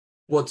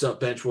What's up,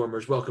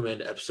 Benchwarmers? Welcome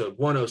into episode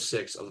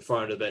 106 of the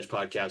Far End of the Bench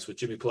podcast with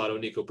Jimmy Pilato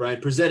and Nico Bryan,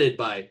 presented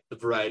by the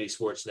Variety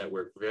Sports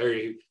Network.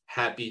 Very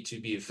happy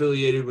to be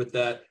affiliated with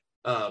that.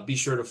 Be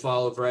sure to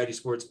follow Variety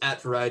Sports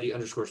at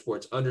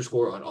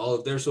Variety_Sports_ on all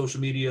of their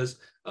social medias.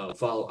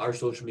 Follow our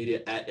social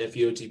media at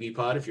FEOTB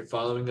Pod. If you're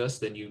following us,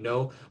 then you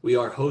know we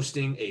are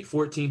hosting a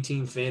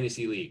 14-team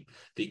fantasy league.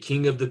 The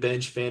King of the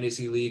Bench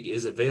Fantasy League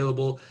is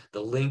available. The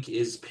link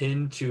is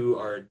pinned to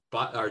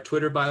our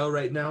Twitter bio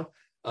right now.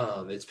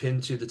 It's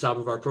pinned to the top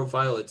of our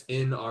profile. It's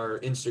in our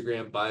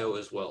Instagram bio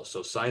as well.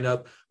 So sign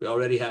up. We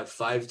already have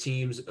 5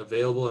 teams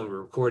available, and we're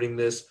recording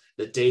this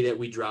the day that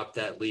we drop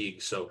that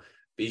league. So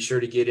be sure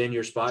to get in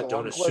your spot.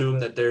 Don't assume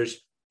that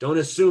there's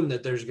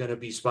going to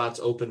be spots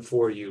open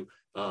for you.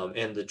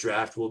 And the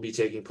draft will be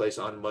taking place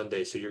on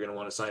Monday, so you're going to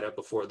want to sign up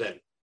before then.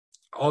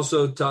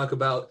 Also talk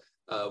about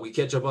we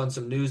catch up on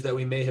some news that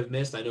we may have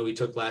missed. I know we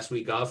took last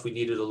week off. We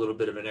needed a little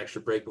bit of an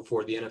extra break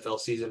before the NFL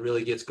season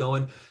really gets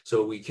going.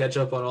 So we catch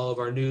up on all of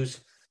our news.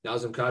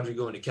 Nazem Kadri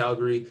going to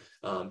Calgary.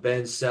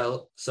 Ben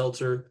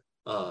Seltzer,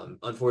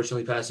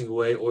 unfortunately passing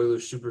away,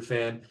 Oilers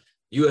superfan.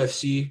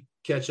 UFC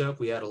catch up.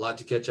 We had a lot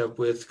to catch up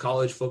with.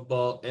 College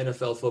football,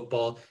 NFL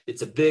football.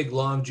 It's a big,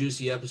 long,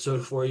 juicy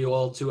episode for you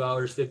all. 2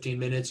 hours, 15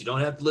 minutes. You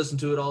don't have to listen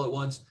to it all at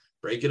once.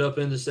 Break it up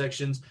into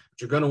sections. But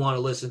you're going to want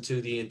to listen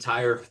to the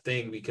entire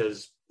thing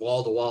because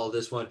wall to wall,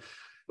 this one,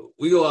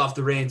 we go off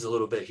the reins a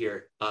little bit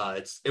here.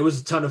 It was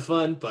a ton of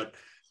fun, but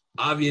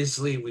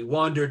obviously we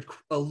wandered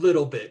a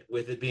little bit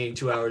with it being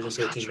 2 hours and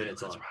 15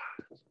 minutes long.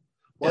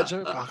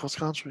 Broncos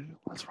country,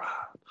 let's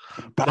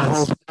ride.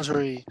 Broncos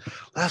country,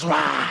 let's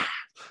ride.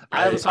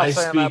 I haven't stopped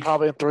saying that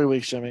probably in 3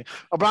 weeks, Jimmy.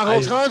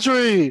 Broncos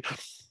country,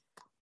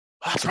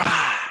 let's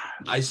ride.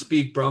 I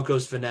speak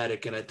Broncos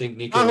fanatic, and I think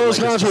Nico would like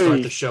us to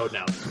start the show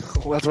now.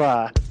 Let's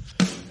ride.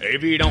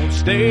 If you don't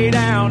stay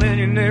down and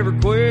you never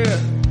quit,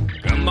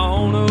 come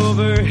on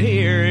over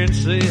here and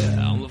sit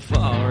on the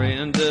far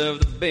end of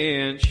the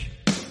bench.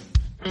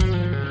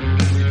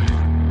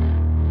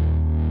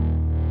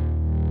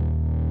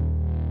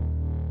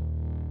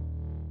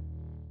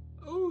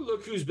 Oh,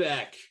 look who's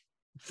back.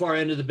 Far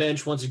End of the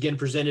Bench, once again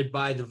presented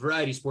by the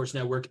Variety Sports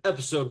Network,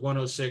 episode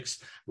 106.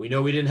 We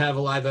know we didn't have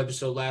a live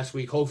episode last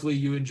week. Hopefully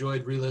you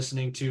enjoyed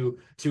re-listening to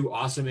 2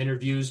 awesome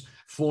interviews.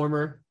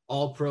 Former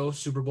All-Pro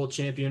Super Bowl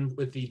champion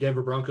with the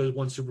Denver Broncos,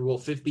 won Super Bowl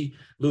 50,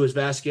 Luis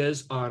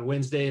Vasquez on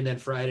Wednesday, and then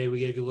Friday we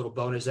gave you a little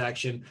bonus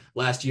action.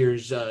 Last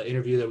year's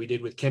interview that we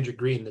did with Kendrick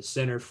Green, the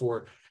center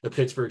for the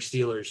Pittsburgh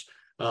Steelers,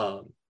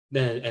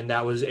 and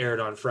that was aired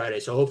on Friday.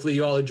 So hopefully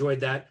you all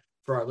enjoyed that.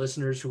 For our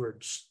listeners who are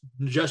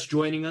just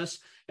joining us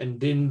and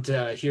didn't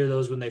hear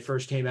those when they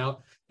first came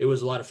out, it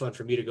was a lot of fun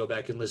for me to go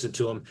back and listen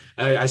to them.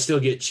 I still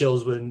get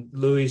chills when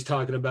Louis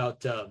talking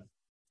about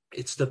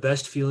it's the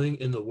best feeling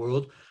in the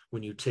world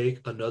when you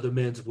take another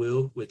man's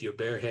will with your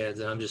bare hands.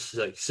 And I'm just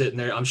like sitting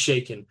there, I'm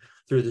shaking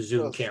through the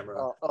Zoom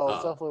camera.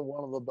 It's definitely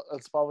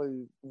it's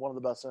probably one of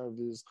the best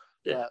interviews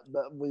that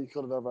we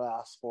could have ever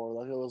asked for.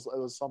 Like it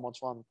was so much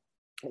fun.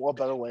 What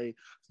better way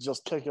to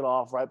just kick it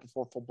off right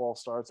before football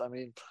starts? I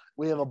mean,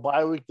 we have a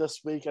bye week this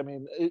week. I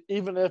mean,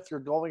 even if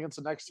you're going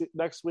into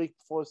next week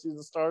before the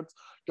season starts,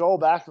 go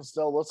back and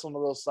still listen to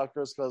those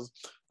suckers because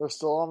they're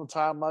still on the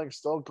timeline.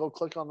 Still go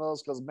click on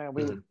those because, man,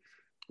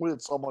 we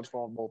had so much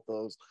fun on both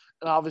those.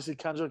 And obviously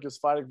Kendrick is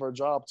fighting for a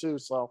job too,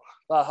 so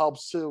that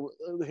helps too.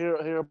 Hear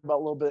about a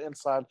little bit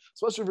inside,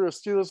 especially if you're a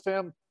Steelers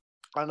fan.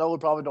 I know we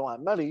probably don't have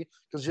many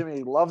because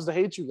Jimmy loves to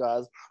hate you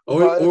guys.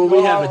 Or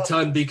we have a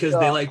ton because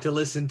they like to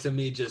listen to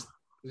me.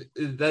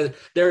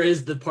 There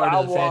is the part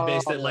of the fan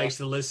base that likes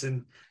to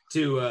listen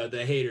to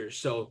the haters.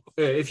 So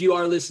if you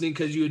are listening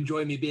because you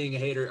enjoy me being a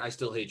hater, I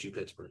still hate you,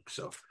 Pittsburgh.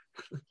 So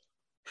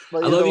I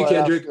love you,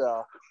 Kendrick.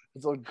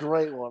 It's a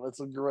great one.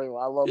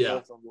 I love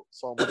this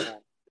so much fun.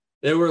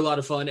 They were a lot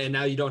of fun, and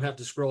now you don't have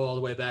to scroll all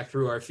the way back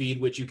through our feed,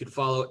 which you can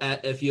follow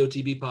at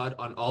FEOTB Pod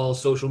on all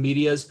social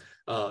medias.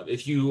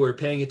 If you were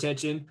paying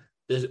attention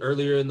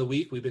earlier in the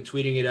week, we've been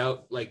tweeting it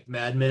out like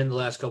madmen the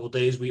last couple of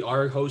days. We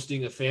are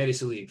hosting a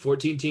fantasy league,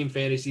 14-team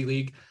fantasy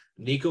league.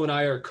 Nico and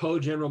I are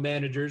co-general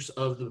managers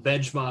of the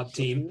Bench Mob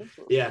team.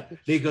 Yeah,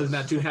 Nico's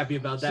not too happy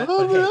about that.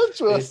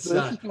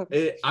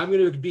 I'm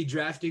going to be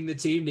drafting the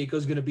team.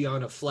 Nico's going to be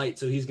on a flight,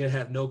 so he's going to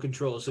have no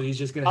control. So he's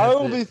just going to have I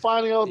will be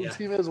finding out what the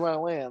team is when I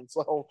land.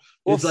 So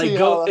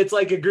it's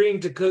like agreeing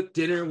to cook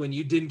dinner when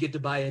you didn't get to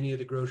buy any of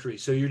the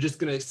groceries. So you're just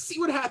going to see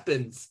what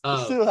happens.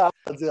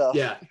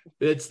 Yeah,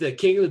 it's the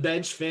King of the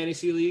Bench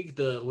Fantasy League.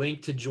 The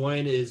link to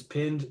join is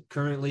pinned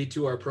currently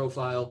to our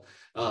profile.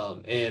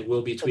 And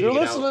we'll be tweeting it out. If you're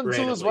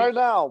listening to us right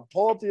now,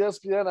 pull up the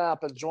ESPN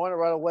app and join it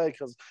right away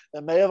because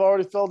it may have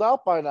already filled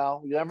out by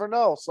now. You never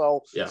know.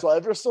 So if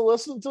you're still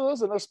listening to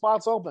us and there's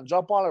spots open,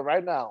 jump on it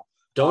right now.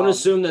 Don't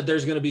assume that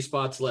there's going to be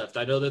spots left.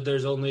 I know that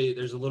there's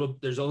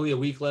only a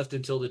week left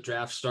until the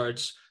draft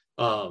starts.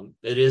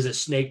 It is a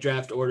snake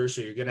draft order,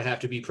 so you're going to have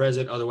to be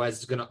present. Otherwise,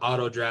 it's going to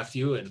auto draft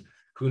you, and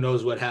who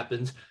knows what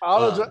happens.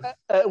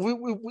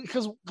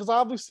 Because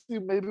obviously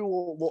maybe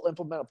we'll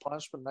implement a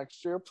punishment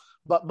next year,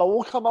 but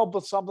we'll come up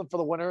with something for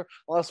the winner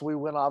unless we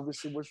win,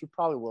 obviously, which we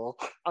probably will.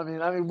 I mean,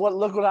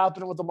 look what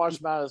happened with the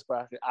March Madness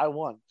bracket. I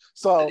won.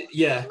 So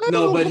yeah,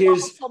 no, but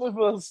here's something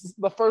for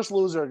the first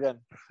loser again.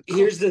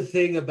 Here's the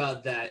thing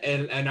about that,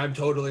 and I'm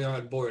totally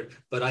on board,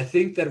 but I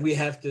think that we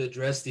have to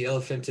address the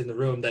elephant in the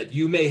room that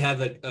you may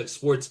have a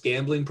sports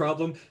gambling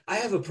problem. I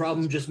have a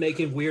problem just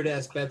making weird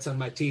ass bets on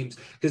my teams,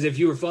 because if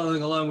you were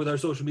following along with our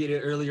social media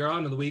earlier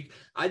on in the week,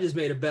 I just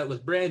made a bet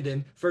with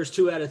Brandon, first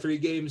 2 out of 3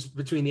 games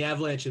between the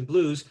Avalanche and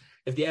Blues.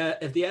 If the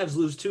Avs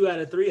lose 2 out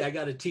of 3, I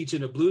got to teach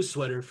in a Blues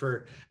sweater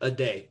for a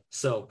day.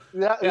 So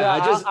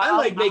I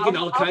like making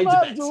all kinds of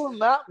bets. I'm not doing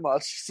that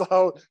much.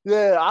 So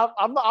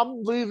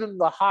I'm leaving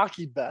the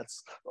hockey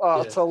bets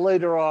till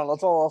later on.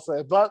 That's all I'll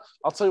say. But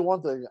I'll tell you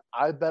one thing: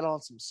 I bet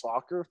on some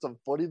soccer, some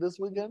footy this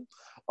weekend.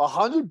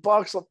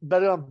 $100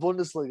 betting on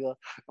Bundesliga.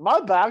 Am I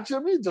back,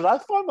 Jimmy? Did I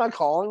find my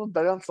calling with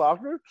betting on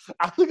soccer?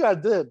 I think I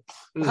did.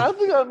 I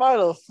think I might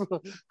have.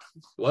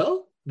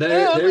 Well.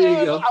 There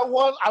you go.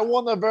 I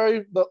won the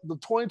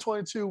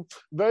 2022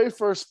 very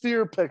first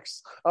fear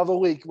picks of the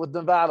week with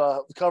Nevada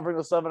covering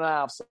the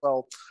 7.5.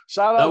 So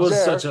shout out. That was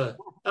Jared. such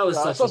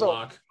a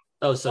lock.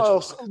 That was such a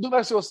lock. New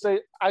Mexico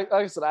State. Like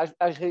I said,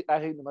 I hate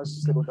New Mexico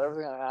State with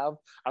everything I have.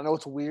 I know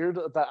it's weird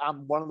that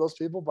I'm one of those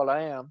people, but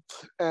I am.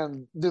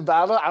 And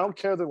Nevada, I don't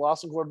care if they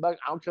lost a quarterback.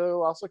 I don't care if they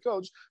lost a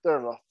coach.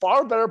 They're a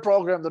far better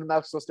program than New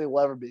Mexico State will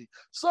ever be.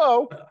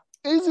 So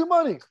easy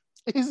money.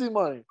 Easy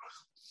money.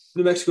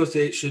 New Mexico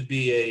State should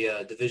be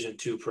a Division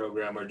II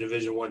program or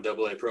Division I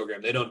AA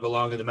program. They don't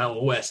belong in the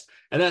Mountain West.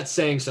 And that's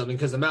saying something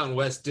because the Mountain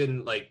West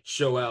didn't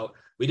show out.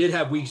 We did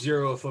have week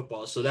 0 of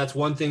football. So that's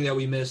one thing that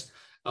we missed.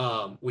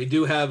 We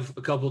do have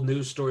a couple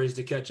news stories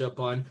to catch up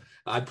on.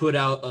 I put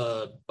out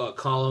a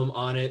column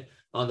on it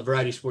on the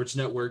Variety Sports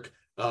Network.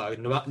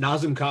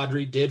 Nazem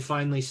Kadri did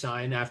finally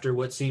sign after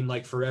what seemed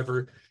like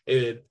forever.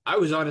 I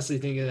was honestly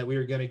thinking that we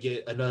were going to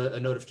get a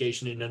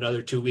notification in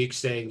another 2 weeks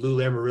saying Lou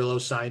Lamoriello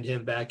signed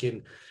him back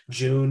in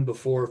June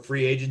before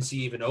free agency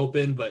even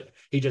opened, but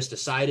he just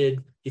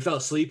decided he fell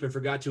asleep and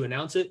forgot to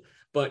announce it.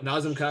 But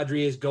Nazem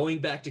Kadri is going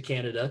back to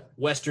Canada,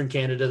 Western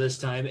Canada this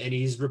time, and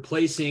he's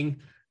replacing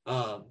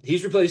Matthew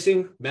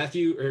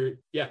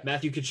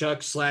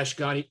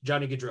Tkachuk /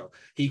 Johnny Gaudreau.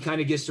 He kind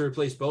of gets to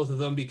replace both of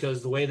them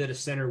because the way that a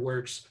center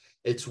works,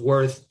 it's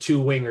worth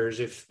 2 wingers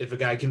if a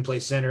guy can play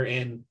center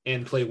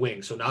and play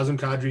wing. So Nazem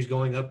Kadri's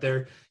going up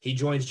there. He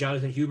joins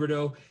Jonathan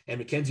Huberdeau and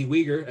Mackenzie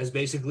Weegar as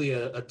basically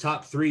a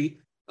top 3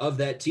 of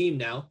that team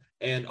now.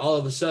 And all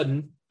of a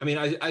sudden, I mean,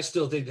 I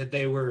still think that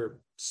they were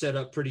set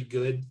up pretty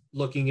good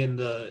looking in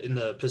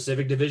the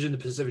Pacific Division. The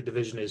Pacific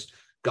Division is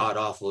god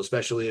awful,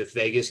 especially if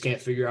Vegas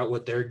can't figure out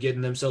what they're getting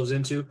themselves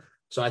into.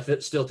 So I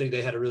still think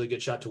they had a really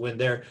good shot to win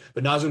there.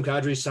 But Nazem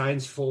Kadri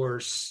signs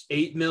for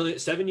 8 million,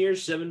 7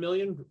 years, 7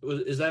 million.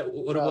 Is that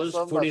what it was?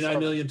 49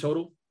 million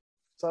total?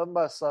 7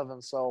 by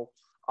 7. So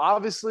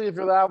obviously, if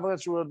you're the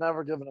Avalanche, you would have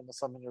never given him a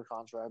 7-year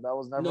contract. That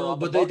was never. No,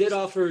 but they did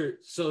offer.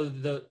 So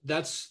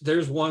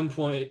there's one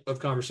point of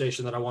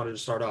conversation that I wanted to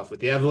start off with.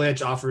 The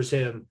Avalanche offers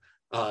him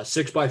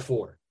 6 by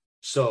 4.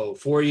 So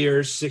 4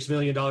 years, $6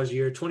 million a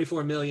year,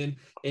 24 million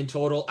in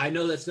total. I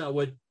know that's not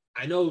what.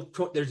 I know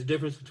there's a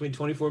difference between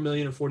 24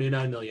 million and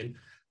 49 million.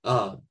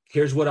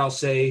 Here's what I'll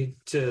say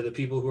to the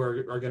people who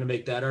are going to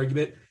make that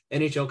argument.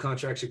 NHL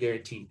contracts are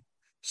guaranteed.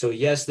 So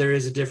yes, there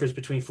is a difference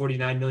between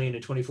 49 million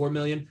and 24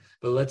 million,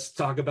 but let's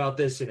talk about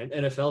this in an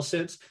NFL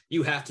sense.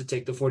 You have to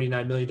take the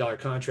 $49 million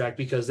contract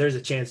because there's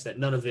a chance that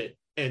none of it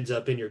ends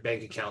up in your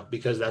bank account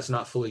because that's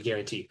not fully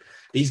guaranteed.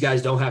 These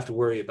guys don't have to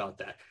worry about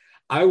that.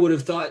 I would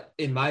have thought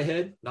in my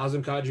head,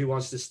 Nazem Kadri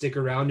wants to stick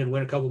around and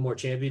win a couple more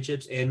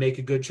championships and make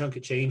a good chunk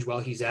of change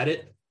while he's at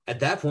it. At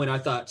that point, I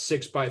thought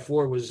 6 by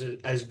 4 was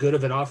as good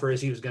of an offer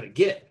as he was going to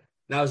get.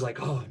 And I was like,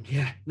 oh,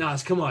 yeah,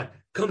 Nas, come on.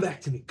 Come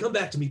back to me,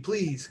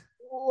 please.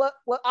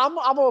 I'm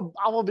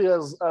gonna be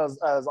as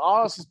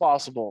honest as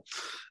possible.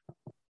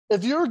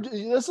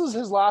 This is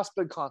his last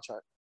big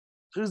contract.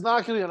 He's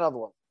not getting another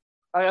one.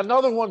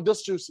 Another one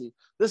this juicy.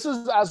 This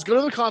is as good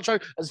of a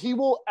contract as he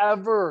will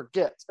ever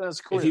get in his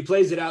career. If he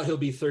plays it out, he'll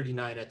be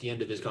 39 at the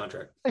end of his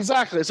contract.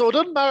 Exactly. So it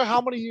doesn't matter how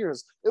many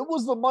years. It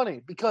was the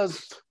money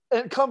because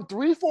come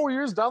 3-4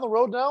 years down the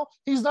road now,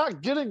 he's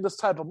not getting this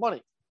type of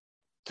money.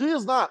 He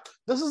is not.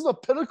 This is the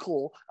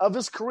pinnacle of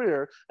his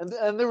career,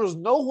 and there was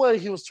no way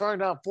he was turning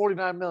down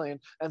 $49 million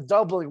and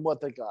doubling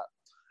what they got.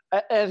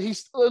 And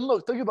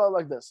look, think about it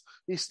like this: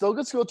 he still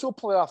gets to go to a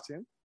playoff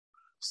team.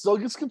 Still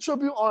gets to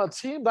contribute on a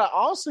team that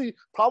honestly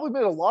probably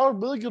made a lot of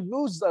really good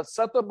moves that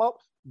set them up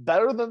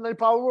better than they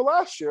probably were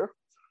last year.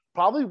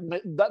 Probably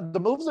the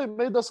moves they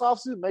made this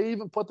offseason may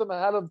even put them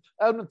ahead of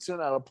Edmonton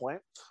at a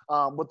point,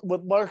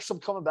 with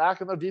Markstrom coming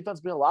back and their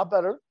defense being a lot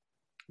better.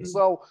 Mm-hmm.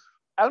 So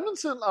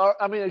Edmonton,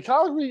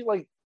 Calgary,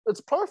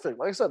 it's perfect.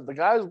 Like I said, the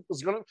guy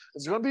is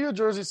gonna be a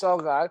jersey style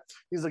guy.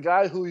 He's a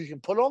guy who you can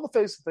put on the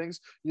face of things.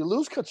 You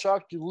lose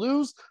Tkachuk, you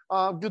lose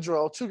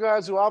Gaudreau, 2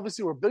 guys who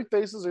obviously were big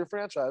faces of your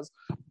franchise.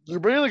 You're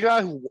bringing a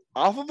guy who,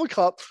 off of a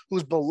cup,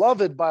 who's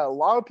beloved by a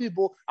lot of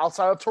people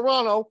outside of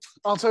Toronto,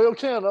 Ontario,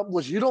 Canada,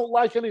 which you don't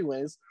like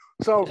anyways.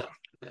 So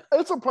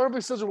it's a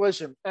perfect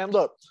situation. And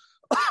look,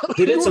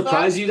 did it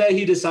surprise you that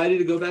he decided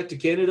to go back to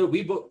Canada?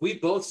 We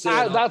both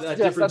said at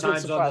different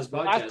times on this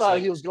podcast. I thought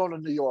he was going to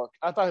New York.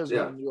 Going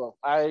to New York.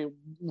 I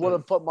would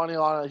have put money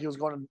on it. He was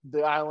going to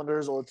the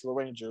Islanders or to the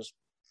Rangers.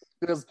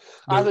 Because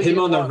him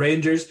on the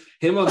Rangers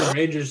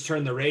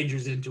turned the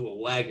Rangers into a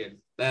wagon.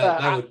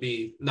 That would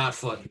be not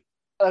fun.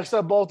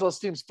 Except both those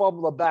teams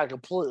fumbled the bag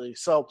completely.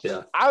 So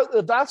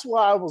that's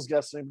why I was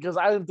guessing, because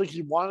I didn't think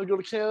he wanted to go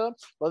to Canada.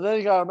 But then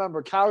you got to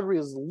remember, Calgary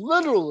is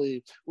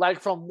literally like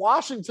from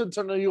Washington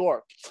to New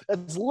York.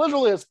 It's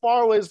literally as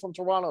far away from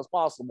Toronto as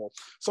possible.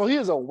 So he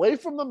is away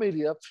from the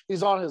media.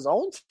 He's on his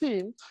own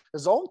team,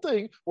 his own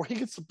thing, where he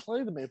gets to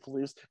play the Maple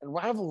Leafs in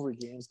rivalry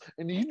games.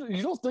 And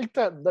you don't think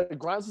that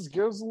grinds his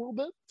gears a little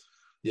bit?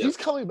 Yeah. He's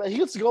coming back. He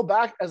gets to go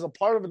back as a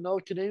part of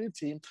another Canadian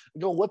team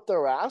and go whip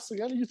their ass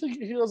again. You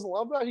think he doesn't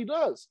love that? He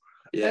does.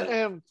 Yeah.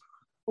 And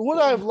would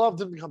I have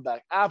loved him to come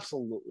back?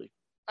 Absolutely.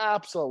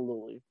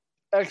 Absolutely.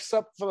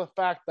 Except for the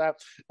fact that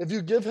if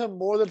you give him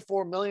more than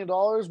 $4 million,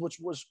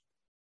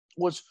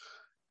 which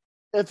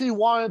if he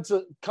wanted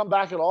to come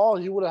back at all,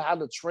 he would have had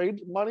to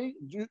trade money.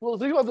 Well,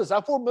 think about this.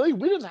 At $4 million,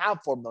 we didn't have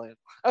 $4 million.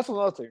 That's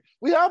another thing.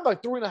 We have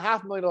like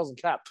 $3.5 million in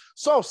cap.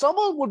 So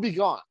someone would be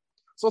gone.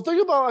 So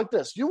think about it like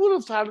this. You would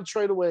have had to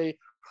trade away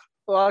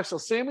so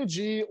Sammy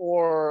G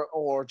or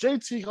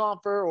JT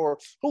Compher or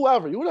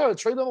whoever. You would have had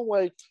to trade them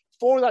away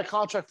for that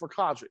contract for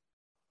Kadri.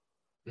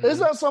 Mm-hmm. Is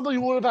that something you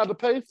would have had to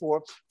pay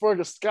for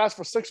guys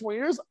for 6 more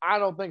years? I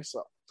don't think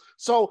so.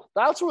 So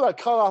that's where that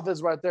cutoff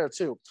is right there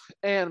too.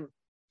 And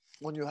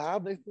when you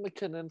have Nathan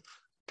MacKinnon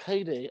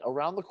payday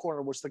around the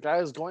corner, which the guy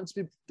is going to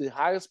be the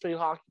highest paid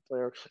hockey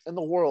player in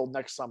the world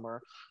next summer,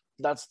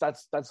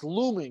 that's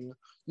looming.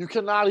 You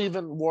cannot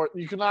even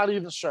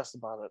stress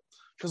about it.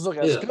 Because look,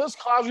 as good as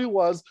Kadri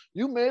was,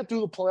 you made it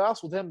through the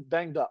playoffs with him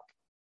banged up.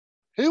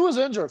 He was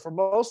injured for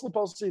most of the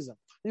postseason.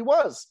 He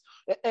was.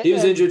 He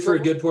was injured for a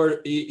good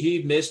part.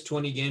 He missed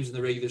 20 games in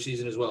the regular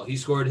season as well.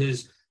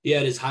 He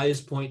had his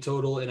highest point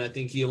total, and I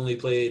think he only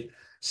played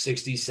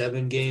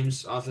 67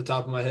 games off the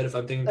top of my head, if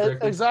I'm thinking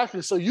correctly.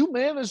 Exactly. So you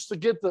managed to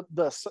get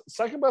the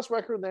second best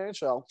record in the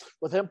NHL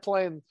with him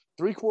playing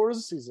 3/4 of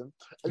the season,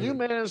 and you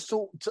managed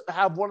to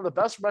have one of the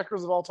best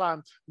records of all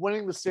time,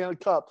 winning the Stanley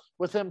Cup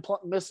with him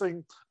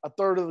missing a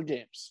third of the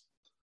games.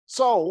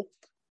 So,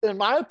 in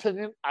my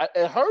opinion,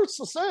 it hurts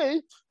to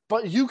say,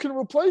 but you can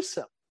replace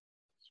him.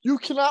 You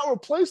cannot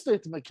replace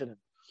Nathan MacKinnon.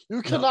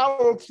 You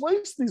cannot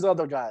replace these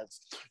other guys.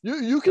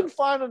 You can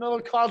find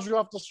another Kadri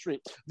off the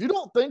street. If you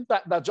don't think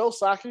that Joe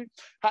Sakic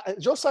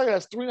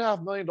has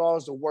 $3.5 million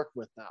to work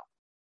with now.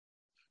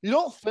 You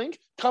don't think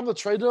come the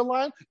trade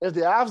deadline, if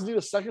the Avs need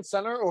a second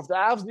center or if the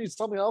Avs need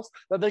something else,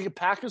 that they can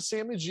package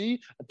Sammy G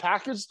and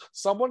package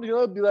someone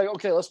to be like,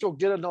 okay, let's go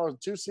get another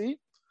 2C?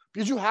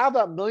 Because you have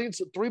that $1 million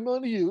to $3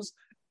 million to use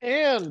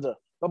and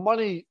the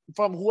money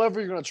from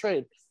whoever you're going to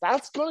trade.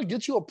 That's going to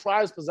get you a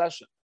prized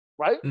possession,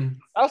 right? Mm.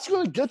 That's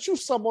going to get you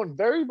someone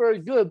very, very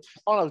good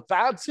on a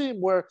bad team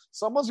where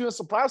someone's going to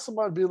surprise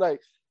someone and be like,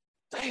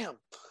 damn,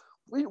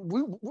 he's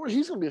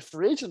going to be a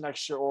free agent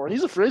next year, or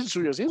he's a free agent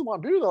 2 years. He doesn't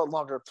want to be there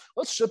longer.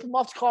 Let's ship him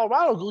off to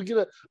Colorado, go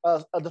get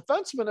a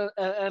defenseman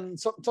and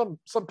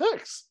some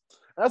picks.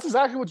 And that's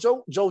exactly what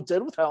Joe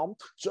did with Helm.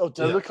 Joe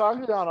did with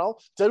Cogliano,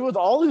 did with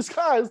all these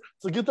guys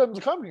to get them to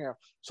come here.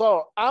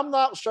 So I'm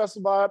not stressed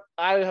about it.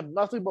 I have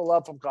nothing but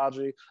love from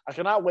Kadri. I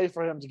cannot wait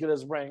for him to get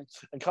his ring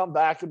and come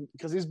back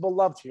because he's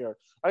beloved here.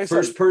 Like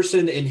First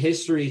person in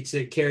history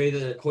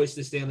to hoist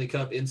the Stanley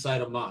Cup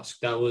inside a mosque.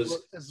 That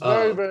was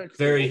very, very, cool.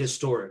 Very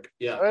historic.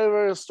 Yeah, very,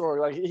 very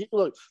historic. Like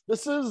look,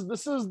 this is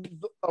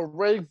a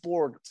Ray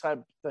Borg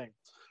type thing.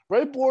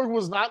 Ray Borg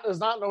is not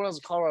known as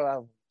a Colorado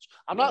Avalanche.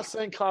 I'm not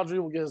saying Kadri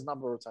will get his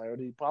number retired.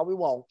 He probably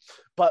won't.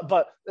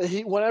 But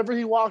whenever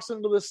he walks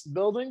into this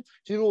building,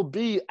 he will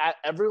be at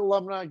every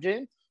alumni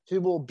game. He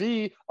will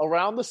be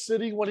around the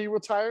city when he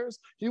retires.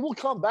 He will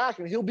come back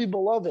and he'll be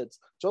beloved,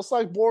 just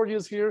like Borg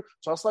is here,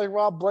 just like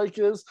Rob Blake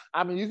is.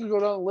 I mean, you can go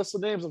down and list the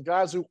names of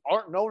guys who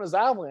aren't known as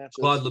Avalanches.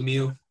 Claude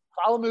Lemieux,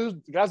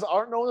 guys that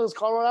aren't known as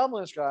Colorado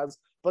Avalanche guys,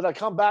 but that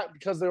come back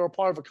because they were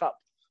part of a cup.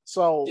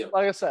 So,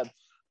 like I said,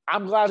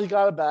 I'm glad he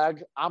got a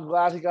bag. I'm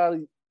glad he got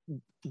a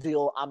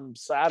deal. I'm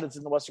sad it's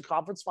in the Western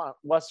Conference.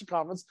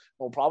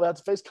 We'll probably have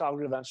to face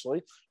Calgary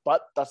eventually,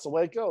 but that's the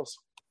way it goes.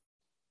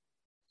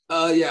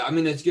 I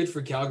mean, it's good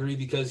for Calgary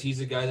because he's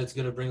a guy that's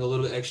going to bring a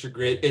little extra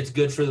grit. It's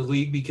good for the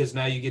league because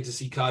now you get to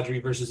see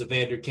Kadri versus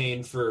Evander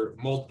Kane for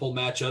multiple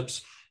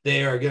matchups.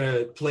 They are going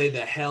to play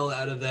the hell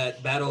out of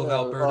that Battle of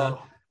Alberta.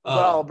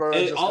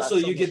 And also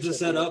you get to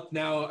set up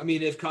now. I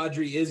mean, if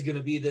Kadri is going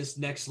to be this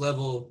next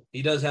level,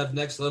 he does have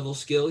next level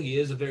skill. He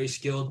is a very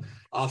skilled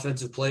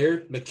offensive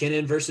player.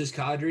 MacKinnon versus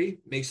Kadri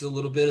makes a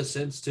little bit of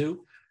sense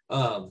too.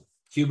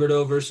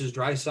 Huberdeau versus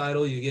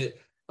Draisaitl, you get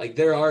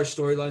there are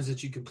storylines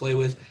that you can play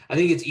with. I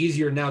think it's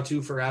easier now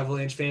too for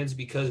Avalanche fans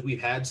because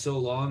we've had so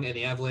long and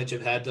the Avalanche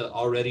have had to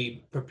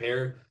already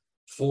prepare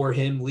for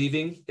him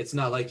leaving. It's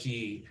not like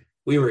we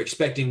were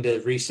expecting to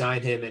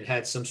re-sign him and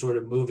had some sort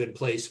of move in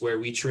place where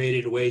we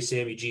traded away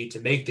Sammy G to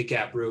make the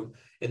cap room,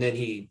 and then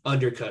he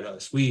undercut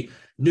us. We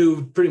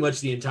knew pretty much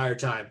the entire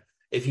time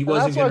if he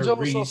wasn't going to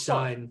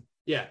re-sign,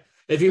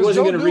 if he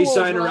wasn't going to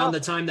re-sign around the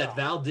time that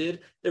Val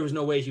did, there was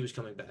no way he was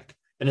coming back.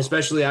 And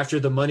especially after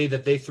the money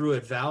that they threw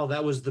at Val,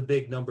 that was the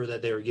big number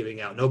that they were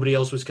giving out. Nobody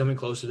else was coming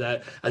close to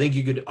that. I think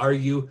you could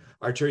argue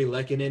Artturi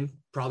Lehkonen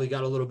probably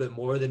got a little bit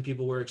more than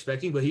people were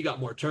expecting, but he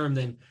got more term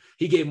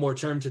he gave more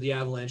term to the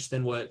Avalanche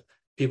than what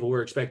people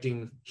were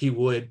expecting he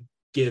would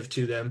give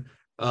to them.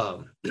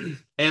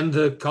 And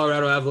the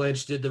Colorado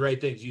Avalanche did the right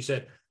things. You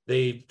said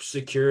they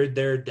secured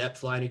their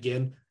depth line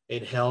again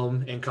in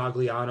Helm and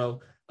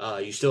Cogliano.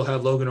 You still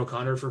have Logan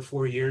O'Connor for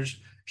 4 years.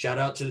 Shout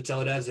out to the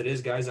Tell It As It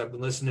Is guys. I've been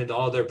listening to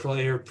all their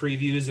player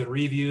previews and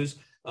reviews.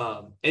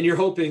 And you're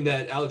hoping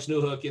that Alex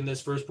Newhook in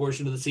this first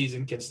portion of the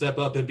season can step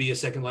up and be a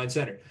second line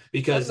center,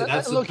 because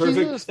that's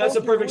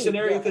a perfect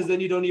scenario, because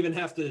then you don't even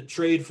have to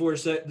trade for a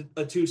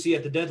 2C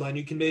at the deadline.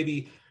 You can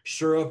maybe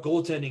shore up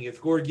goaltending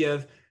if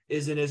Georgiev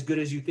isn't as good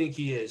as you think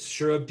he is.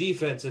 Shore up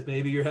defense if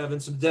maybe you're having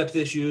some depth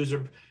issues,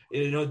 or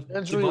Devon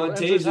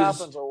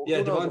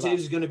Toews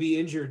is going to be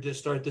injured to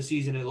start the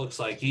season. It looks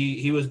like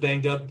he was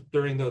banged up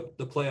during the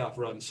playoff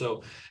run.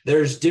 So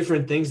there's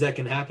different things that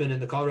can happen,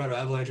 and the Colorado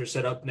Avalanche are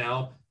set up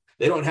now.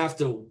 They don't have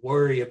to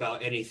worry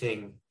about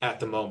anything at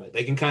the moment.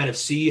 They can kind of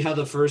see how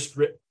the first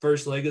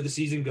leg of the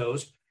season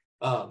goes.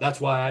 That's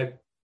why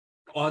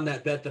on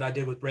that bet that I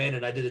did with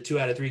Brandon, I did a 2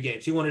 out of 3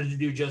 games. He wanted to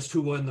do just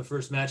who won the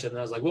first matchup, and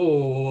I was like,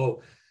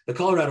 whoa. The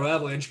Colorado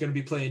Avalanche are going to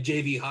be playing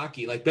JV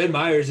hockey. Like, Ben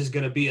Myers is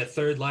going to be a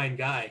third-line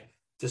guy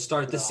to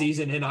start the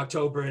season in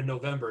October and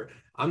November.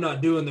 I'm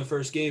not doing the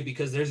first game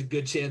because there's a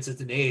good chance it's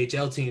an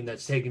AHL team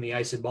that's taking the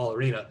ice in Ball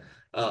Arena.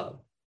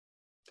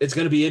 It's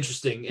going to be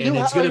interesting, and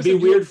it's going to be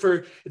weird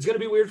for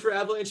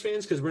Avalanche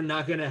fans, because we're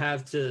not going to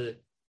have to.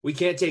 We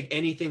can't take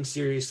anything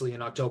seriously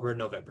in October and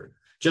November,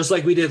 just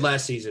like we did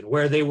last season,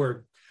 where we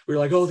were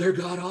like, oh, they're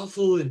god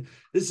awful, and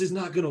this is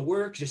not going to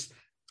work. Just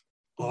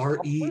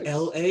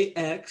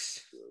RELAX.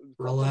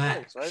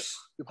 Relax. Right?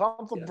 You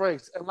pump the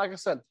brakes. And like I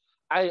said,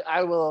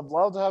 I will have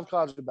loved to have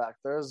Kadri back.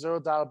 There's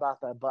zero doubt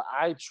about that. But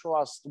I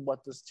trust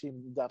what this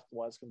team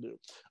depth-wise can do.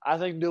 I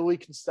think Newey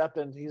can step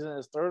in. He's in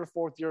his 3rd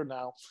or 4th year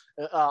now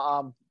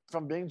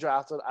from being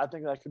drafted. I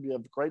think that could be a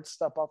great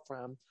step up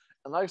for him.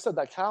 And like I said,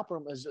 that cap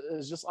room is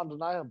just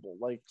undeniable.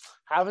 Like,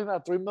 having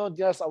that $3 million,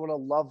 yes, I would have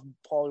loved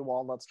Paulie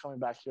Walnuts coming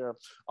back here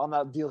on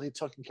that deal he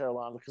took in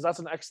Carolina, because that's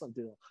an excellent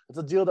deal. It's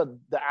a deal that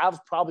the Avs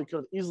probably could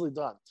have easily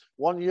done.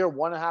 1 year,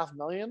 $1.5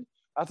 million.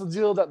 That's a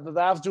deal that the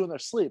Avs do in their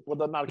sleep with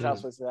the amount of cap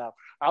space they have.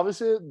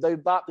 Obviously, they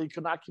thought they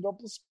could not keep up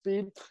with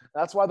speed.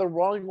 That's why they're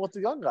running with the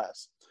young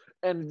guys.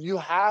 And you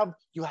have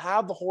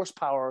the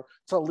horsepower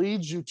to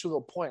lead you to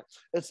the point.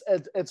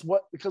 It's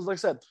what, because like I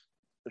said,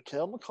 the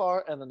Cale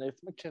Makar and the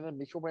Nathan McKinnon,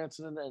 Mikko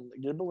Rantanen, and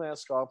Gabriel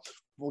Landeskog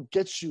will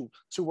get you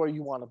to where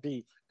you want to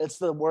be. It's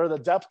where the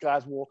depth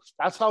guys will.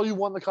 That's how you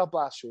won the cup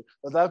last year.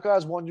 The depth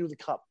guys won you the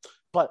cup.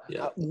 But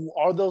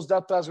are those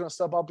depth guys going to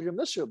step up again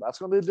this year? That's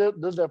going to be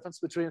the difference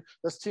between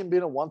this team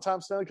being a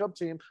one-time Stanley Cup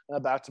team and a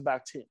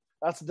back-to-back team.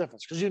 That's the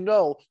difference, because you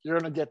know you're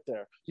going to get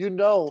there. You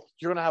know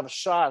you're going to have a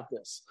shot at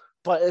this.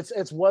 But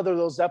it's whether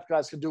those depth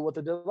guys can do what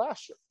they did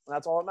last year. And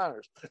that's all that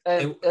matters.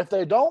 And if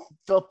they don't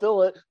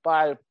fulfill it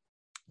by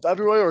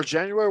February or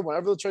January,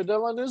 whenever the trade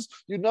deadline is,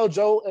 you know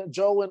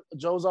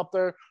Joe's up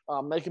there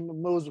making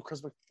moves with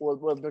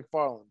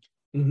McFarland.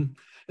 Mm-hmm.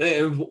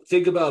 And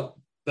think about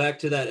back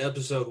to that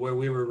episode where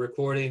we were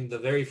recording the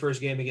very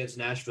first game against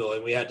Nashville,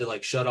 and we had to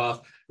shut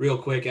off real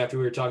quick after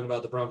we were talking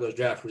about the Broncos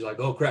draft. We were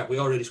like, oh crap, we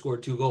already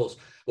scored 2 goals.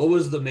 What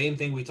was the main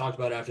thing we talked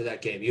about after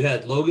that game? You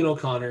had Logan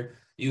O'Connor,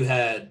 you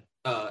had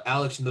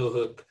Alex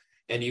Newhook,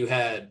 and you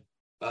had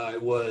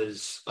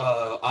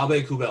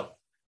Abe Kubel,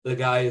 the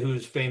guy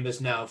who's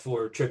famous now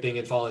for tripping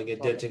and falling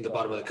and denting the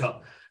bottom of the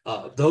cup.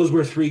 Those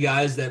were 3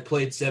 guys that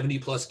played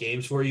 70-plus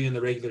games for you in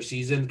the regular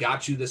season,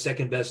 got you the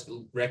second-best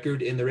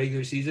record in the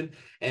regular season,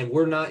 and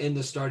we're not in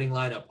the starting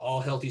lineup,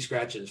 all healthy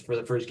scratches for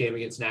the first game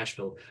against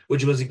Nashville,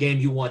 which was a game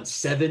you won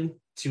 7-3,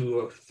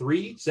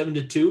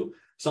 7-2,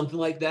 something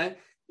like that.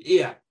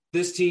 Yeah,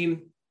 this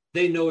team,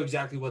 they know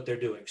exactly what they're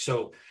doing.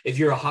 So if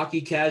you're a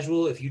hockey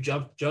casual, if you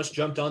just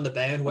jumped on the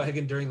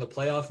bandwagon during the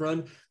playoff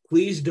run,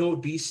 please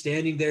don't be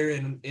standing there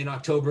in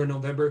October and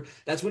November.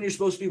 That's when you're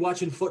supposed to be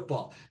watching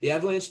football. The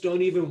Avalanche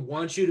don't even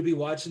want you to be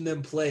watching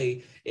them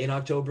play in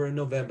October and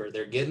November.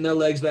 They're getting their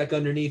legs back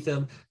underneath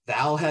them.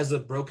 Val has a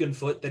broken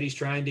foot that he's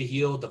trying to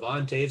heal.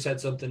 Devon Toews had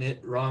something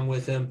wrong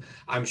with him.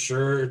 I'm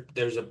sure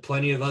there's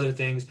plenty of other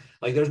things.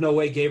 There's no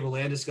way Gabriel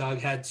Landeskog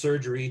had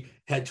surgery,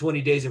 had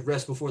 20 days of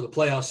rest before the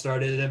playoffs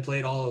started, and then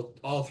played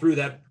all through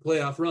that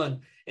playoff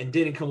run and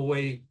didn't come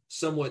away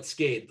somewhat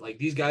scathed.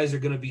 These guys are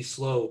going to be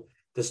slow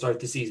to start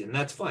the season.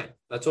 That's fine.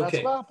 That's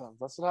okay.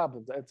 That's what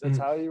happens. It's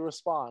how you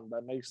respond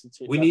that makes the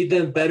team. We need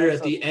them better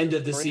at the end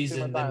of the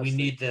season than we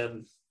need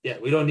them. Yeah,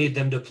 we don't need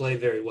them to play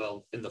very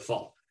well in the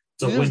fall.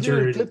 So you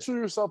winter. Get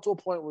yourself to a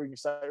point where you can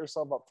set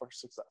yourself up for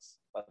success.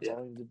 That's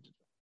all you need to do.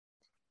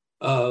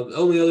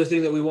 Only other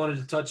thing that we wanted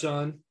to touch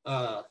on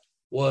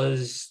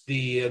was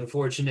the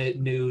unfortunate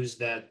news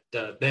that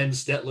Ben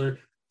Stelter,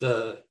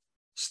 Ben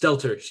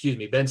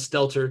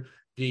Stelter,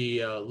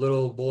 the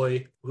little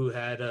boy who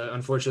had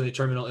unfortunately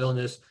terminal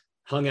illness,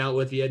 hung out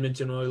with the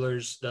Edmonton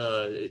Oilers.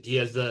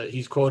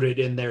 He's quoted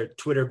in their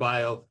Twitter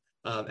bio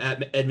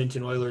at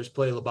Edmonton Oilers,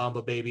 play La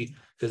Bamba Baby,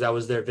 because that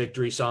was their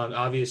victory song.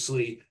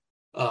 Obviously,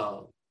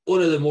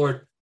 one of the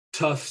more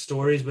tough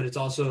stories, but it's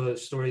also a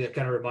story that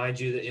kind of reminds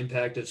you the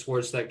impact that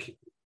sports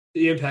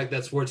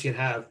can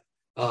have.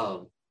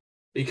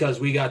 Because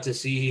we got to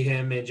see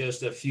him in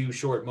just a few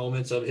short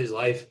moments of his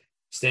life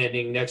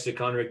standing next to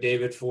Connor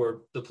McDavid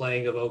for the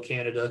playing of O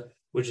Canada,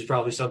 which is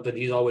probably something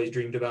he's always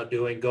dreamed about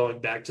doing, going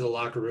back to the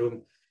locker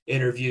room,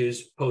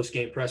 interviews,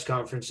 post-game press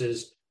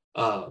conferences.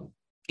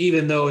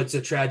 Even though it's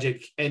a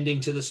tragic ending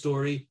to the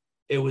story,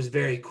 it was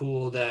very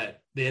cool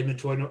that the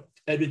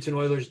Edmonton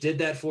Oilers did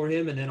that for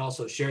him and then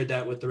also shared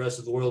that with the rest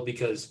of the world,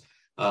 because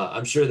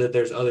I'm sure that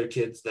there's other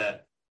kids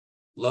that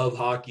love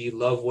hockey,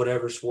 love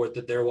whatever sport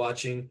that they're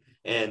watching,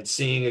 and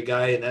seeing a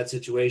guy in that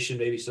situation,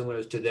 maybe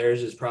similar to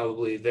theirs, is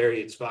probably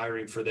very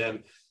inspiring for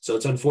them. So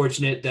it's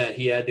unfortunate that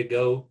he had to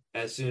go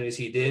as soon as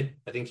he did.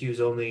 I think he was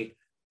only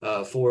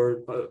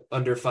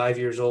under 5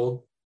 years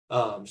old.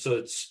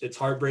 So it's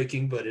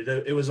heartbreaking, but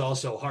it was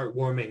also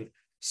heartwarming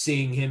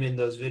seeing him in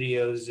those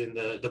videos and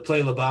the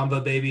Play La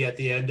Bamba Baby at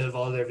the end of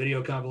all their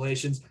video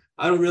compilations.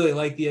 I don't really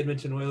like the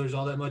Edmonton Oilers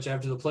all that much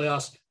after the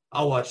playoffs.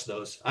 I'll watch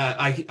those.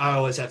 I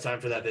always have time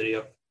for that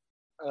video.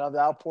 And the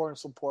outpouring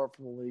support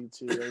from the league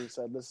too. Like you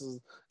said, this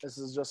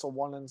is just a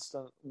one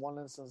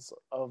instance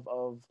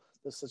of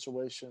the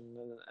situation,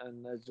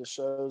 and it just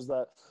shows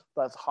that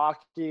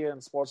hockey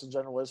and sports in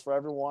general is for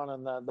everyone,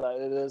 and that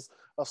it is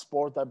a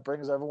sport that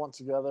brings everyone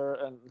together,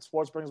 and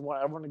sports brings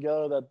everyone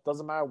together. That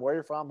doesn't matter where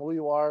you're from, who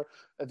you are,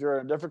 if you're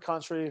in a different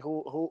country,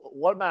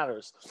 what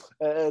matters.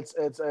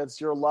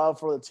 It's your love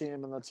for the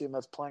team and the team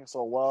that's playing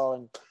so well.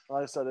 And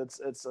like I said,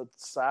 it's a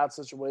sad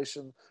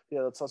situation.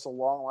 Yeah, it's such a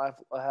long life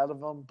ahead of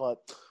him, but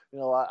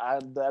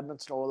the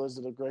Edmonton Oilers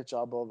did a great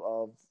job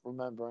of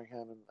remembering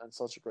him in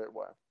such a great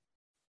way.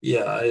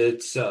 Yeah,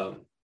 it's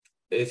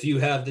if you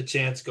have the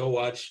chance, go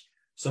watch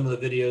some of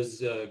the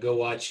videos. Go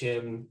watch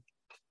him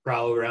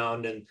prowl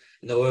around, and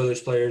the Oilers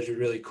players are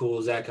really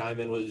cool. Zach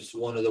Hyman was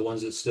one of the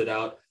ones that stood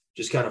out.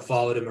 Just kind of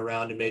followed him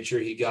around and made sure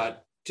he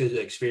got to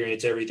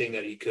experience everything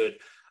that he could.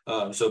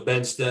 So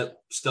Ben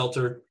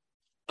Stelter,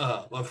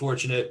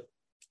 unfortunate,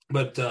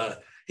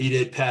 but he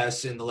did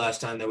pass in the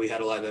last time that we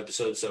had a live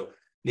episode, so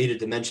needed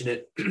to mention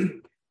it.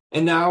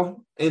 And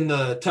now, in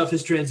the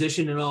toughest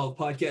transition in all of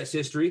podcast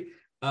history,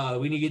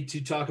 we need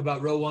to talk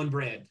about Row One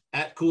Brand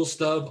at Cool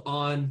Stub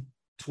on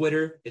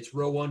Twitter. It's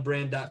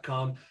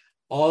row1brand.com.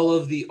 All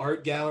of the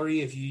art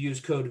gallery, if you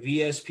use code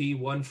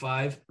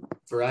VSP15,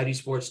 Variety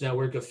Sports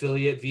Network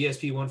affiliate,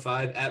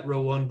 VSP15 at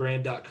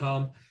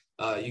row1brand.com.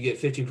 You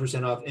get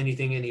 15% off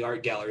anything in the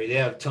art gallery. They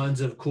have tons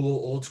of cool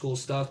old school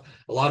stuff.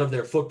 A lot of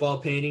their football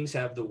paintings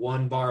have the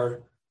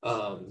 1-bar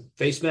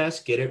face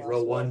mask. Get it?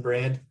 Row One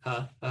Brand.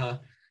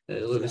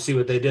 Let's see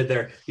what they did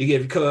there. You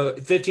get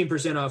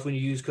 15% off when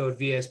you use code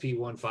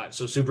VSP15.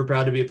 So super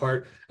proud to be a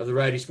part of the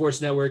Variety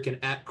Sports Network, and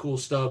at Cool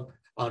Stub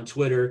on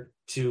Twitter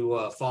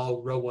to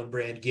follow Row One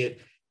Brand.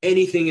 Get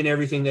anything and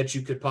everything that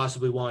you could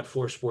possibly want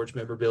for sports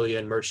memorabilia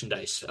and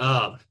merchandise.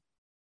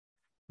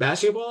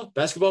 Basketball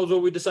is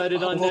what we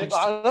decided on next.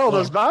 I know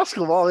there's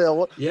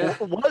basketball. Yeah.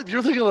 What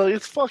you're thinking? Like,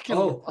 it's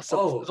fucking. It's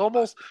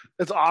almost.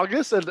 It's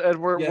August, and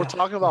we're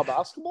talking about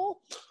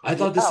basketball. I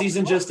thought the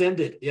season just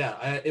ended.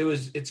 Yeah,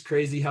 it's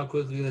crazy how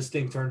quickly this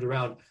thing turned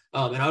around.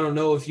 And I don't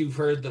know if you've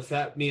heard the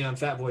Fat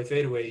Boy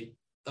Fadeaway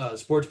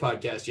sports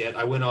podcast yet.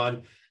 I went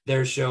on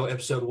their show,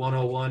 episode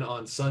 101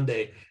 on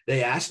Sunday.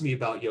 They asked me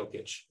about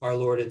Jokic, our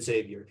Lord and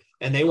Savior,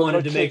 and they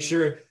wanted to make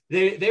sure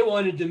they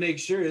wanted to make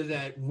sure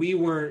that we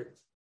weren't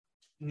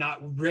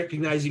not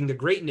recognizing the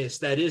greatness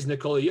that is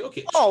Nikola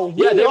Jokic. Oh,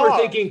 yeah, they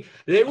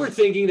were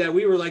thinking that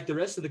we were like the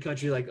rest of the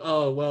country, like,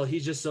 oh, well,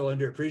 he's just so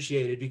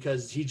underappreciated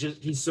because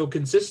he's so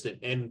consistent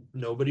and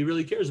nobody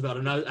really cares about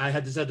him. And I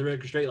had to set the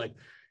record straight, like,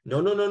 no.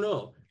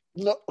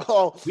 No,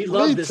 we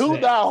love this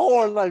toot that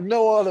horn like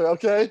no other.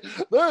 Okay,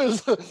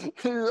 there's we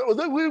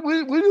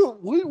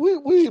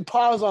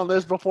pause on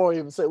this before we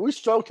even say we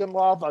stroke him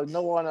off like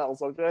no one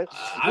else. Okay,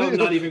 I'm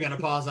not even gonna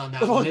pause on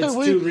that one. It's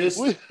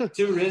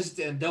two wrist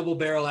and double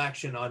barrel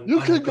action on. You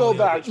can go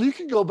back. You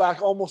can go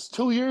back almost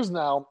 2 years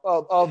now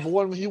of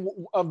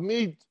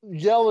me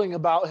yelling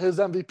about his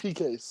MVP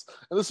case,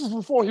 and this was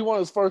before he won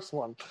his first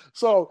one.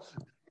 So.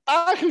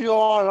 I can go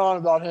on and on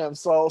about him.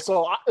 So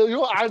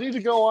I need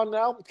to go on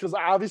now because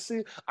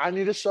obviously I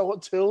need to show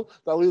it too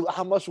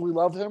how much we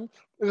love him.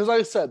 Because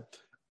like I said,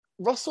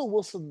 Russell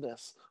Wilson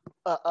this,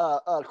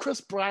 Chris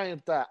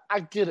Bryant that.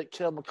 I get it,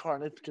 Cale Makar,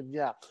 Nathan,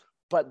 yeah.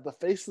 but the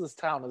face of this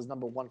town is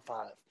number 1-5.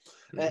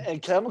 Mm-hmm.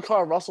 And Kevin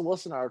McCarr and Russell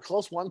Wilson are a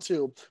close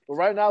 1-2. But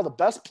right now, the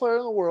best player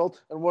in the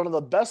world and one of the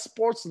best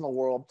sports in the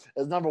world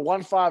is number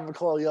 1-5,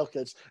 Nikola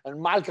Jokic.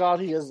 And my God,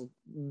 he is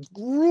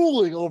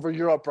ruling over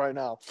Europe right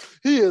now.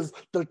 He is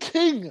the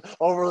king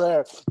over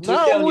there.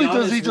 Not only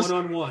does he just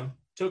one-on-one.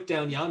 Took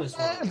down Giannis.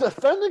 And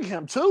defending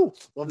him, too.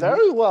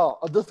 Very well.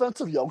 A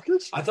defensive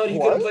Jokic. I thought he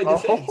could play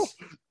defense.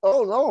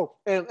 Oh, no.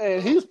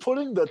 And he's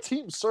putting the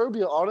team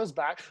Serbia on his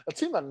back, a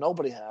team that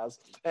nobody has.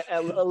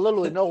 And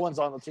literally no one's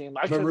on the team.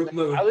 Jokic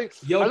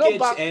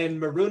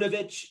and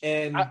Marunovic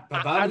and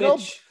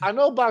Bogdanovic. I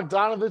know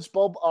Bogdanovic,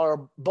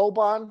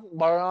 Boban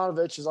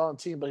Marjanovic is on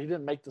the team, but he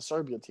didn't make the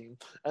Serbia team.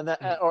 And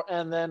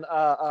then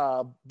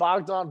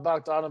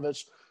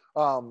Bogdanovic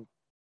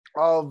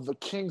of the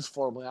Kings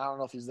formerly. I don't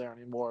know if he's there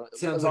anymore.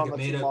 Sounds like a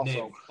made-up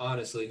name,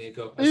 honestly,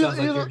 Nico. It sounds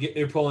like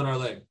you're pulling our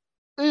leg.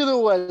 Either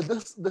way,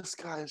 this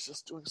guy is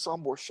just doing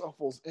Sombor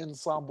shuffles in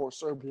Sombor,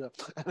 Serbia,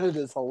 and it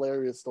is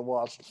hilarious to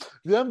watch.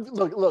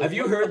 Look. Have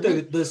you heard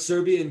the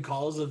Serbian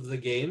calls of the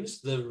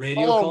games? The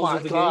radio calls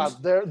of the games? Oh,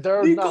 my God.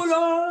 They're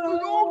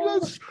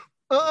nuts.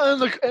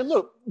 And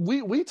look,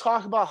 we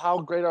talk about how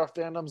great our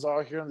fandoms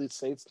are here in the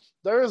States.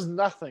 There is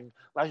nothing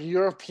like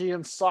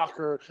European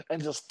soccer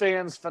and just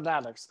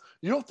fanatics.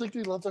 You don't think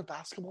they love their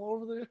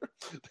basketball over there?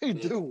 They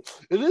do.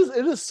 It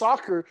is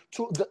soccer.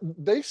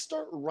 They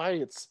start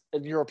riots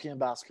in European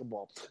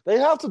basketball. They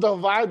have to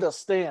divide the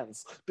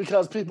stands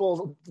because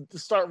people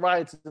start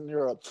riots in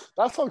Europe.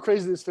 That's how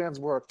crazy these fans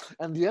work.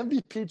 And the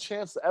MVP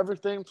chants to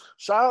everything.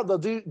 Shout out the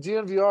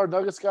DNVR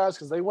Nuggets guys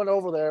because they went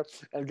over there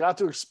and got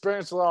to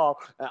experience it all.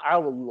 And I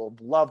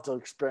would love to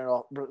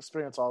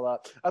experience all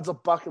that. That's a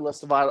bucket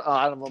list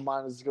item of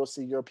mine is to go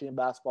see European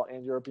basketball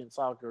and European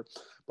soccer.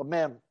 But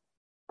man,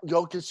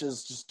 Jokic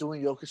is just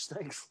doing Jokic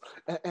things.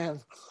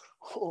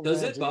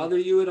 Does it bother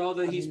you at all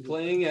that he's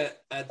playing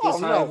at this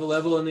high of a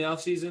level in the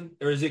offseason?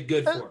 Or is it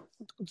good for him?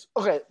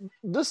 Okay,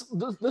 this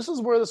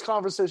is where this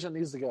conversation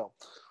needs to go.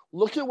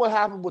 Look at what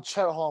happened with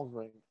Chet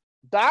Holmgren.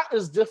 That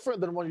is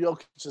different than what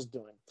Jokic is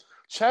doing.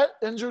 Chet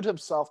injured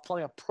himself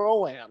playing a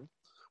Pro-Am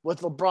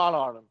with LeBron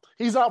on him.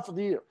 He's out for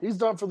the year. He's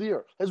done for the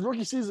year. His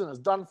rookie season is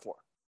done for.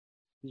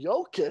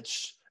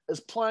 Jokic is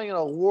playing in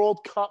a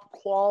World Cup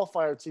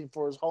qualifier team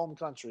for his home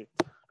country.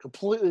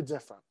 Completely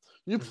different.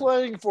 You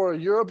playing for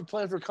Europe, you're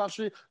playing for a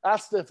country,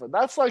 that's different.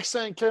 That's like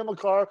saying Cam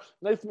McCarr,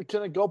 Nathan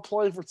McKinnon, go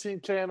play for Team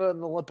Canada in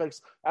the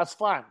Olympics. That's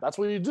fine. That's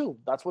what you do.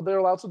 That's what they're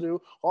allowed to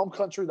do. Home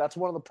country, that's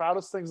one of the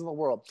proudest things in the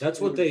world.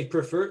 That's what they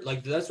prefer.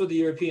 Like, that's what the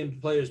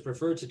European players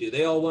prefer to do.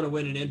 They all want to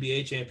win an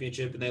NBA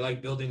championship, and they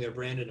like building their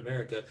brand in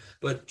America.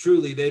 But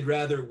truly, they'd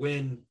rather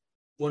win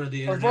one of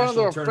the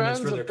international tournaments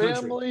for their country.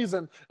 Families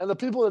and the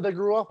people that they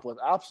grew up with.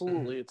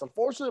 Absolutely. It's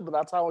unfortunate, but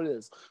that's how it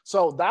is.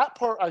 So that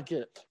part I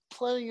get.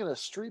 Playing in a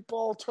street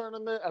ball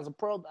tournament as a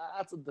pro,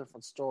 that's a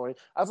different story.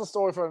 That's a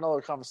story for another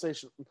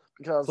conversation.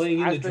 Because playing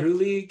in the Drew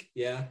League,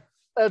 yeah.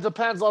 It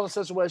depends on the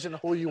situation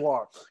and who you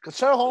are. Because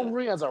Chet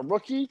Holmgren as a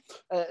rookie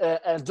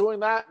and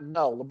doing that,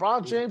 no.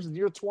 LeBron James in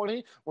year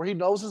 20, where he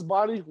knows his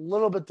body, a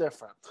little bit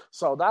different.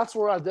 So that's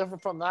where I differ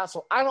from that.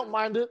 So I don't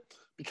mind it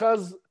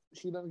because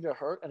he doesn't get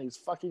hurt and he's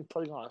fucking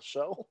putting on a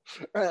show.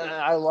 And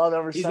I love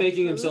every He's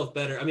making himself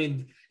better. I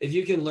mean, if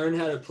you can learn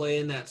how to play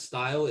in that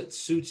style, it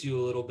suits you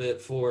a little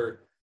bit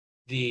for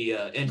the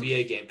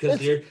NBA game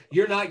because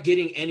you're not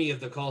getting any of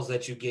the calls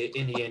that you get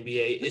in the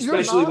NBA,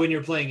 especially when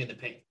you're playing in the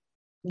paint.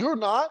 You're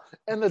not,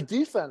 and the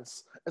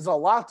defense is a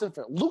lot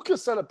different.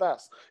 Lucas said it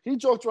best. He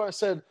joked around and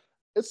said,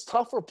 it's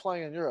tougher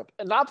playing in Europe,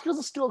 and not because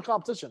of skill and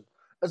competition.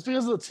 It's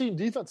because of the team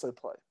defense they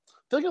play.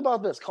 Think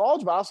about this.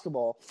 College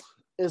basketball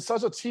is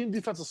such a team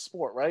defensive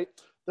sport, right?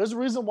 There's a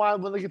reason why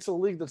when they get to the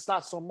league, that's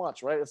not so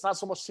much, right? It's not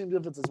so much team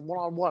defense. It's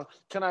one-on-one.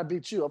 Can I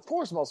beat you? Of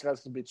course, most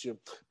guys can beat you.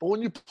 But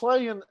when you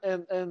play in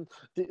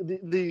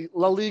the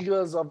La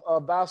Ligas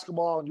of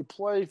basketball and you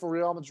play for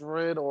Real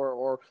Madrid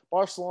or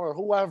Barcelona or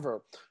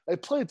whoever, they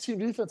play team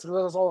defense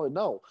because that's all they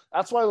know.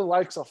 That's why the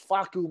likes of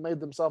Facu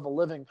made themselves a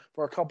living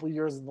for a couple of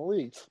years in the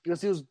league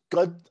because he was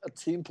a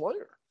team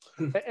player.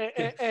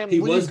 And he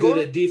was good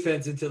at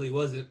defense until he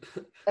wasn't.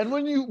 And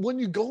when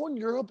you go in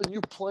Europe and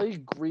you play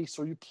Greece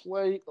or you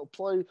play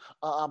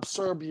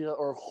Serbia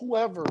or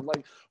whoever,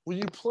 like when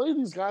you play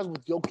these guys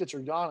with Jokic or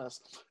Giannis,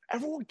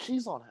 everyone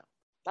keys on him.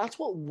 That's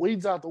what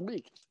weeds out the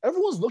week.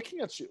 Everyone's looking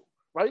at you,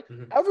 right?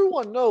 Mm-hmm.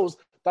 Everyone knows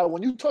that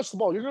when you touch the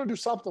ball, you're going to do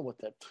something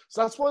with it.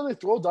 So that's why they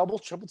throw double,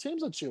 triple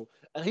teams at you.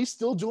 And he's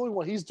still doing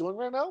what he's doing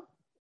right now.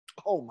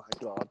 Oh my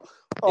God!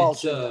 Oh,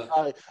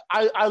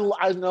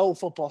 I know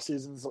football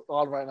season's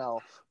on right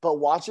now, but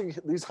watching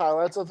these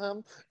highlights of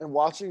him and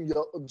watching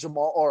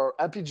Jamal or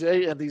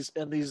MPJ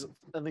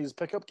in these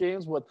pickup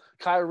games with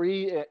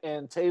Kyrie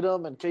and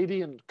Tatum and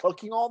KD and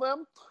cooking all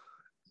them,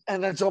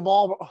 and then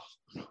Jamal,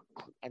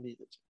 I need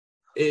it.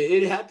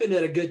 It happened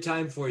at a good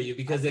time for you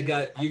because you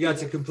got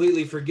to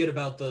completely forget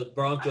about the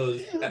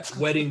Broncos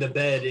wetting the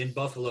bed in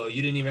Buffalo.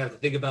 You didn't even have to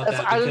think about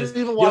that because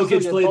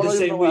Jokic played the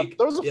same week.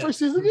 There was a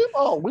preseason game?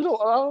 Oh, I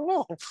don't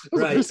know.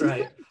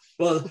 Right.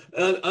 Well,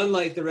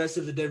 unlike the rest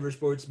of the Denver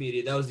sports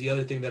media, that was the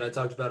other thing that I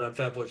talked about on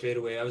Fat Boy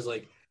Fadeaway. I was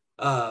like,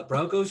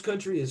 Broncos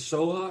country is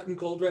so hot and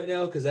cold right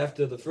now because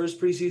after the first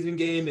preseason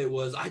game, it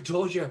was, I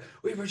told you,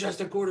 we were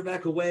just a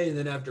quarterback away. And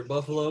then after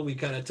Buffalo, we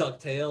kind of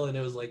tucked tail, and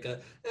it was like,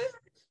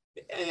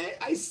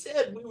 I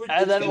said we were.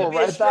 And then we're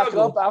right back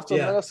up after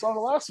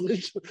Minnesota last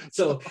week.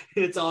 So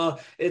it's all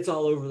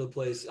over the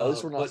place. At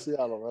least we're not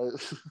Seattle, right?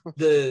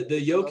 The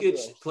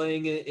Jokic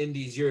playing in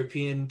these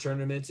European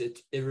tournaments,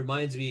 it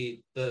reminds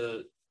me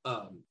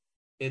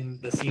in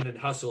the scene in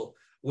Hustle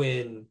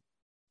when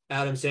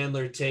Adam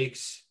Sandler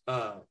takes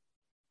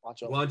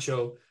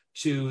Juancho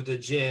to the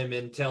gym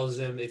and tells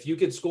him, if you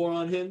can score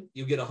on him,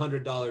 you get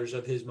 $100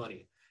 of his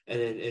money. And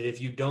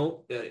if you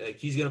don't,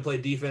 he's going to play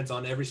defense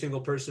on every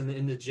single person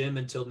in the gym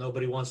until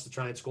nobody wants to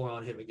try and score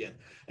on him again.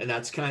 And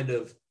that's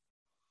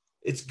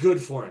it's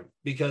good for him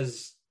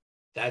because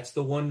that's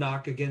the one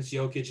knock against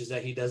Jokic is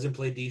that he doesn't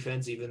play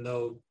defense, even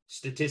though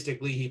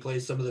statistically he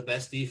plays some of the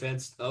best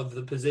defense of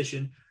the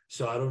position.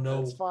 So I don't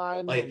know. It's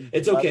fine. Like,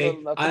 it's okay.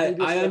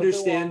 I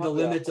understand the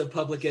limits of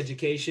public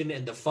education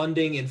and the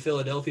funding in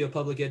Philadelphia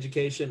public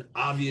education.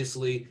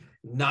 Obviously,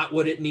 not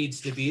what it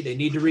needs to be. They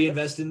need to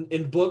reinvest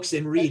in books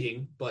and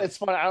reading. But it's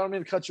funny. I don't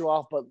mean to cut you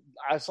off, but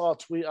I saw a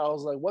tweet. I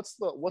was like, "What's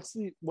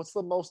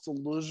the most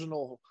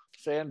delusional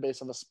fan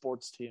base of a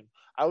sports team?"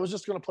 I was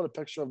just going to put a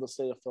picture of the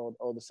city of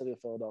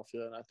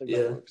Philadelphia, and I think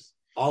that works.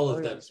 All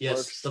of them. Yes,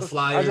 works. The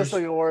Flyers. I just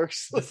think it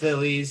works. The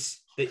Phillies,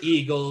 the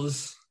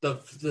Eagles, the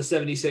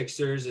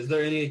 76ers. Is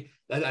there any?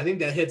 I think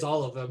that hits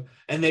all of them.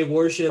 And they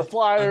worship the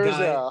Flyers, a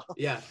guy.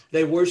 Yeah.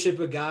 They worship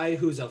a guy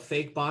who's a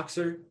fake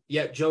boxer,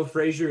 yet Joe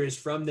Frazier is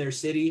from their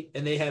city,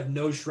 and they have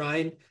no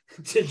shrine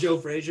to Joe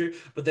Frazier,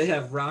 but they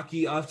have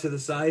Rocky off to the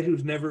side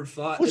who's never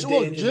fought.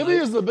 Jimmy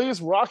is the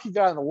biggest Rocky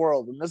guy in the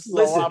world, and this is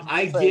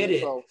I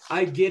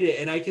get it,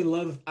 and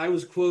I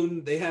was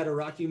quoting, they had a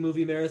Rocky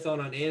movie marathon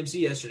on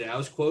AMC yesterday. I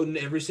was quoting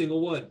every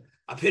single one.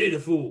 I pity the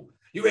fool.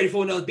 You ready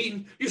for another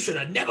beating? You should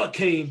have never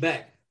came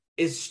back.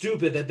 It's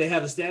stupid that they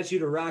have a statue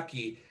to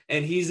Rocky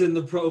and he's in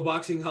the Pro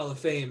Boxing Hall of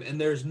Fame and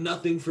there's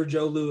nothing for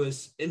Joe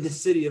Louis in the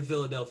city of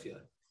Philadelphia.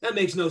 That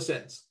makes no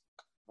sense.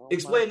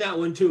 Explain that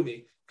one to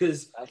me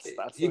because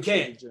you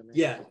can't.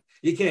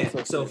 You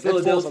can't. So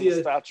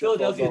Philadelphia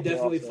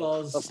definitely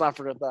falls. Let's not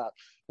forget that.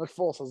 Nick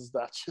Foles has a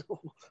statue.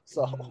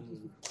 So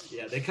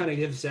yeah, they kind of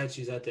give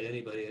statues out to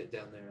anybody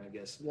down there, I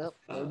guess. Yep,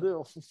 they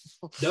do.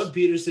 Doug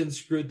Peterson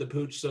screwed the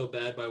pooch so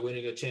bad by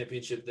winning a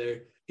championship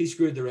there. He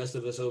screwed the rest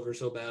of us over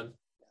so bad.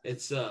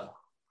 It's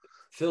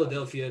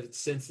Philadelphia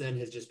since then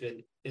has just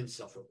been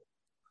insufferable.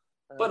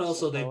 But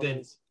also they've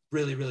been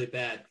really, really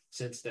bad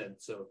since then.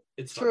 So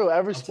it's true. fun.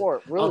 Every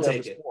sport, really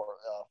every sport.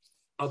 Yeah.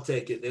 I'll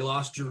take it. They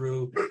lost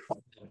Giroux.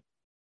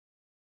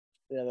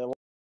 Yeah,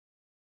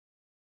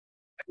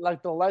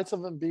 like the likes of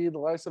Embiid, the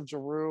likes of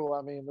Giroux.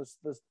 I mean,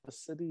 the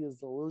city is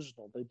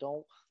delusional. They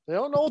don't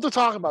know what to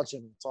talk about,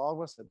 Jimmy. It's all I'm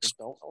gonna say. They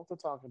don't know what to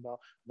talk about.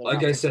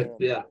 Like I said,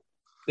 yeah.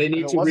 They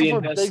need to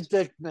reinvest. For Big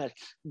Dick Nick,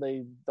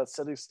 that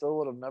city still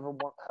would have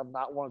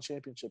not won a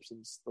championship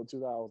since the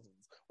 2000s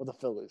with the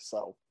Phillies.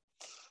 So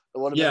it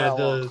would have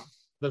been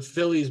the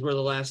Phillies were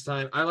the last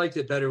time. I liked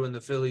it better when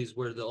the Phillies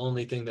were the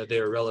only thing that they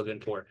were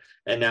relevant for.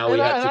 And now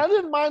I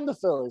didn't mind the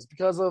Phillies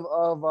because of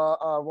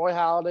Roy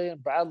Halladay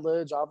and Brad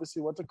Lidge.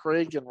 Obviously went to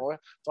Creek and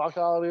Doc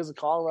Halladay is a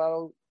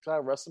Colorado guy.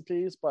 Rest in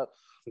peace, but.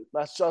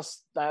 That's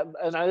just that,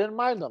 and I didn't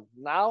mind them.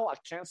 Now I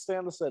can't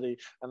stand the city,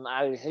 and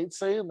I hate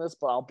saying this,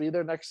 but I'll be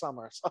there next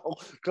summer. So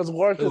because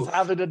work is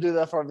having to do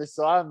that for me,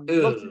 so I'm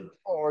looking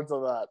forward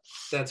to that.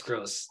 That's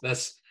gross.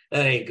 That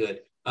ain't good.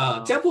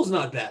 Temple's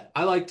not bad.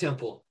 I like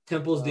Temple.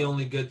 Temple's the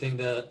only good thing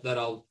that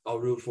I'll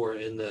root for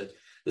in the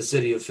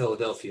city of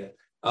Philadelphia.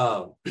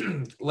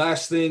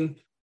 Last thing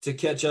to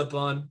catch up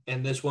on,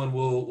 and this one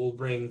we'll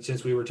bring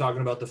since we were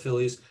talking about the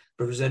Phillies,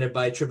 presented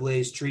by Triple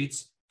A's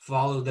Treats.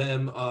 Follow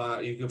them.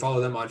 You can follow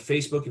them on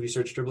Facebook. If you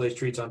search Triple A's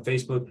Treats on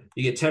Facebook,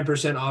 you get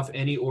 10% off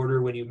any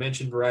order when you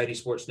mention Variety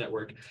Sports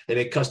Network. They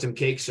make custom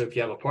cakes. So if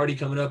you have a party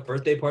coming up,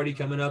 birthday party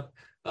coming up,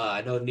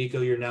 I know, Nico,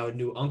 you're now a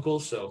new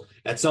uncle. So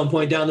at some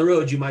point down the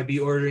road, you might be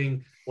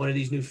ordering one of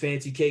these new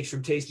fancy cakes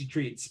from Tasty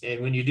Treats. And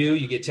when you do,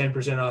 you get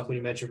 10% off when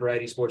you mention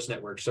Variety Sports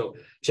Network. So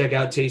check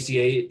out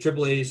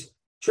Triple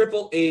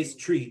A's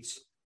Treats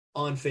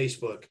on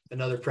Facebook,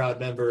 another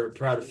proud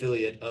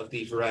affiliate of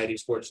the Variety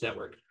Sports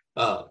Network.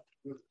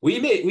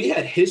 We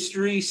had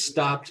history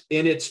stopped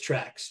in its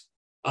tracks.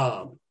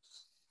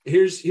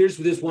 Here's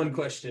this one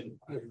question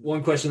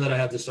that I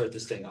have to start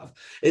this thing off.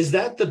 Is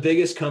that the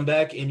biggest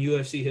comeback in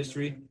UFC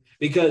history?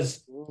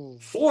 Because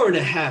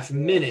 4.5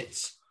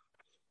 minutes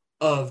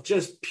of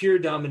just pure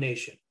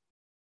domination.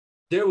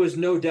 There was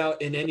no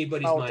doubt in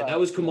anybody's mind.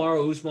 That was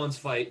Kamaru Usman's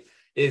fight.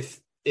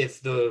 If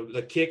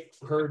the kick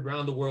heard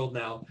around the world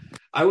now,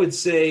 I would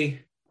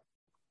say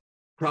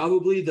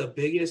probably the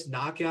biggest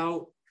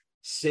knockout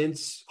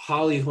since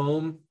Holly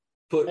Holm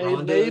put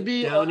Ronda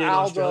down in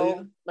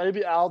Australia.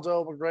 Maybe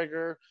Aldo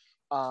McGregor.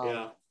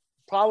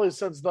 probably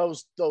since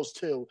those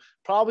two,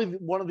 probably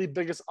one of the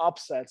biggest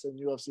upsets in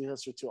UFC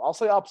history too. I'll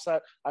say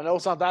upset. I know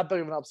it's not that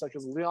big of an upset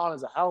because Leon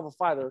is a hell of a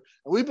fighter,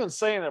 and we've been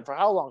saying it for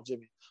how long,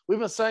 Jimmy? We've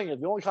been saying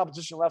it. The only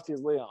competition left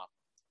is Leon,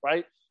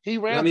 right? He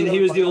ran. I mean,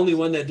 he was the only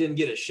one that didn't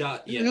get a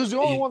shot yet. He was the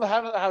only one that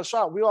hadn't had a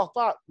shot. We all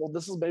thought, well,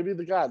 this is maybe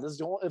the guy. This is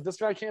the only, if this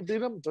guy can't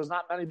beat him, there's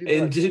not many people.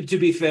 And to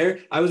be fair,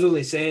 I was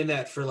only saying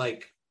that for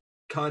like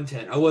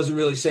content. I wasn't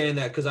really saying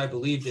that because I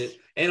believed it,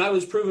 and I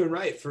was proven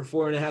right for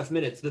 4.5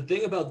 minutes. The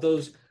thing about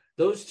those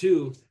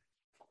two,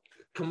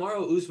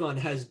 Kamaru Usman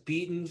has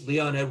beaten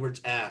Leon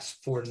Edwards' ass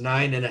for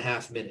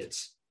 9.5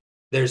 minutes.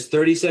 There's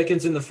 30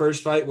 seconds in the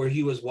first fight where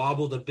he was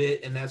wobbled a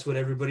bit, and that's what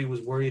everybody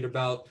was worried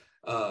about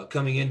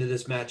coming into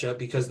this matchup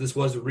because this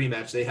was a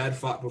rematch. They had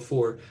fought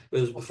before.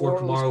 It was before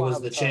Kamaru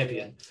was the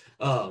champion.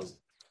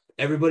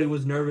 Everybody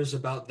was nervous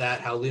about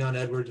that, how Leon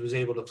Edwards was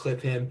able to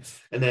clip him.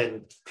 And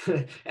then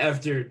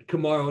after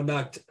Kamaru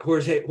knocked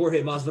Jorge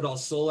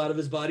Masvidal's soul out of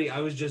his body, I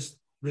was just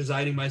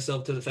resigning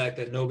myself to the fact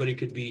that nobody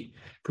could beat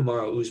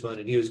Kamaru Usman,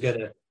 and he was going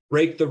to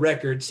break the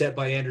record set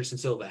by Anderson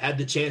Silva. Had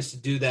the chance to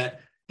do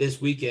that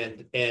this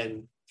weekend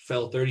and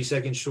fell 30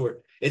 seconds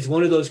short. It's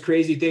one of those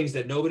crazy things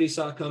that nobody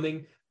saw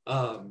coming.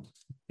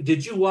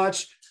 Did you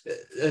watch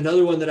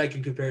another one that I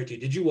can compare it to?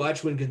 Did you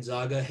watch when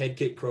Gonzaga head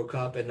kicked Cro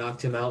Cop and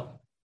knocked him out?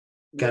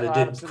 Kind of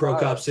did Cro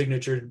Cop's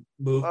signature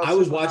move. I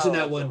was watching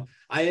that one.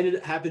 I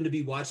happened to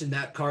be watching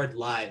that card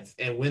live.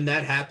 And when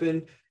that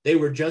happened, they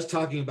were just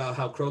talking about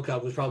how Cro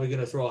Cop was probably going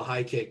to throw a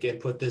high kick and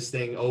put this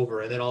thing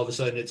over. And then all of a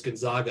sudden it's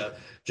Gonzaga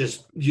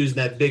just using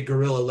that big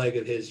gorilla leg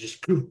of his,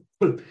 just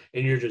and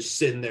you're just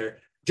sitting there.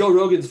 Joe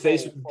Rogan's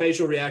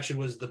facial reaction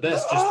was the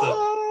best.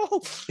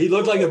 He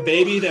looked like a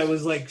baby that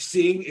was like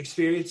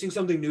experiencing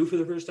something new for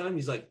the first time.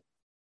 He's like,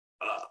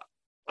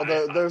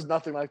 there's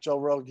nothing like Joe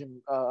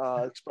Rogan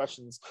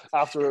expressions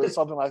after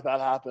something like that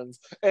happens.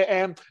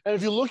 And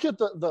if you look at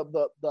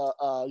the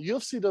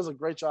UFC does a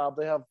great job.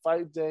 They have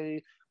Fight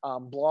Day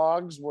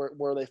blogs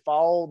where they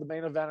follow the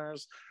main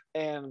eventers,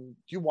 and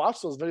you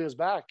watch those videos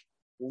back.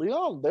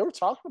 Leon, they were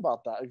talking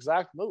about that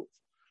exact move.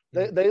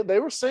 They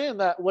were saying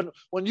that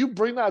when you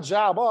bring that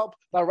jab up,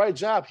 that right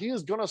jab, he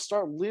is going to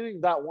start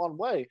leaning that one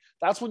way.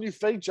 That's when you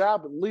fake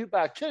jab and lead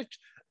that kick,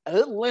 and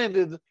it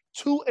landed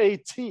to a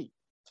T.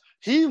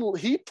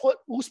 He put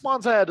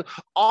Usman's head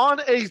on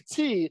a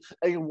T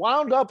and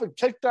wound up and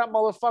kicked that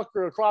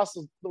motherfucker across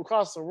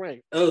the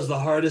ring. That was the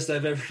hardest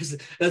I've ever seen.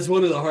 That's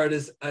one of the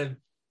hardest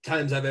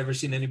times I've ever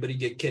seen anybody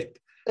get kicked.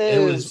 It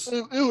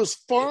was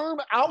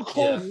firm, out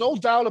cold, no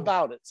doubt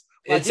about it.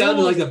 Like, it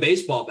sounded like a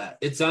baseball bat.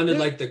 It sounded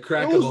like the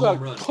crack of a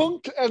home run.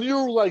 Clunk, and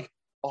you were like,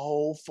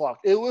 oh, fuck.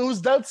 It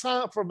was dead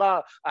silent for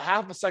about a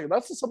half a second.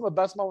 That's some of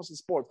the best moments in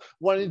sports.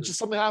 When it just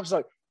something happens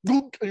like,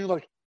 and you're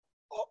like,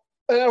 oh,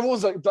 and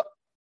everyone's like,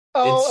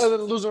 and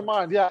then lose their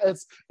mind. Yeah,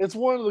 it's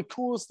one of the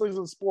coolest things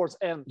in sports.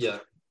 And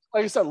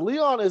like I said,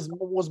 Leon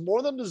was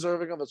more than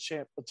deserving of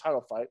the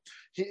title fight.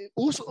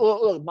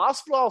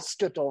 Masvidal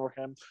skipped over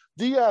him.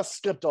 Diaz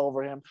skipped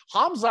over him.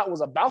 Khamzat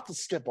was about to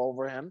skip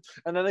over him,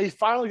 and then he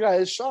finally got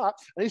his shot.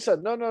 And he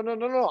said, "No,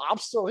 I'm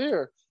still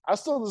here. I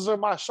still deserve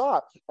my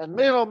shot." And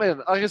man, oh man,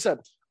 like I said,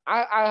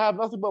 I have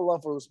nothing but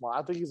love for Usman.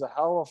 I think he's a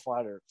hell of a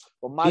fighter.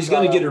 But he's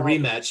going to get a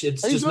rematch.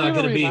 It's just not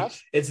going to be.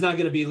 It's not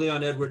going to be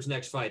Leon Edwards'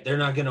 next fight. They're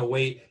not going to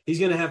wait. He's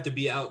going to have to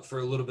be out for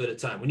a little bit of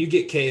time. When you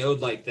get KO'd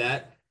like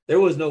that, there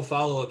was no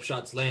follow-up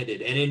shots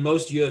landed. And in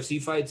most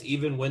UFC fights,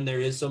 even when there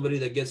is somebody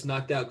that gets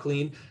knocked out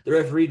clean, the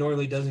referee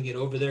normally doesn't get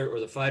over there,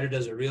 or the fighter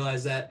doesn't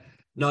realize that.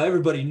 No,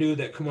 everybody knew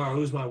that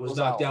Kamaru Usman was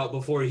knocked out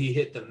before he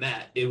hit the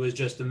mat. It was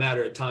just a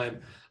matter of time.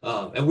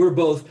 And we're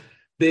both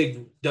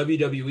big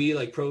WWE,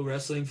 like pro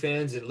wrestling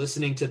fans, and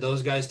listening to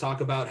those guys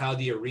talk about how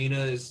the arena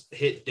is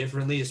hit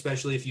differently,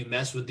 especially if you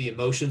mess with the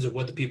emotions of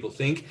what the people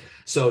think.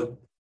 So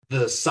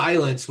the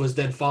silence was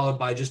then followed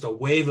by just a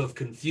wave of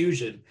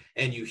confusion,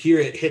 and you hear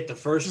it hit the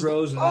first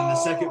rows and then the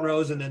second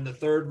rows and then the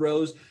third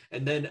rows,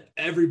 and then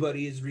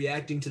everybody is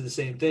reacting to the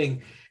same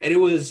thing. And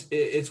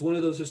it's one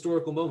of those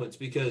historical moments,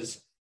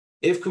 because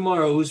if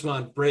Kamaru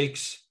Usman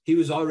breaks, he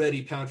was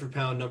already pound for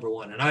pound number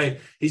one, and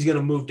he's going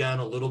to move down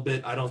a little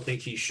bit. I don't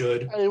think he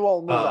should. He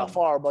won't move that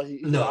far, but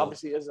he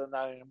obviously isn't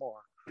that anymore.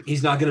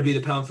 He's not going to be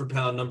the pound for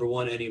pound number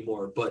one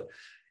anymore. But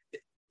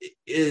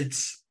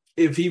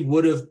if he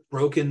would have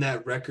broken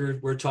that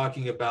record, we're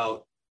talking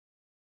about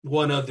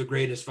one of the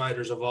greatest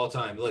fighters of all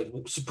time, like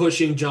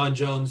pushing John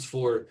Jones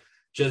for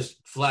just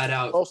flat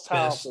out most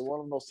talented,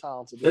 one of the most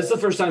talented. That's the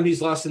first time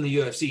he's lost in the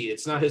UFC.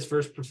 It's not his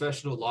first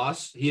professional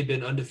loss. He had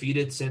been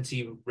undefeated since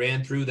he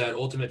ran through that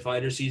Ultimate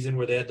Fighter season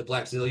where they had the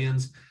Black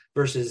Zillions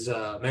versus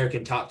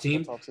American Top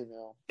Team.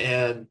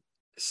 And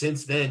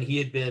since then, he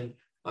had been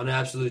on an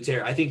absolute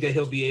tear. I think that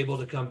he'll be able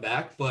to come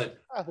back, but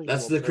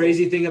that's the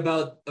crazy thing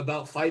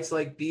about fights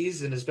like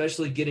these, and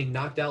especially getting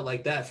knocked out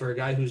like that for a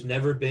guy who's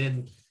never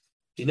been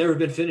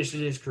finished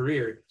in his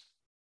career.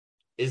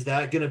 Is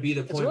that going to be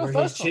the point where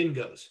his chin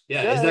goes?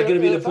 Yeah. Is that going to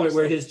be the point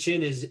where his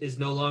chin is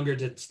no longer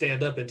to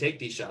stand up and take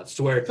these shots?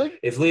 To where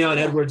if Leon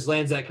Edwards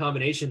lands that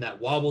combination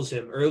that wobbles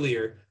him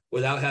earlier,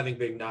 without having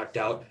been knocked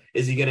out?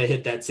 Is he going to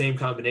hit that same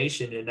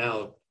combination? And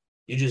now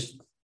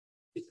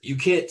you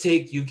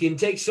can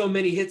take so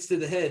many hits to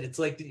the head. It's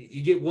like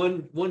you get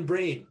one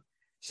brain.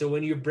 So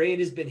when your brain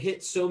has been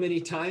hit so many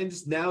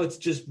times, now it's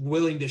just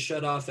willing to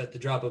shut off at the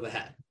drop of a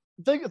hat.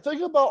 Think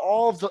about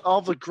all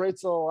of the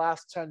greats of the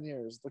last 10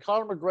 years. The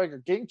Conor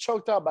McGregor getting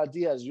choked out by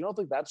Diaz. You don't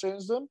think that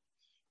changed him?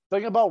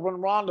 Think about when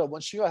Ronda,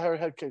 when she got her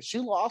head kicked, she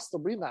lost the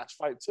rematch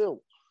fight too.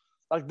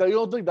 Like, you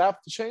don't think that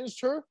changed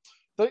her?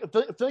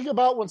 Think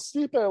about when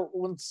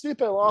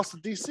Stipe lost to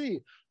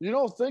DC. You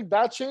don't think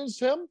that changed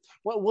him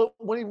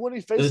when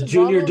he faced the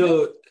Junior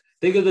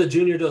think of the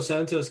Junior Dos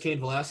Santos, Cain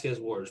Velasquez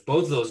wars.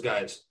 Both of those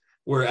guys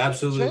were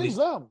absolutely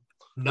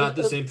not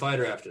the same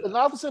fighter after that.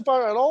 Not the same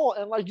fighter at all.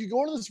 And like, you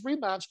go to this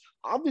rematch,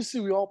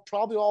 obviously we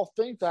probably all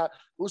think that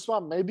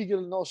Usman may be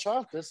getting no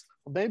shot at this.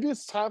 But maybe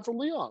it's time for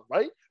Leon,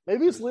 right?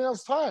 Maybe it's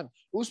Leon's time.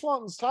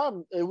 Usman's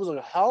time, it was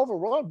a hell of a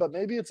run, but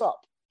maybe it's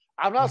up.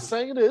 I'm not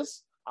saying it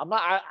is.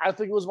 I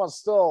think Usman's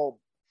still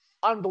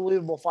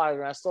unbelievable fighter,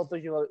 and I still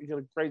think he'll get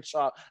a great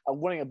shot at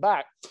winning it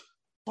back.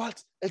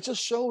 But it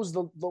just shows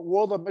the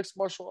world of mixed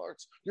martial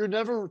arts. You're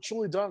never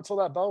truly done until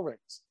that bell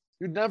rings.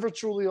 You never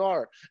truly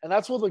are. And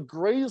that's one of the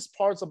greatest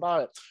parts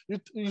about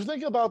it. You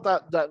think about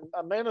that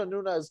Amanda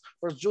Nunes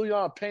versus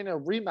Juliana Pena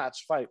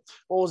rematch fight.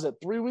 What was it,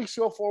 3 weeks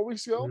ago, 4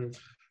 weeks ago?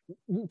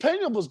 Mm-hmm.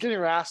 Pena was getting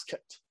her ass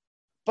kicked.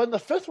 But in the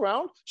 5th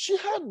round, she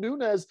had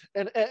Nunes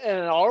in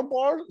an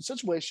armbar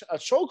situation, a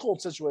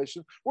chokehold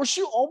situation, where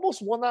she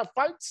almost won that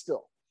fight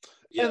still.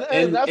 Yeah,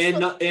 and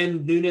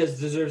Nunes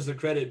deserves the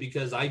credit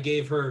because I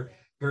gave her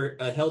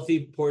a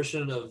healthy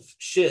portion of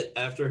shit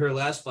after her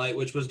last fight,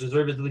 which was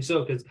deservedly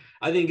so. Because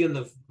I think in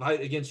the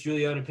fight against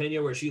Juliana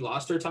Pena, where she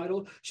lost her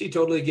title, she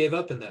totally gave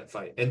up in that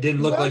fight and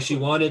didn't look like she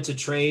wanted to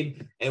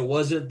train and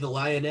wasn't the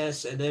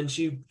lioness. And then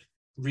she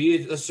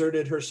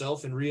reasserted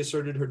herself and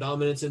reasserted her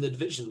dominance in the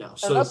division now.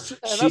 So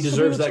she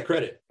deserves that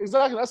credit.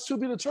 Exactly. That's to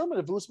be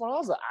determined if Usman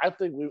has it. I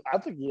think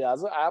he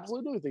has it. I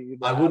absolutely do think he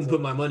I wouldn't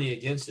put my money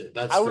against it.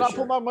 I would not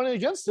put my money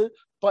against it.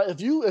 But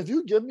if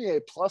you give me a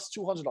plus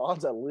 200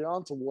 odds at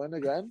Leon to win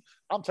again,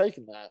 I'm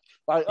taking that.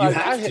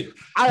 I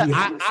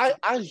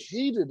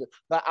hated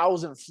that I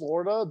was in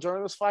Florida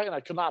during this fight and I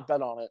could not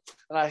bet on it.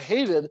 And I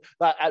hated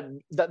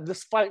that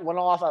this fight went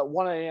off at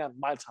 1 a.m.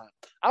 my time.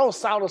 I was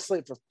sound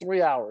asleep for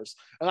 3 hours.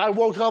 And I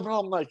woke up and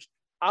I'm like,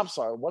 I'm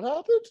sorry, what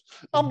happened?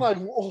 I'm like,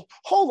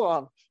 hold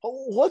on.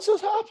 What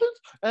just happened?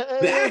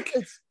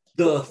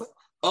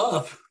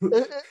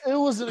 It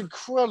was an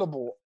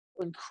incredible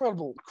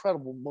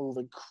move,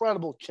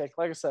 incredible kick.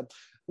 Like I said,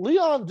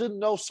 Leon didn't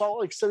know Salt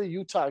Lake City,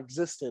 Utah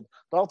existed,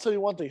 but I'll tell you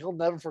one thing, he'll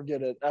never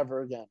forget it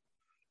ever again.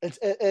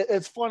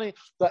 It's funny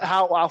that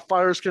how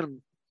fighters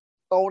can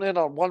own in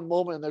on one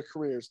moment in their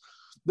careers.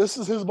 This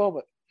is his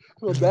moment.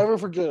 He'll never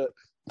forget it.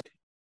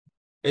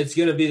 It's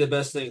going to be the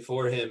best thing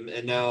for him,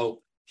 and now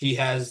he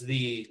has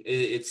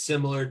it's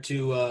similar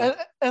to a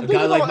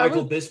guy like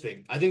Michael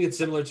Bisping. I think it's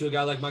similar to a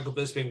guy like Michael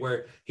Bisping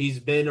where he's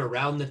been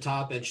around the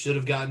top and should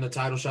have gotten the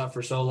title shot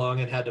for so long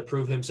and had to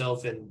prove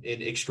himself in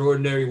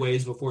extraordinary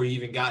ways before he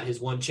even got his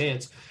one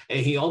chance.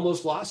 And he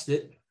almost lost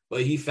it,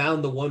 but he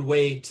found the one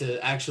way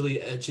to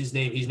actually etch his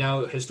name. He's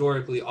now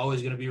historically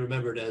always going to be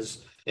remembered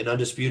as an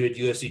undisputed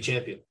UFC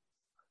champion.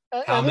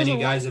 How many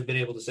guys have been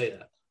able to say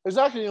that?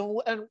 Exactly.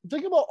 And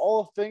think about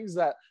all the things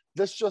that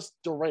this just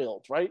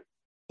derailed, right?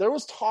 There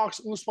was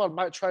talks Usman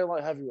might try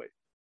light heavyweight,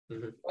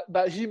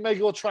 that he may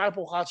go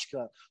triple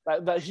Hachka,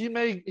 that he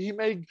may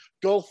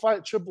go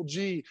fight Triple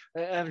G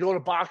and go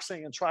to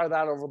boxing and try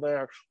that over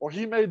there, or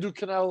he may do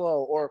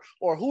Canelo, or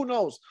who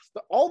knows?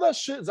 All that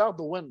shit is out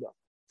the window.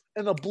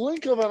 In the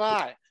blink of an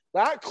eye,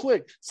 that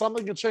quick,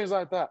 something can change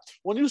like that.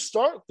 When you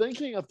start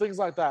thinking of things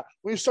like that,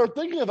 when you start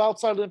thinking of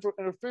outside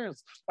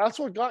interference, that's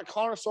what got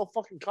Conor so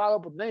fucking caught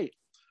up with Nate,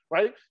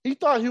 right? He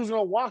thought he was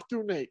going to walk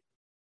through Nate.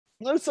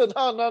 And they said,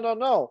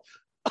 no.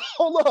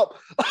 Hold up.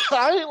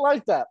 I ain't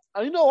like that.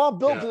 I know I'm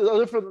built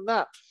different than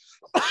that.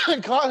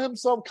 And caught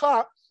himself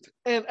caught.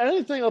 And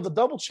anything of the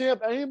double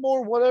champ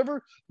anymore,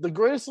 whatever, the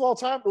greatest of all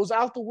time, it was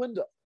out the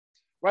window.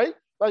 Right?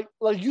 Like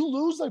you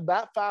lose like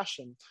that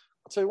fashion.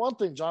 I'll tell you one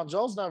thing, John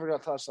Jones never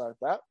got touched like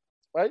that.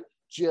 Right?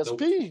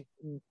 GSP,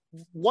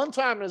 one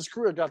time in his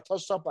career got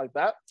touched up like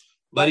that.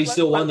 But he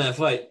still won that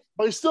fight.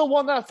 But he still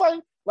won that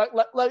fight.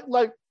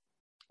 Like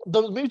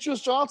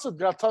Demetrius Johnson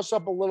got touched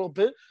up a little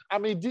bit. I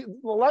mean, the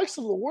likes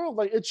of the world,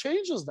 like, it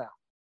changes now.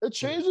 It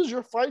changes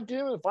your fight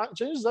game and it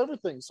changes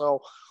everything. So,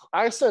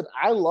 I said,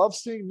 I love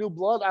seeing new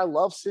blood. I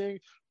love seeing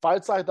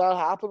fights like that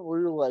happen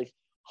where you're like,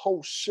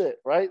 oh shit,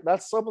 right?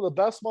 That's some of the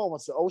best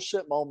moments, the oh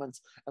shit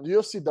moments. And the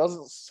UFC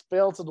doesn't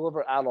fail to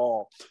deliver at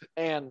all.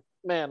 And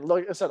man,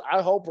 like I said,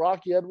 I hope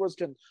Rocky Edwards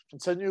can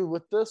continue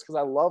with this because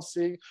I love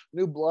seeing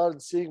new blood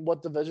and seeing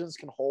what divisions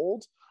can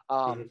hold.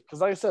 Because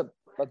like I said,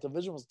 that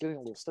division was getting a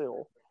little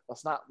stale.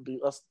 Let's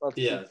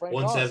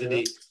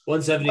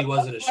 170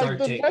 wasn't a Shark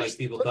Tank like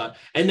people thought.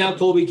 And now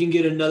Colby can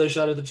get another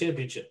shot at the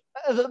championship.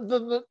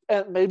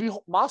 And maybe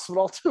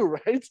Masvidal too,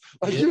 right?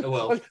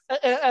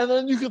 And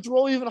then you could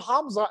throw even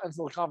Hamza into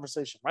the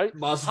conversation, right?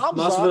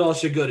 Masvidal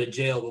should go to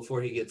jail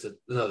before he gets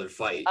another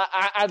fight.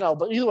 I know,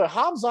 but either way,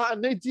 Hamza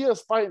and Nate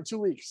Diaz fight in 2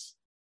 weeks.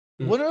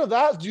 Winner of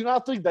that, do you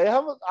not think they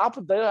have a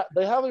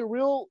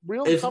real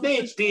if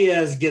Nate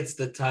Diaz gets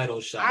the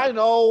title shot? I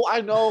know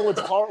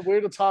it's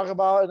weird to talk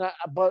about,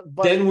 but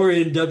then we're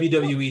in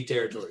WWE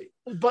territory.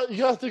 But you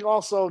gotta think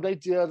also, Nate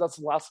Diaz, that's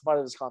the last fight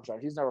of his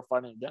contract. He's never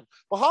fighting again.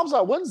 But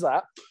Hamza wins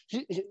that.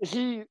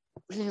 He's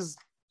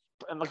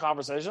in the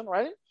conversation,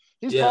 right?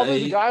 He's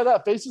probably the guy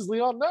that faces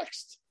Leon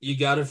next. You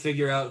got to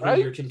figure out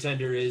who your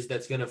contender is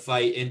that's going to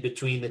fight in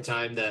between the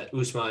time that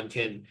Usman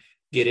can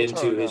get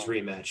into his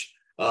rematch.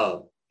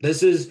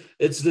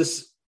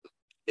 It's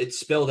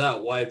spelled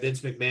out why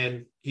Vince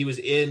McMahon, he was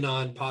in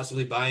on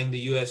possibly buying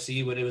the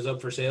UFC when it was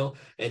up for sale,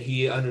 and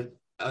he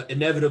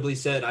inevitably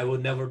said, I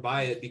would never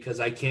buy it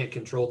because I can't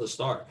control the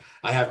star.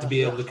 I have to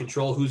be able to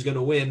control who's going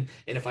to win,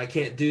 and if I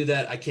can't do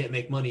that, I can't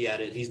make money at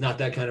it. He's not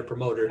that kind of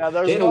promoter.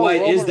 Dana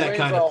White is that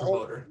kind of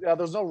promoter.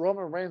 There's no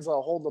Roman Reigns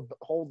that'll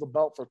hold the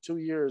belt for 2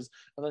 years,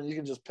 and then you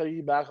can just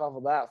piggyback off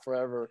of that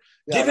forever.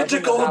 Give it to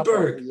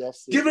Goldberg.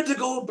 Give it to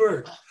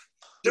Goldberg.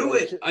 Do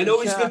it. I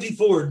know he's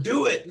 54.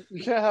 Do it.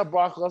 You can't have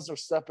Brock Lesnar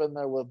step in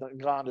there with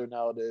Ngannou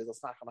nowadays.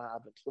 That's not going to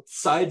happen.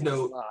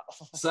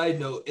 Side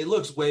note, it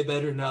looks way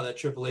better now that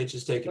Triple H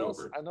is taking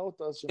over. I know it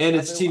does. And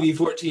it's TV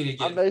 14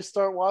 again. I may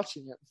start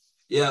watching it.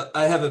 Yeah,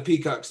 I have a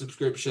Peacock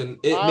subscription.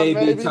 It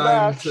may be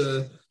time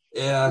to.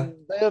 Yeah,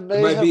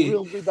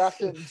 we'll be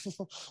back in.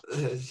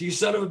 You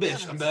son of a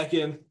bitch! I'm back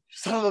in.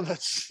 Son of a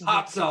bitch!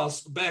 Hot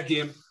sauce, back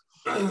in.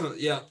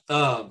 Yeah.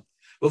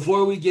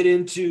 Before we get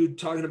into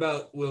talking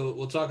about,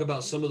 we'll talk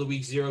about some of the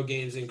week 0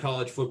 games in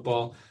college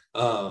football.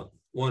 Want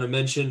to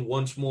mention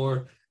once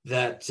more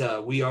that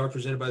we are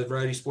presented by the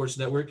Variety Sports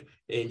Network,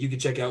 and you can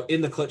check out In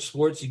the Clutch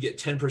Sports. You get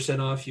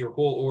 10% off your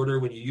whole order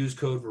when you use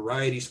code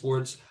Variety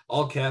Sports,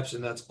 all caps,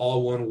 and that's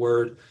all one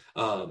word.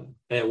 And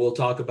we'll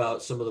talk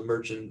about some of the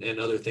merch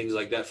and other things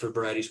like that for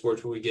Variety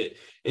Sports when we get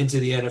into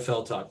the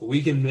NFL talk. But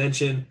we can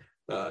mention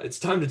it's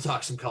time to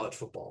talk some college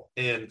football,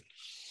 and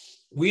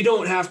we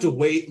don't have to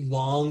wait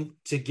long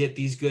to get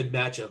these good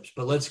matchups,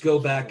 but let's go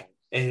back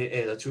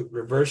and let's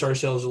reverse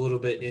ourselves a little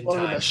bit in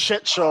time. A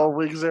shit show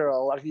week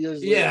 0, like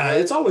usually. Yeah, right?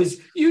 It's always,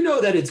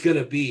 that it's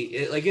gonna be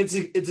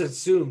it's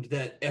assumed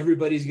that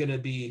everybody's gonna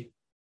be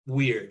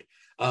weird.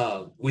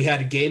 We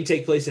had a game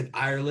take place in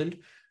Ireland.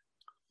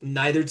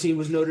 Neither team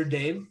was Notre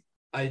Dame.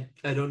 I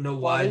don't know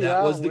why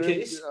that was the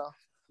case. Yeah.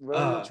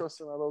 Very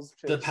interesting that was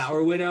the case. The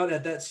power went out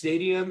at that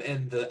stadium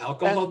and the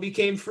alcohol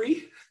became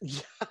free.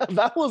 Yeah,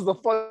 that was the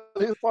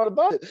funniest part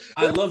about it.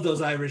 I love those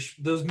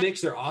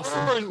mix are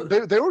awesome.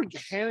 They were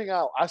handing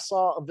out, I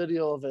saw a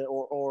video of it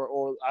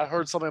or I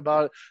heard something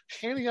about it,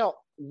 handing out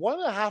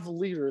 1.5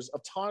 liters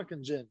of tonic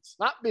and gins,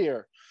 not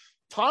beer.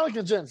 Tonic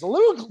and gins, the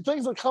little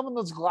things that come in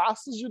those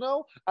glasses,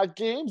 at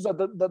games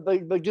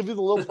that they give you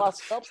the little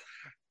plastic cups.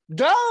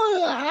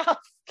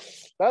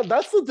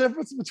 That's the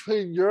difference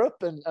between Europe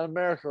and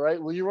America, right?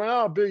 When you run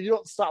out of beer, you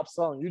don't stop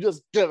selling. You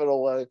just give it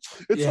away.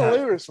 It's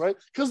hilarious, right?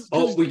 Because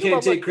we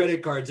can't take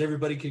credit cards.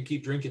 Everybody can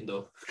keep drinking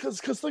though. Because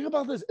think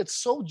about this. It's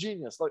so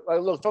genius. Like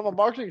look, from a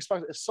marketing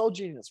perspective, it's so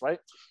genius, right?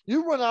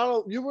 You run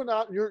out.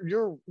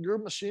 Your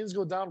machines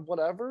go down.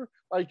 Whatever.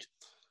 Like,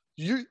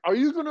 are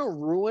you going to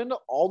ruin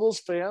all those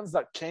fans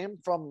that came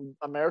from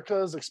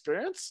America's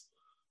experience?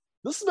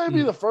 This may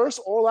be the first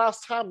or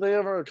last time they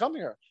ever come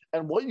here.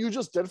 And what you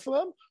just did for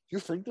them, you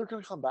think they're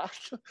going to come back?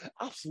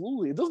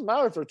 Absolutely. It doesn't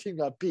matter if their team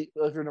got beat,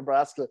 if you're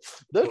Nebraska.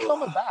 They're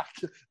coming back.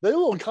 They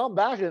will come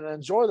back and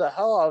enjoy the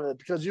hell out of it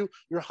because your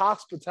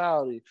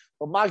hospitality.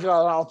 But my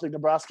God, I don't think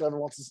Nebraska ever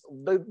wants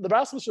to.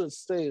 Nebraska should have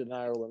stayed in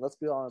Ireland. Let's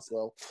be honest,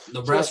 though.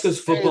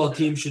 Nebraska's football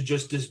team should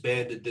just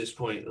disband at this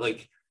point.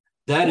 Like,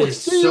 that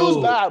is so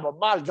bad, but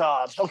my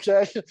God,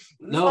 okay.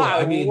 No,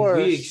 I mean,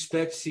 we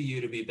expect CU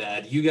to be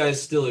bad. You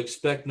guys still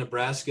expect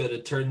Nebraska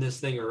to turn this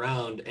thing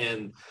around,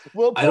 and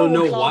I don't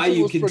know why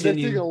you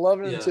continue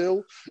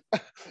 11-2.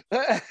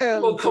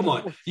 Well, come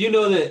on,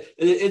 that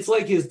it's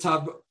like his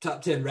top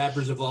 10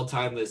 rappers of all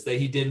time list that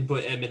he didn't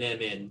put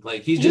Eminem in.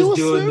 Like he's just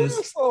doing serious,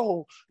 this.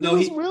 Though. No,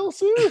 he's real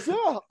serious.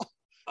 Yeah.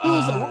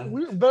 I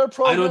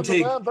don't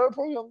take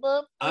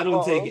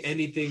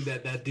anything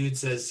that dude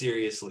says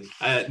seriously.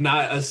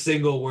 Not a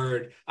single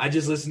word. I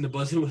just listen to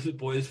Buzzing with the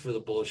Boys for the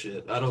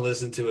bullshit. I don't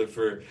listen to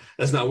it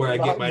that's not where I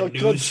get my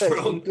news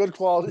from. Good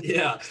quality.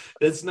 Yeah,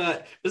 it's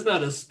not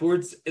a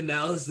sports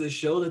analysis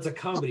show. That's a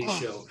comedy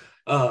show.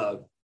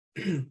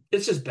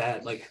 It's just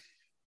bad. Like,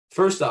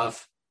 first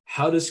off,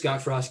 how does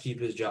Scott Frost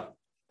keep his job?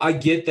 I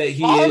get that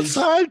he is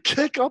onside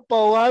kick up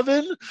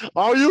 11.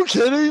 Are you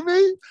kidding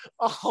me?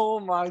 Oh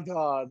my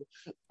God!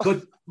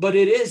 But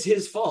it is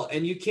his fault,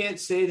 and you can't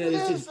say that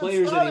it's his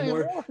players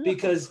anymore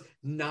because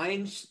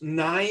nine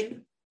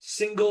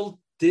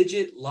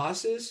single-digit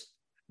losses,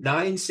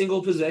 9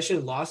 single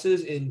possession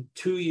losses in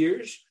 2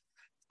 years.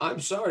 I'm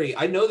sorry.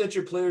 I know that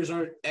your players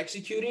aren't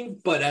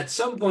executing, but at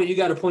some point you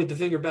got to point the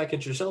finger back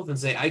at yourself and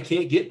say, I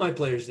can't get my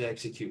players to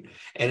execute.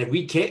 And if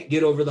we can't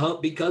get over the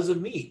hump because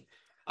of me,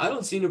 I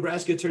don't see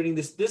Nebraska turning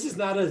this. This is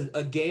not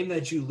a game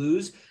that you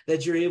lose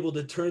that you're able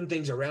to turn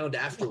things around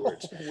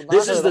afterwards.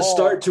 This is the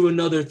start to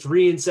another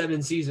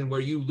 3-7 season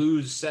where you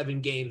lose 7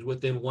 games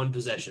within one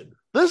possession.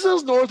 This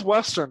is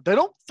Northwestern. They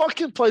don't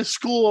fucking play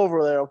school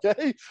over there,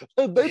 okay?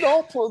 They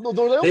don't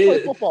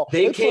play football.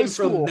 They came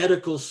from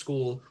medical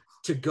school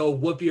to go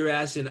whoop your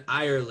ass in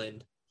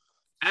Ireland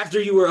after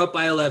you were up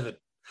by 11.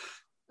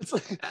 It's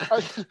like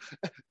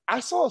I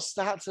saw a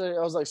stat today.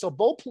 I was like, so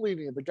Bo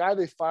Pelini, the guy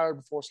they fired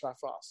before Scott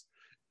Frost,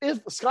 if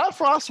Scott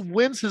Frost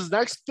wins his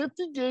next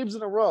 50 games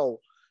in a row,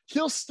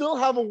 he'll still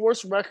have a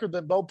worse record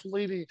than Bo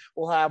Pelini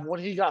will have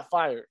when he got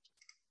fired.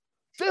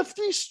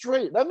 50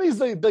 straight. That means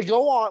they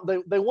go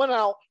on. They went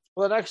out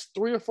for the next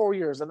 3 or 4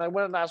 years, and they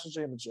win a national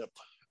championship.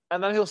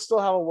 And then he'll still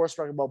have a worse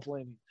record than Bo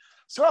Pelini.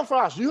 Scott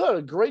Frost, you had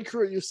a great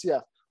career at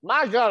UCF.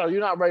 My God, are you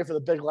not ready for the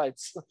big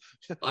lights?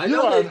 I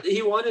know that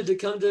he wanted to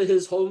come to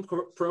his home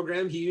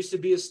program. He used to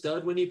be a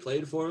stud when he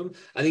played for him.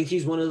 I think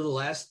he's one of the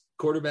last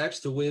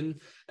quarterbacks to win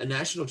a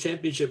national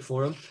championship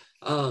for him.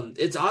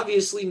 It's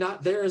obviously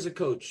not there as a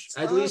coach,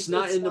 at least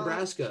not in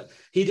Nebraska.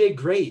 He did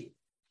great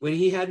when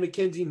he had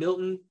Mackenzie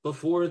Milton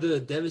before the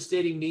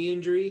devastating knee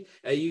injury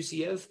at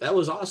UCF. That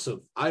was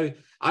awesome. I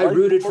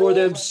rooted for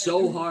them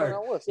so hard.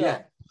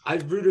 Yeah. I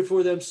rooted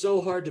for them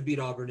so hard to beat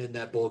Auburn in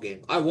that bowl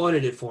game. I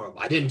wanted it for them.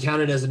 I didn't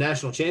count it as a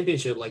national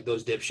championship like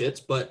those dipshits,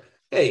 but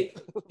hey,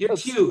 you're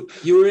cute.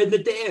 You were in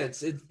the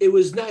dance. It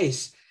was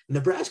nice.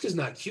 Nebraska's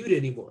not cute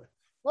anymore.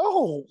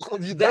 No,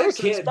 that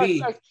can't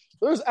be.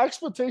 There's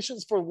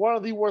expectations for one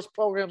of the worst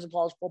programs in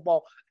college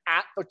football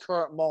at the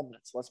current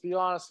moment. Let's be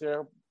honest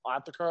here.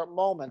 At the current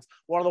moment,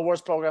 one of the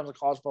worst programs in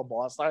college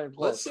football. It's not even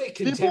close. Let's say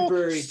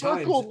contemporary People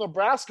circled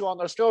Nebraska on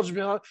their schedule,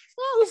 being like,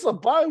 "Oh, this is a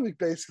bye week,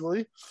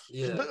 basically."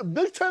 Yeah.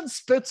 Big Ten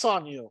spits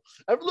on you,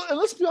 and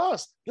let's be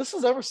honest. This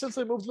is ever since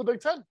they moved to the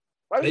Big Ten.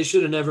 Right? They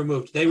should have never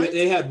moved.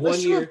 They had one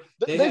year.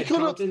 They had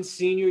Compton's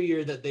senior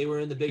year that they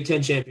were in the Big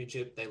Ten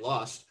championship. They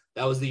lost.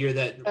 That was the year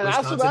that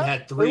Wisconsin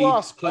had 3 they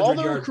lost all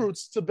their yard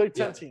recruits to Big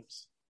Ten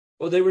teams.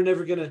 Well, they were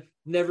never gonna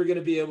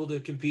be able to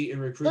compete in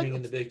recruiting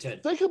in the Big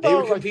Ten. They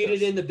were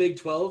competed in the Big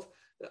 12.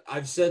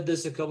 I've said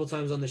this a couple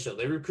times on the show.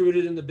 They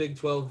recruited in the Big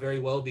 12 very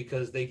well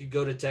because they could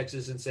go to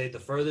Texas and say the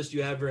furthest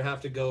you ever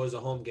have to go is a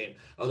home game.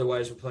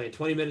 Otherwise, we're playing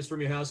 20 minutes from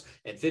your house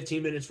and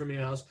 15 minutes from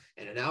your house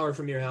and an hour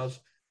from your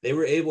house. They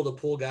were able to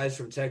pull guys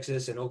from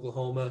Texas and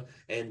Oklahoma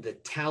and the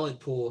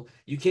talent pool.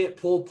 You can't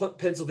pull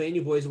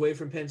Pennsylvania boys away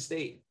from Penn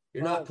State.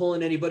 You're not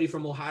pulling anybody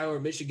from Ohio or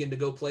Michigan to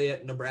go play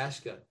at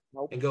Nebraska.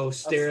 Nope. And go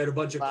stare at a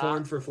bunch of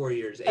corn for 4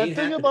 years. And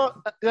think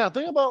about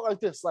like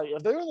this. Like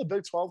if they were in the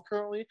Big 12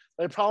 currently,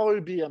 they'd probably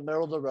be a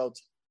middle of the road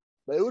team.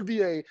 They would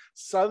be a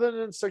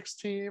 7-6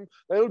 team.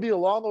 They would be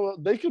along the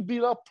road. They could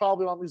beat up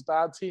probably on these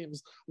bad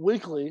teams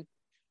weekly.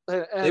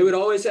 And they would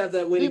always have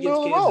that win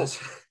against Kansas.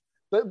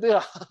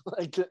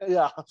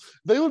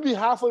 They would be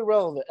halfway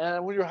relevant.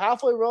 And when you're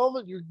halfway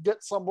relevant, you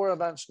get somewhere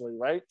eventually,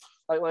 right?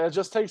 Like it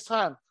just takes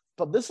time.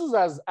 But this is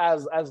as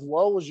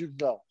low as you can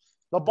go.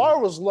 The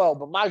bar was low,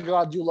 but my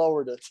God, you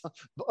lowered it.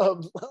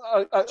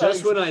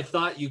 When I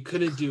thought you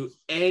couldn't be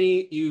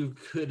any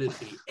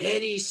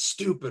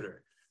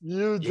stupider.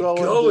 You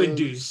go and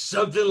do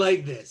something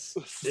like this.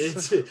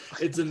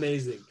 It's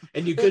amazing.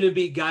 And you couldn't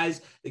beat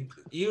guys.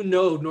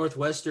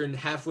 Northwestern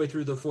halfway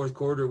through the fourth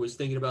quarter was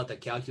thinking about the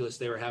calculus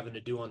they were having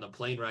to do on the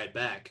plane ride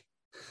back.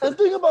 And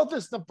think about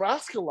this.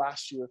 Nebraska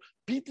last year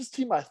beat this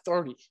team by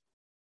 30.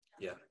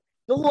 Yeah.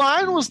 The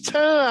line was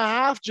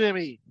 10.5,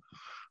 Jimmy.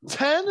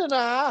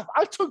 10.5.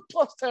 I took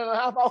plus 10.5.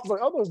 I was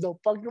like, oh, there's no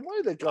fucking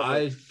way they covered.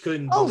 I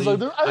couldn't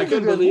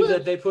believe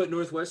that they put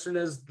Northwestern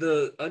as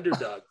the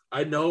underdog.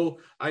 I know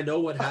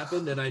what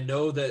happened, and I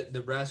know that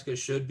Nebraska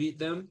should beat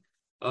them.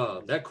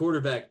 That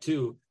quarterback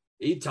too.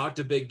 He talked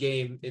a big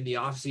game in the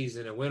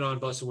offseason and went on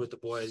busting with the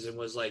boys and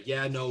was like,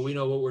 yeah, no, we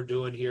know what we're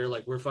doing here.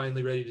 Like, we're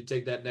finally ready to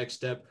take that next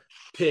step.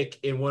 Pick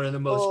in one of the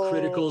most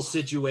critical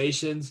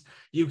situations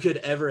you could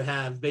ever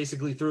have.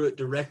 Basically threw it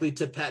directly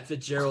to Pat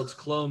Fitzgerald's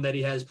clone that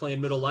he has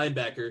playing middle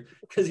linebacker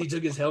because he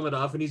took his helmet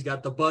off and he's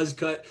got the buzz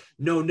cut,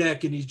 no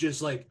neck, and he's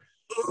just like,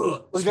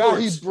 the guy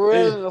he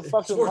bred in a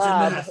fucking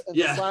lab, in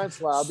the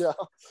science lab,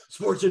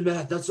 Sports and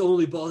math, that's the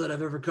only ball that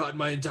I've ever caught in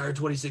my entire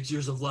 26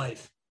 years of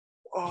life.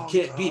 You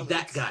can't beat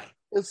that guy.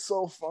 It's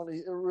so funny.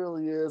 It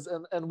really is.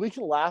 And we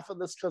can laugh at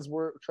this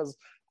because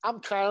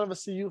I'm kind of a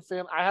CU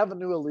fan. I have a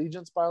new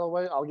allegiance, by the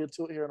way. I'll get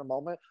to it here in a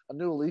moment. A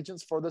new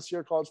allegiance for this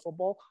year college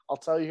football. I'll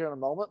tell you here in a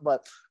moment.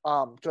 But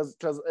because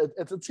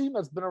it's a team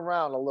that's been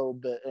around a little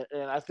bit,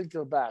 and I think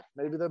they're back.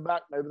 Maybe they're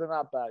back. Maybe they're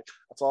not back.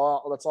 That's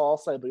all I'll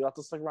say. But you have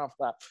to stick around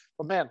for that.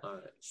 But man,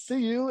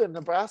 CU and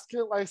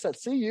Nebraska, like I said,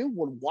 CU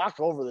would walk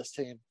over this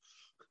team,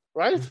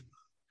 right?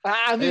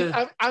 I mean,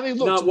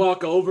 look, not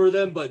walk over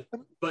them, but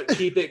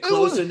keep it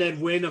close and then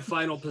win a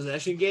final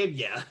possession game.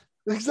 Yeah,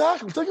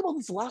 Exactly. Think about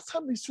this. The last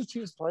time these two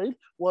teams played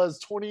was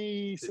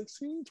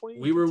 2016, 20.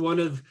 We're one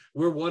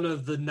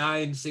of the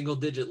 9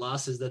 single-digit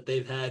losses that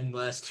they've had in the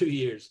last 2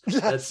 years.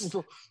 Yes.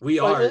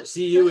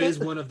 CU is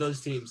one of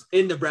those teams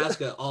in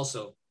Nebraska.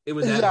 Also, it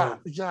was at home.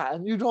 Yeah,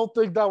 and you don't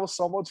think that was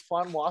so much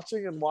fun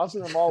watching them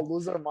all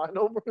lose their mind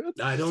over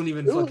it? I don't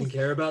even fucking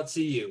care about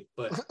CU,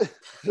 but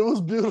it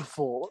was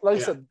beautiful. Like I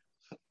said,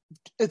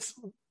 it's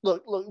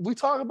look. We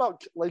talk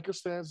about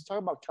Lakers fans. We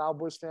talk about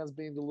Cowboys fans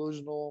being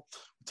delusional.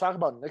 We talk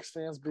about Knicks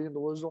fans being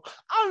delusional.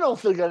 I don't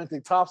think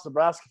anything tops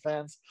Nebraska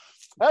fans.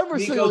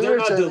 Single they're year,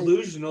 not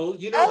delusional.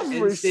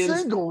 Every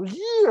single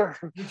year.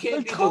 You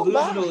can't be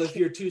delusional if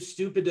you're too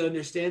stupid to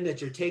understand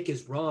that your take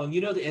is wrong. You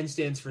know the N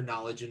stands for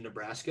knowledge in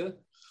Nebraska.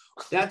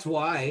 That's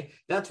why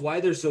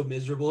they're so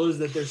miserable, is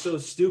that they're so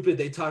stupid.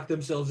 They talk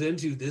themselves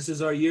into this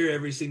is our year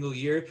every single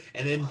year,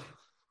 and then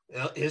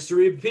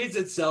history repeats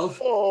itself.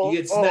 You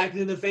get smacked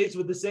in the face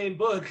with the same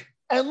book.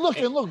 And look,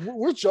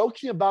 we're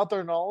joking about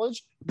their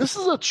knowledge. This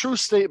is a true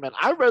statement.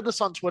 I read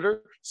this on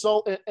Twitter.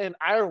 So in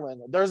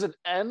Ireland, there's an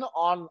N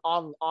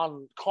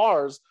on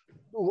cars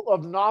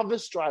of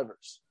novice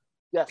drivers.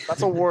 Yes,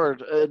 that's a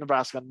word in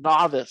Nebraska.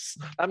 Novice.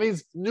 That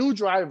means new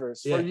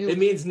drivers. Yeah, it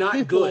means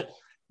not good.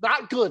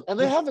 Not good. And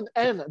they have an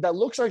N that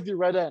looks like the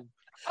red N.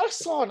 I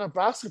saw a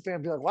Nebraska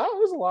fan be like, wow,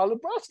 there's a lot of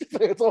Nebraska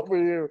fans over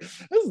here.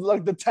 This is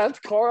like the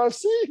 10th car I've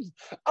seen.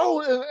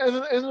 Oh,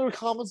 and in their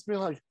comments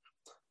being like,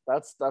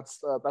 that's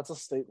a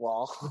state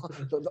law,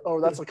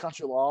 or that's a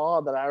country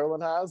law that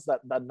Ireland has,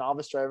 that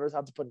novice drivers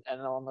have to put an N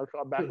on their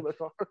car, back of their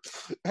car.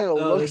 And it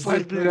looks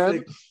like the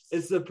N.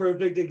 It's the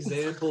perfect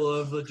example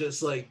of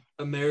just like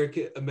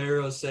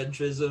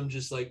Americentrism,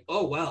 just like,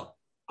 oh, wow.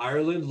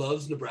 Ireland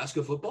loves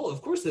Nebraska football.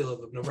 Of course they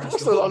love Nebraska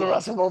football.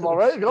 Nebraska football,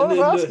 right? Go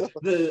Nebraska.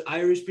 The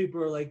Irish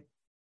people are like,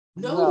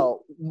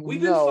 no,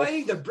 we've been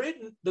fighting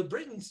the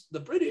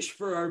British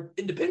for our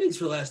independence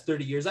for the last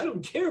 30 years. I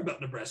don't care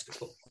about Nebraska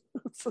football.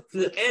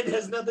 The N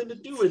has nothing to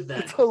do with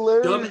that.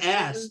 Dumb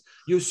ass,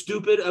 you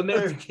stupid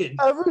American.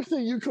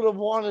 Everything you could have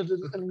wanted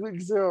in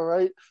week 0,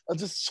 right?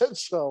 Just shit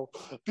show.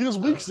 Because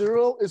week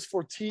 0 is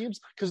for teams.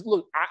 Because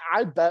look,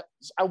 I bet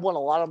I won a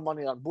lot of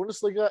money on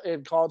Bundesliga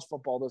and college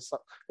football this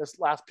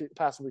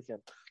past weekend.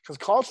 Because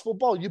college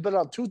football, you bet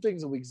on 2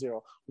 things in week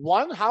 0.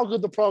 One, how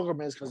good the program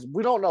is, because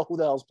we don't know who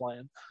the hell's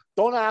playing.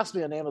 Don't ask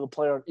me a name of the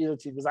player on either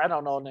team, because I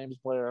don't know a name of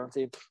the player on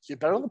the team. So you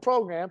bet on the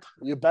program.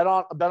 You bet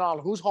on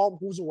who's home,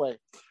 who's away.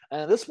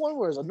 And this one,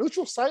 where it's a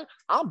neutral site,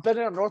 I'm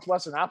betting on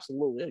Northwestern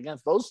absolutely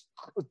against those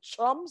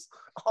chums.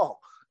 Oh,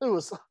 it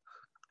was.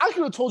 I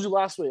could have told you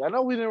last week. I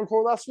know we didn't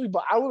record last week,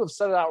 but I would have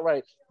said it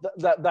outright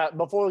that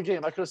before the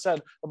game. I could have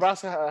said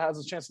Nebraska has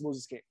a chance to lose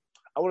this game.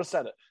 I would have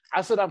said it.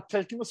 I said I'm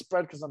taking the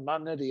spread because I'm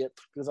not an idiot,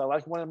 because I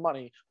like winning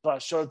money, but I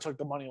should have took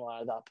the money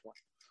line at that point,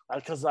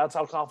 because that's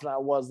how confident I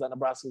was that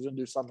Nebraska was going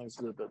to do something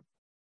stupid.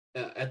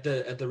 At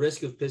the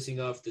risk of pissing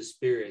off the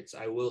spirits,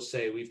 I will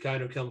say we've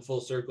kind of come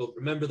full circle.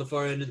 Remember the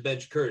far end of the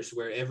bench curse,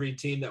 where every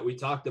team that we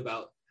talked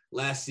about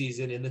last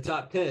season in the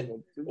top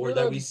 10, or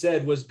that we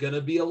said was going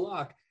to be a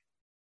lock,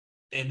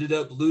 ended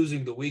up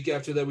losing the week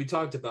after that we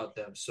talked about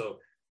them. So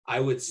I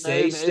would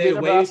say stay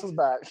away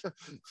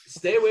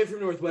from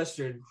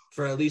Northwestern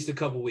for at least a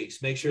couple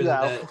weeks. Make sure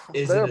that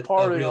isn't they're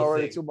partying a real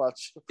already thing. too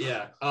much.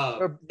 Yeah.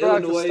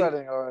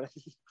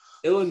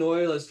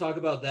 Illinois, let's talk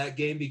about that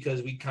game,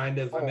 because we kind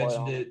of I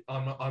mentioned it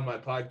on my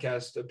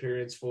podcast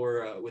appearance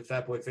with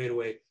Fat Boy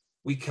Fadeaway.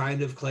 We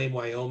kind of claim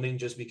Wyoming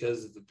just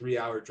because of the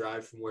 3-hour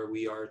drive from where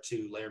we are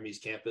to Laramie's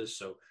campus.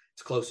 So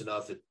it's close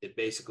enough. It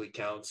basically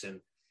counts.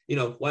 And,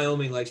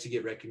 Wyoming likes to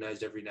get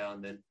recognized every now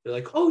and then. They're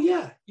like, oh,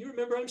 yeah, you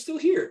remember I'm still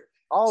here.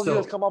 All of you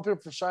guys come up here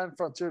for Shine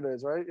Frontier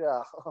Days, right?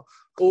 Yeah.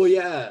 Oh,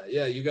 yeah.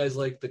 Yeah, you guys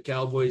like the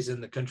Cowboys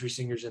and the country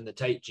singers and the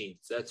tight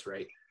jeans. That's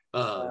right.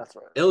 That's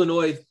right.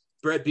 Illinois,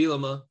 Brett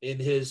Bielema, in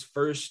his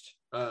first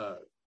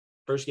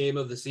game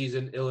of the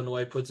season,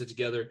 Illinois puts it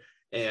together,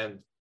 and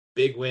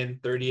big win,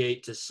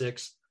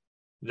 38-6.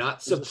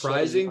 Not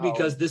surprising,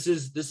 because this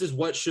is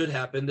what should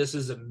happen. This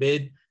is a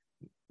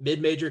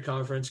mid-major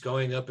conference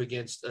going up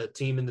against a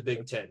team in the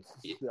Big Ten.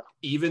 Yeah.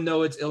 Even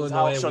though it's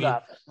Illinois,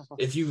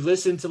 if you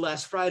listen to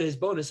last Friday's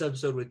bonus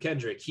episode with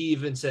Kendrick, he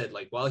even said,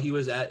 like, while he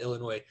was at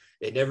Illinois,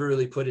 they never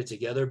really put it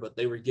together, but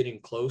they were getting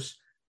close,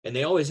 and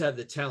they always have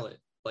the talent.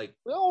 Like,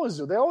 they always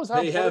do. They always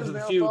have. They have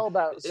a few.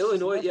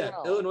 Illinois,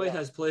 Illinois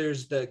has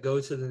players that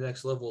go to the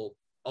next level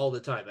all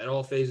the time at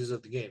all phases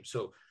of the game.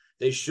 So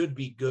they should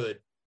be good.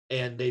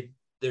 And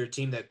they're a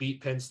team that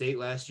beat Penn State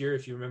last year.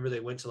 If you remember, they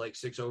went to like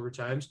 6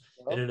 overtimes,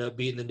 ended up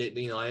beating the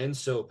Nittany Lions.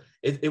 So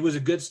it was a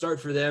good start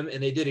for them,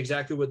 and they did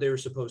exactly what they were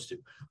supposed to.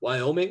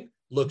 Wyoming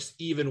looks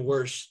even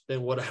worse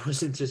than what I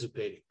was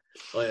anticipating.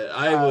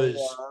 I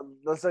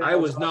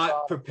was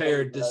not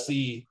prepared to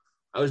see.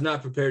 I was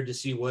not prepared to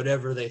see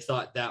whatever they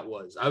thought that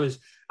was.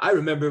 I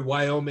remember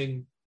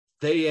Wyoming.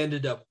 They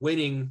ended up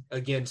winning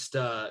against,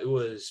 it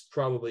was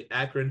probably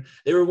Akron.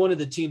 They were one of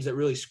the teams that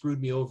really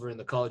screwed me over in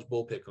the college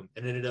bowl pick'em,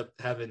 and ended up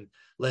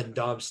letting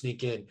Dom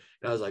sneak in.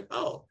 And I was like,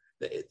 oh,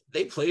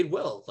 they played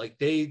well. Like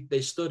they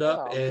stood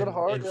up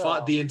and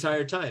fought the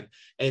entire time.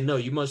 And no,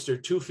 you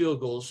mustered 2 field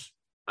goals.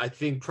 I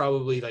think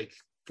probably like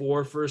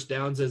 4 first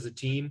downs as a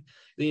team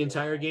the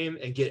entire game,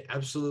 and get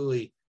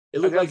absolutely. It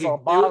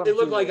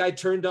looked like I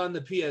turned on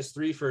the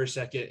PS3 for a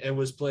second and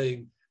was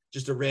playing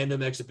just a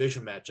random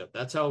exhibition matchup.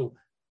 That's how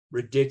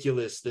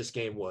ridiculous this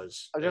game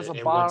was. Against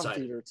a bottom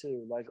feeder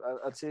too, like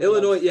a team.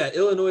 Illinois,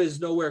 Illinois is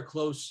nowhere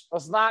close.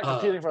 It's not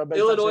competing for a Big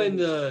Illinois in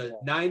the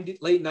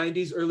late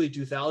 90s, early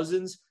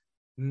 2000s,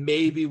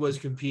 maybe was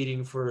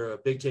competing for a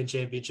Big Ten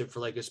championship for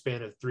like a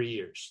span of 3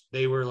 years.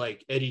 They were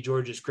like Eddie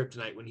George's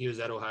kryptonite when he was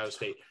at Ohio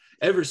State.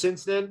 Ever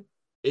since then,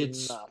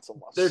 it's not so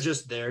much. They're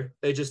just there.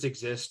 They just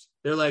exist.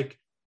 They're like,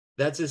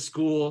 that's a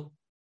school.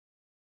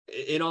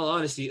 In all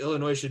honesty,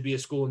 Illinois should be a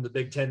school in the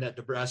Big Ten that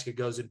Nebraska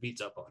goes and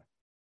beats up on.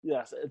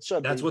 Yes, it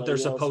should. That's what they're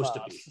supposed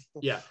to be.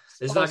 Yeah,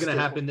 it's not going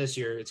to happen this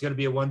year. It's going to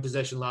be a 1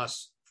 possession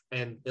loss,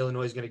 and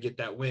Illinois is going to get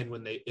that win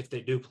if they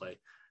do play.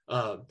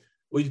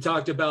 We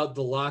talked about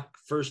the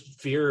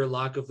first fear or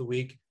lock of the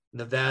week.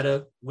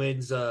 Nevada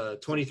wins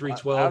 23-12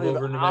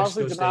 over New Mexico State. I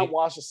honestly did not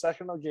watch a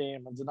second of the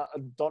game and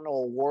don't know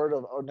a word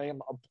of or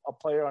name a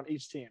player on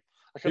each team.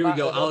 Here we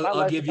go.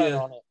 I'll give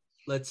you.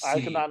 Let's see. I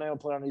could not name a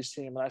player on each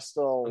team, and I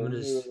still knew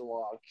the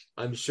lock.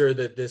 I'm sure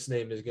that this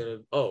name is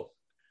going to.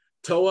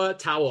 Toa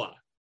Taua.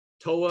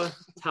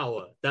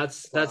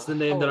 That's the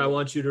name that I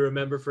want you to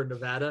remember for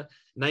Nevada.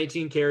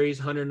 19 carries,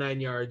 109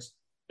 yards,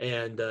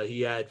 and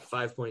he had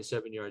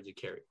 5.7 yards a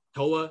carry.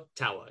 Toa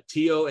Taua.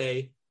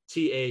 Toa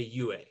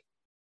Taua.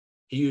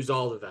 He used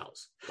all the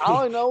vowels. All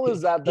I know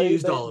is that he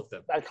used all of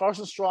them. That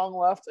Carson Strong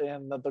left,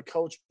 and that the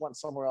coach went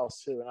somewhere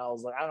else too. And I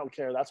was like, I don't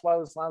care. That's why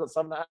it's not at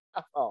 7.5.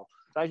 Oh,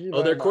 thank you.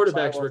 Their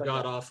quarterbacks were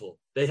god awful.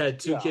 They had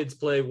 2 kids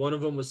play. One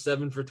of them was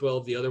 7 for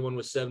 12. The other one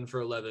was 7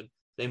 for 11.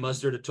 They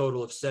mustered a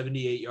total of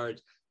 78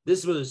 yards.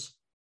 This was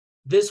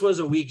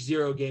a week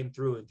 0 game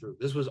through and through.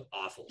 This was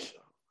awful.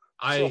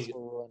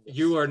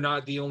 You are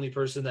not the only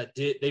person that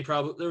did. There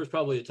was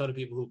probably a ton of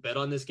people who bet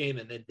on this game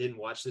and then didn't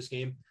watch this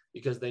game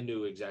because they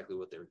knew exactly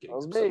what they were getting. It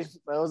was me. It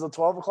was a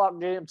 12 o'clock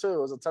game too.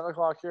 It was a 10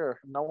 o'clock here.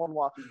 No one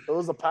watched. It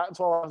was a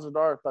Pac-12 after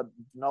dark, but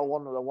no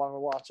one wanted to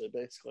watch it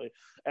basically.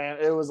 And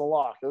it was a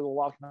lock. It was a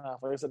lock and a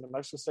half. Like I said, New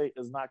Mexico State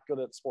is not good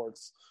at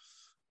sports.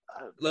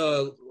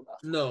 No.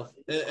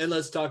 And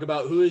let's talk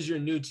about who is your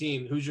new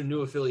team. Who's your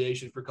new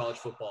affiliation for college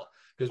football?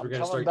 Because we're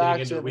going to start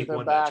getting into week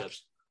 1 matchups.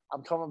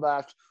 I'm coming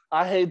back.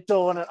 I hate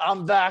doing it.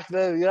 I'm back,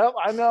 baby. Yep,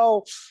 I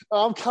know.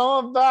 I'm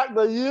coming back.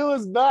 The U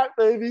is back,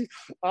 baby.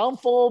 I'm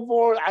full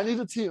aboard. I need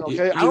a team,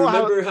 okay?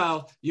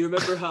 You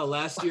remember how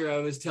last year I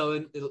was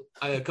telling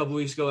a couple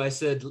weeks ago, I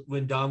said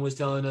when Dom was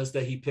telling us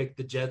that he picked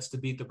the Jets to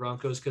beat the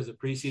Broncos because of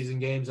preseason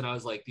games, and I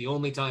was like, the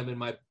only time in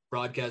my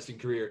broadcasting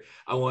career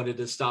I wanted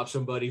to stop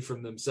somebody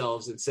from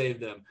themselves and save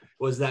them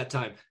was that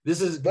time.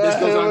 This goes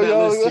on that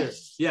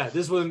list here. Yeah,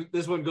 this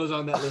one goes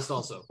on that list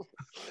also.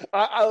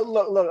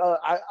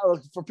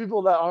 Look, for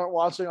people that aren't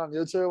watching on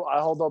YouTube,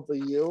 I hold up the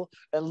U,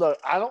 and look,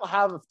 I don't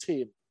have a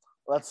team.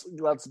 Let's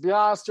be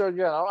honest here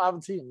again. I don't have a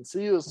team.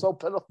 CU is so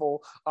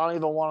pitiful. I don't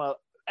even want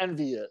to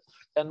envy it.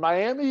 And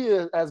Miami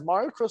has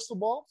Mario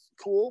Cristobal.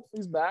 Cool,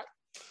 he's back.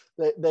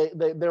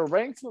 They're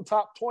ranked in the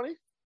top 20.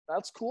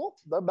 That's cool.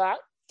 They're back.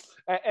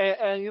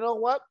 And you know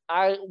what?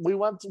 We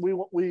went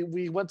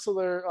to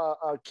their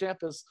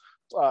campus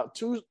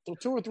 2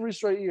 or 3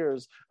 straight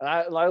years, and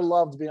I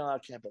loved being on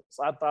that campus.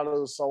 I thought it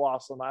was so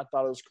awesome. I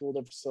thought it was cool,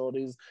 the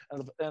facilities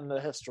and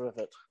the history of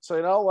it. So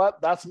you know what?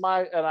 That's and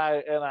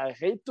I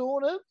hate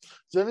doing it,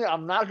 Jimmy.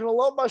 I'm not gonna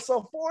love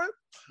myself for it,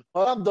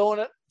 but I'm doing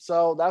it.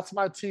 So that's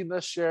my team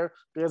this year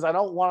because I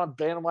don't want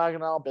to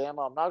bandwagon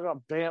Alabama. I'm not going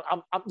to ban.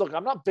 I'm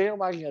not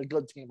bandwagoning a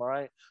good team. All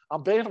right,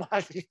 I'm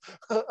bandwagoning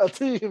a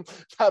team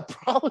that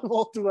probably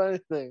won't do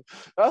anything.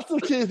 That's the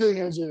key thing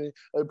here, Jimmy.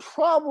 They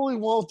probably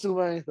won't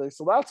do anything.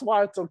 So that's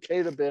why it's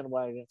okay to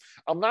bandwagon.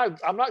 I'm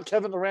not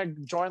Kevin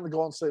Durant joining the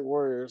Golden State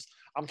Warriors.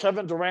 I'm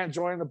Kevin Durant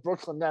joining the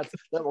Brooklyn Nets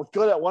that were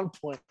good at one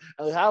point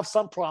and they have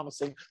some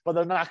promising, but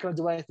they're not going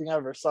to do anything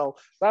ever. So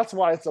that's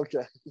why it's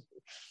okay.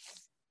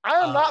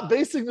 I am not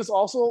basing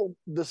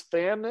this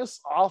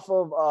fanness off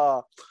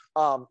of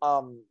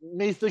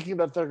me thinking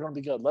that they're going to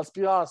be good. Let's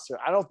be honest here.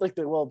 I don't think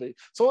they will be.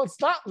 So it's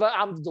not that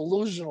I'm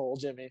delusional,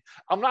 Jimmy.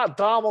 I'm not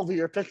Dom over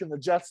here picking the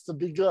Jets to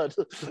be good.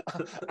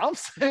 I'm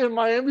saying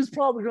Miami's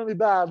probably going to be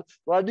bad,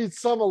 but I need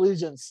some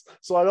allegiance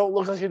so I don't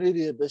look like an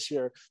idiot this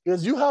year.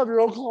 Because you have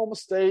your Oklahoma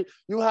State,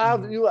 you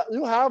have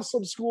you have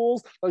some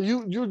schools that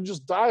you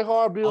just die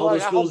hard. All the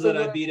schools that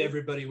I beat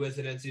everybody with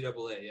in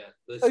NCAA,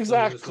 yeah.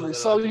 Exactly.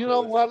 So you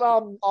know what?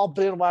 I'll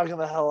bandwagon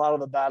the hell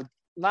out of a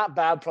not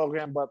bad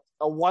program, but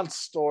a once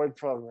storied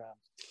program.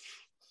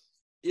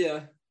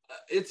 Yeah,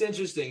 it's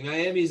interesting.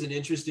 Miami is an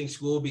interesting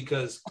school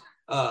because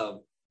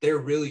they're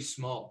really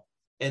small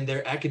and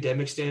their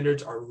academic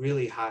standards are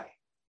really high.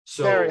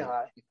 So very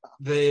high.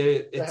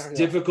 It's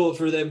difficult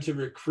for them to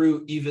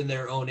recruit even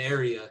their own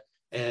area.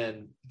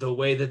 And the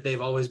way that they've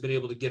always been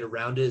able to get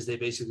around it is they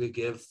basically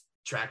give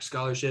track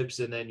scholarships,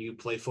 and then you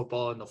play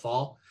football in the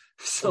fall.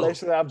 So they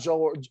should have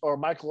Joe or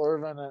Michael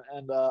Irvin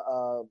and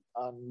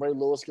Ray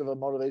Lewis give a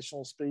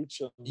motivational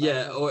speech.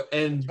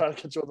 And try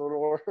to get you on the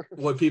door.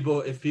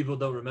 If people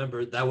don't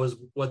remember, that was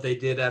what they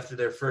did after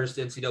their first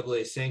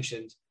NCAA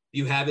sanctions.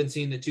 You haven't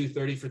seen the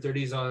 230 for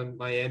 30s on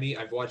Miami.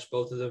 I've watched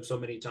both of them so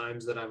many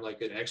times that I'm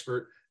like an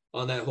expert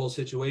on that whole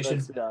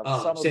situation.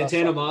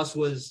 Santana Moss,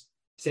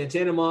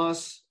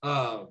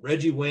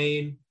 Reggie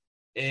Wayne,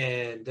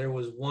 and there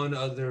was one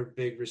other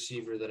big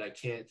receiver that I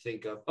can't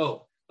think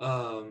of.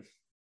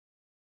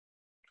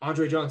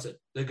 Andre Johnson,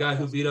 the guy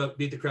who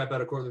beat the crap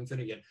out of Cortland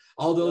Finnegan.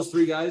 All those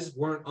three guys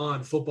weren't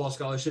on football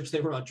scholarships. They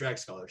were on track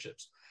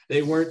scholarships.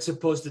 They weren't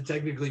supposed to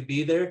technically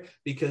be there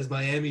because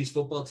Miami's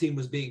football team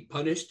was being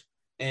punished,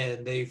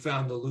 and they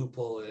found the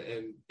loophole,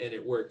 and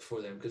it worked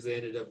for them because they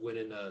ended up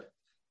winning a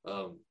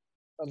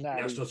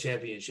national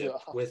championship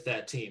with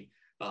that team.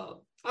 I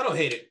don't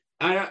hate it.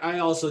 I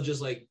also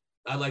just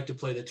I like to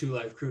play the 2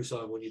 Live Crew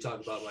song when you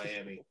talk about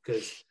Miami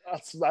because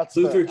that's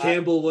Luther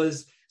Campbell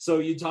was. So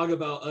you talk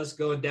about us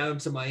going down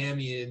to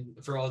Miami and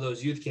for all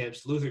those youth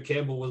camps. Luther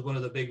Campbell was one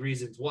of the big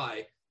reasons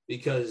why,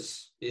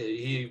 because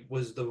he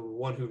was the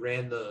one who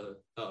ran the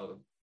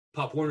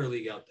Pop Warner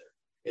League out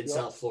there in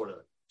South Florida.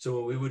 So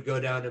when we would go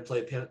down and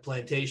play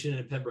Plantation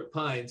and Pembroke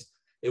Pines,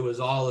 it was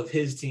all of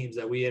his teams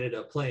that we ended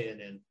up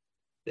playing, and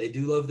they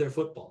do love their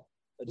football.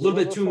 A little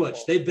bit too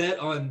much. They bet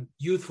on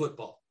youth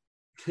football.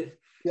 And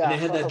they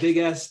had that big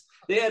ass.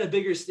 They had a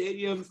bigger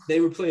stadium.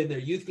 They were playing their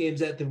youth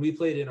games at than we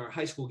played in our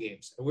high school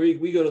games. And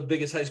we go to the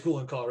biggest high school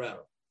in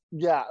Colorado.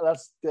 Yeah,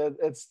 that's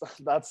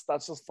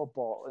just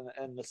football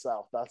in the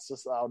South. That's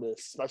just how it is,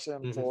 especially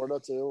in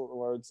Florida too,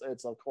 where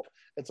it's a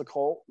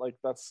cult. Like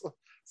it's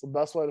the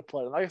best way to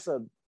play. And like I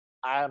said,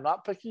 I am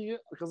not picking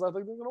it because I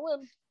think they're gonna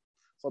win.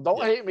 So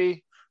don't hate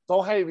me.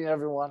 Don't hate me,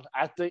 everyone.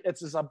 I think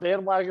it's just a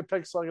bandwagon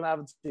pick so I can have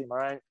a team. All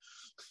right.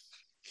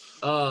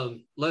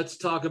 Let's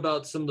talk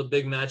about some of the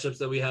big matchups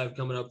that we have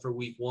coming up for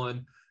week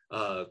 1.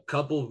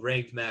 Couple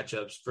ranked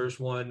matchups. First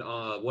one,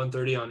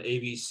 1:30 on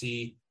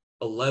ABC.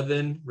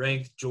 11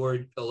 ranked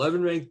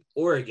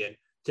Oregon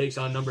takes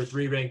on number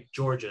 3 ranked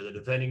Georgia, the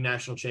defending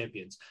national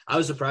champions. I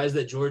was surprised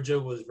that Georgia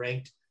was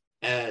ranked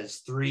as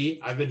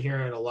 3. I've been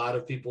hearing a lot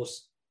of people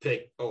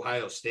pick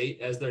Ohio State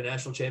as their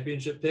national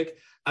championship pick.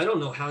 I don't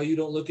know how you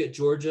don't look at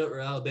Georgia or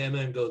Alabama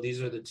and go,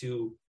 these are the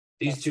two.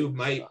 These two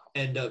might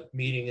end up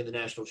meeting in the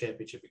national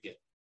championship again.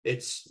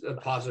 It's a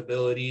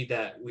possibility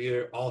that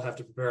we all have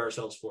to prepare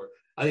ourselves for.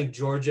 I think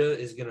Georgia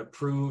is going to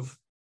prove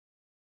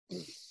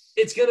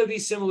it's going to be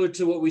similar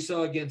to what we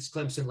saw against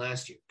Clemson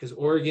last year because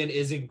Oregon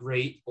isn't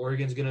great.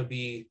 Oregon's going to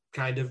be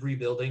kind of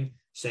rebuilding,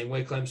 same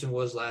way Clemson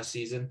was last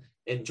season.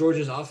 And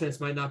Georgia's offense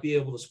might not be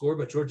able to score,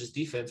 but Georgia's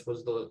defense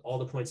was all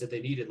the points that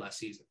they needed last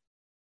season.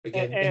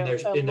 Again,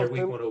 in their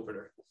week 1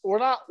 opener. We're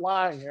not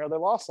lying here. They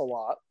lost a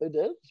lot. They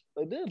did.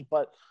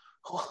 But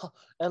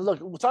and look,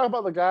 we're talking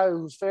about the guy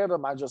whose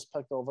fandom I just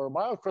picked over.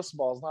 Mario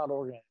Cristobal is not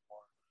Oregon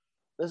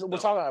anymore. We're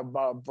talking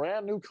about a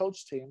brand new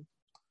coach team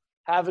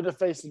having to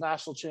face the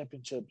national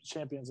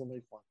champions in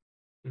week 1.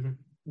 Mm-hmm.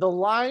 The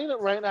line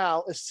right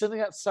now is sitting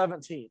at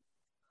 17.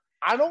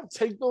 I don't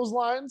take those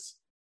lines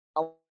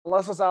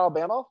unless it's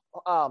Alabama.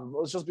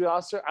 Let's just be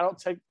honest here. I don't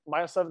take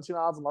minus 17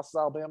 odds unless it's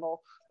Alabama.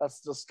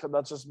 That's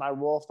just my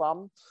rule of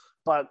thumb.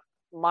 But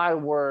my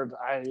word,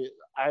 I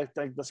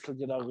think this could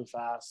get ugly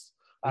fast.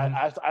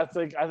 Mm-hmm. I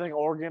think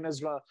Oregon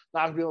is not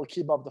going to be able to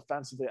keep up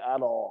defensively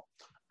at all.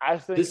 I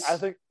think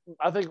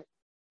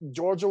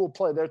Georgia will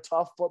play their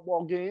tough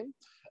football game,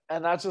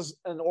 and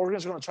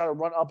Oregon's going to try to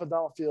run up and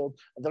down the field,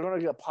 and they're going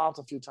to get popped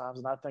a few times,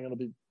 and I think it'll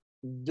be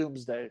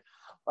doomsday.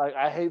 Like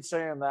I hate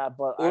saying that,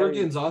 but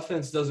Oregon's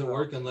offense doesn't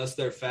work unless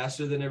they're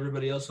faster than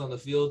everybody else on the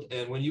field.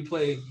 And when you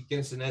play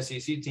against an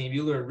SEC team,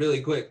 you learn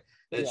really quick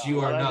that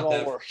you are not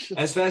that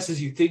as fast as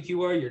you think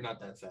you are. You're not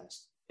that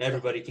fast.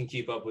 Everybody can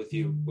keep up with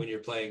you when you're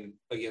playing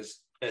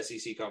against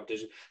SEC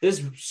competition.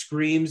 This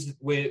screams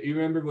you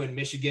remember when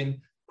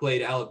Michigan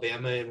played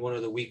Alabama in one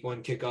of the week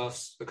 1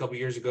 kickoffs a couple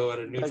years ago at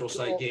a neutral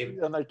site game.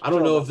 I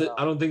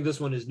don't think this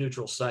one is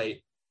neutral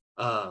site.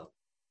 No,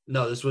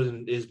 this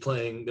one is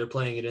playing. They're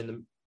playing it in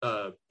the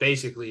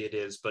basically it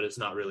is, but it's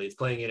not really. It's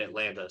playing in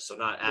Atlanta, so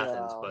not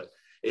Athens, but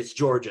it's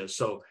Georgia.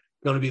 So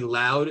going to be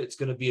loud. It's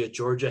going to be a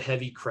Georgia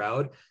heavy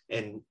crowd,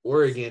 and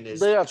Oregon is.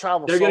 They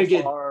travel. They're going to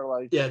get.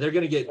 They're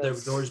going to get their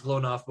doors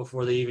blown off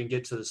before they even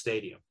get to the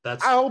stadium. I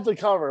hope they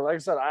cover. Like I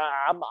said,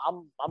 I'm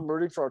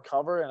rooting for a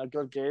cover and a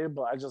good game,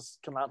 but I just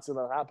cannot see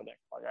that happening.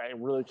 Like I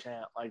really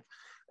can't. Like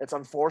it's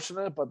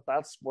unfortunate, but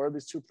that's where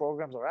these two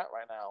programs are at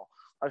right now.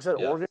 Like I said,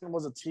 Oregon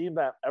was a team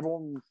that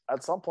everyone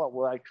at some point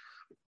were like,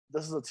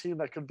 this is a team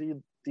that could be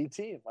the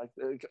team. Like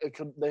it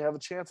could. They have a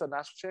chance at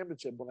national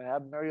championship when they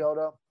had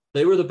Mariota.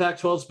 They were the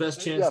Pac-12's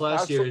best chance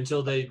last year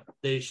until they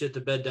shit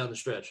the bed down the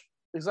stretch.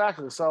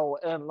 Exactly. So,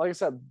 and like I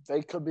said,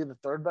 they could be the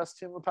 3rd best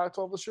team in the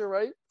Pac-12 this year,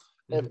 right?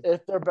 Mm-hmm.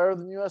 If they're better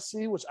than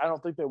USC, which I don't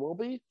think they will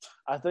be,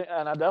 I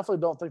definitely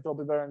don't think they'll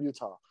be better than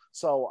Utah.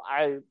 So,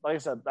 like I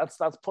said, that's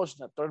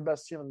pushing it. 3rd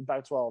best team in the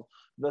Pac-12.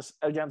 This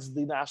against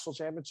the national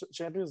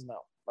champions, no.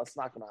 That's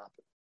not going to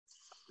happen.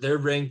 They're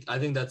ranked. I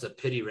think that's a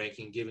pity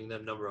ranking, giving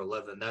them number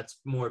 11. That's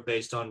more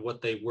based on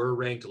what they were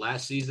ranked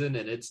last season,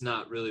 and it's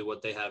not really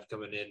what they have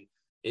coming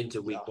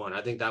into week one.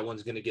 I think that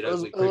one's going to get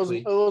ugly quickly.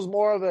 It was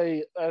more of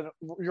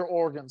you're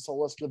Oregon, so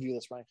let's give you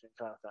this ranking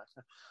kind of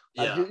thing.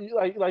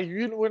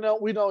 We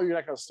know you're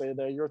not going to stay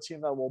there. You're a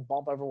team that will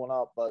bump everyone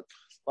up, but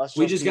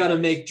we just got to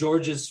make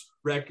Georgia's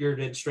record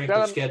and strength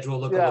of schedule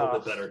look a little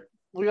bit better.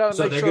 We got to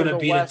so make they're sure going to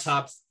beat a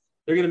top.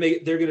 They're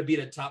going to beat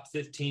a top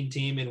 15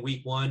 team in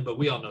week one, but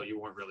we all know you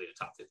weren't really a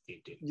top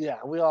 15 team. Yeah,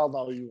 we all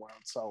know you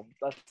weren't. So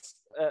that's,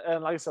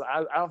 and like I said,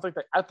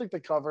 I think they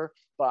cover,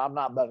 but I'm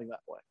not betting that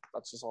way.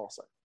 That's just all I'll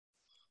say.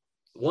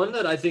 One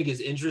that I think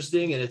is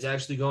interesting, and it's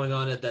actually going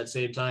on at that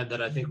same time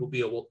that I think will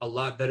be a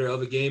lot better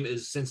of a game,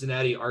 is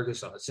Cincinnati,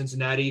 Arkansas.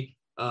 Cincinnati,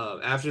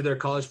 after their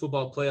college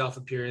football playoff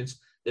appearance,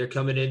 they're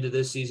coming into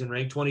this season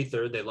ranked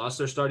 23rd. They lost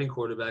their starting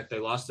quarterback. They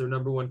lost their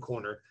number one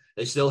corner.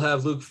 They still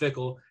have Luke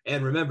Fickell.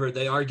 And remember,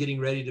 they are getting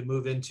ready to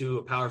move into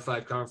a Power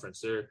 5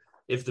 conference.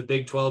 If the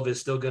Big 12 is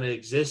still going to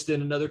exist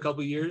in another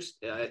couple of years,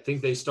 I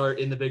think they start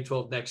in the Big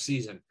 12 next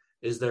season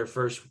is their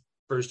first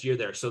year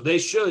there. So they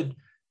should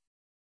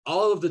 –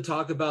 all of the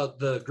talk about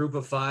the group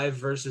of 5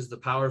 versus the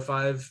Power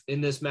 5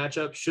 in this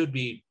matchup should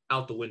be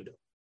out the window.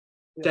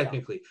 Yeah.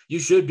 Technically, you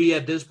should be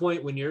at this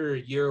point when you're a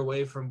year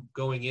away from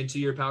going into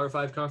your Power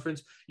 5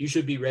 conference, you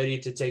should be ready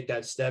to take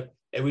that step.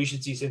 And we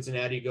should see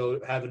Cincinnati go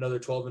have another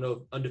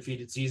 12-0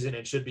 undefeated season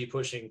and should be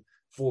pushing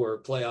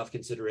for playoff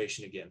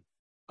consideration again.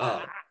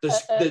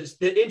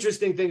 The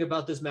interesting thing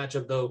about this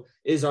matchup, though,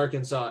 is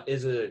Arkansas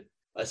is a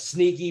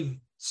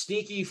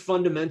sneaky,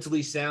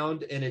 fundamentally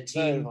sound, and a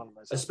team,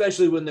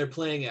 especially when they're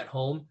playing at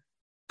home,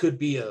 could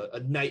be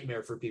a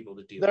nightmare for people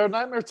to deal with. They're a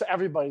nightmare to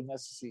everybody in the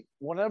SEC.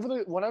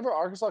 Whenever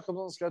Arkansas comes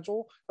on the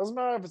schedule, doesn't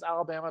matter if it's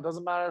Alabama,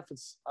 doesn't matter if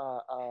it's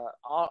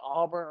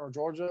Auburn or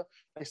Georgia,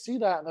 they see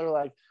that and they're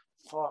like,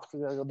 fuck, we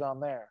gotta go down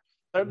there.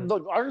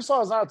 Look,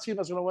 Arkansas is not a team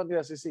that's going to win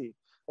the SEC.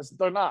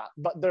 They're not,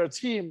 but they're a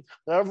team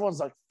that everyone's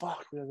like,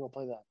 fuck, we gotta go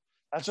play that.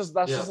 That's just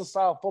the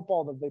style of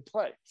football that they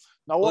play.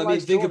 Now,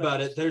 think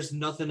about it. There's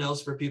nothing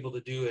else for people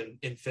to do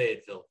in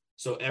Fayetteville.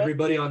 So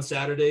everybody on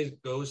Saturdays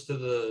goes to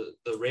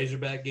the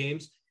Razorback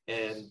games,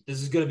 and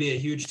this is going to be a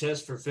huge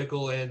test for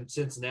Fickell and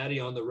Cincinnati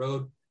on the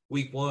road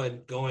week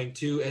one, going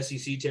to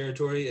SEC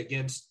territory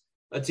against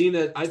a team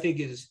that I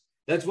think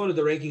that's one of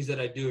the rankings that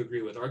I do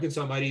agree with.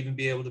 Arkansas might even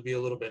be able to be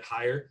a little bit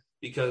higher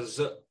because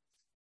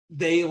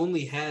they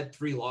only had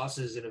 3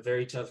 losses in a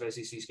very tough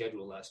SEC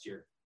schedule last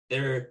year.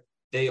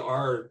 They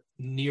are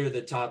near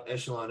the top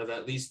echelon of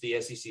at least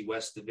the SEC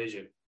West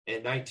division,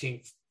 and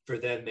 19th for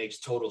them makes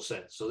total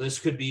sense. So this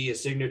could be a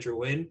signature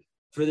win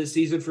for this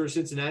season for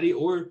Cincinnati,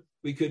 or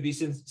we could be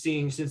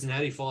seeing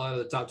Cincinnati fall out of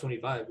the top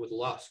 25 with a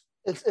loss.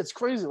 It's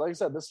crazy. Like I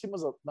said, this team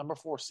was a number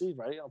 4 seed,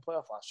 right, in the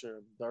playoff last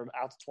year. They're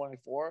out to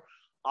 24.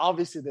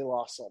 Obviously, they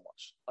lost so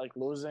much, like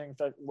losing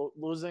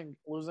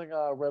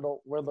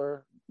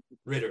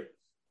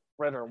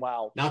Ritter,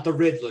 wow. Not the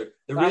Riddler.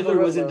 The Riddler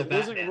was in the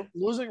Batman.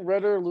 Losing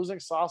Ritter, losing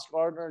Sauce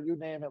Gardner, you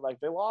name it. Like,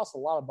 they lost a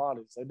lot of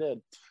bodies. They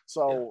did.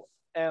 So,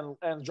 and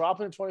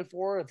dropping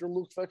 24, if you're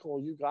Luke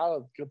Fickell, you got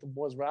to get the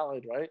boys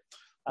rallied, right?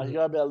 You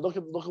got to be like, look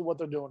at what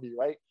they're doing to you,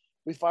 right?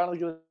 We finally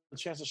get a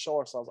chance to show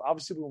ourselves.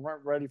 Obviously, we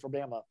weren't ready for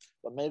Bama,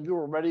 but maybe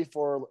we're ready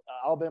for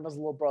Alabama's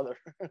little brother,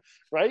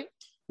 right?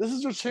 This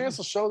is your chance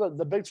to show that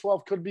the Big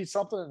 12 could be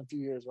something in a few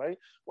years, right?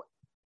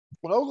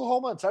 When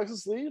Oklahoma and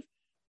Texas leave,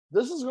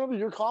 this is going to be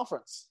your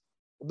conference.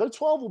 The Big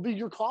 12 will be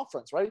your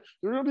conference, right?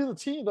 You're going to be the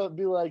team that would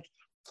be like,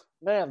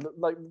 man,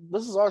 like,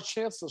 this is our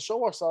chance to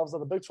show ourselves that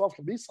the Big 12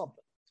 can be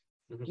something.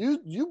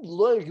 Mm-hmm.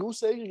 You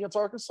say against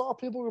Arkansas,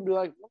 people are going to be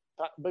like,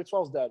 Big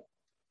 12's dead.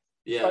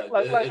 Yeah,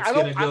 it's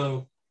going to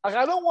go.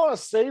 I don't want to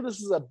say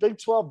this is a Big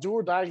 12 do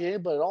or die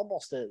game, but it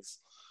almost is.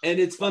 And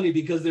it's funny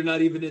because they're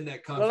not even in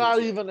that conference. They're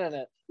not even in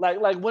it.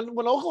 Like when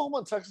Oklahoma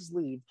and Texas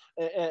leave,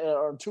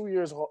 or 2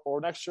 years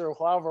or next year, or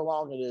however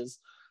long it is,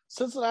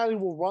 Cincinnati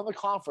will run the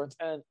conference,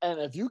 and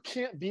if you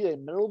can't beat a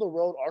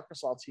middle-of-the-road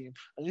Arkansas team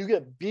and you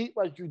get beat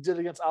like you did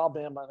against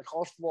Alabama in the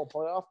college football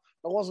playoff,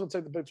 no one's going to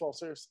take the Big 12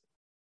 seriously.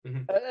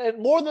 Mm-hmm. And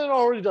more than it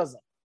already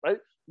doesn't, right?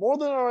 More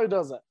than it already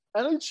doesn't.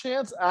 Any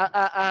chance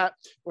at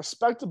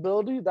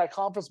respectability that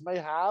conference may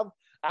have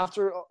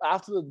after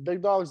the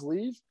big dogs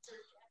leave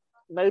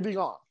may be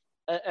gone.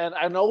 And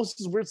I know this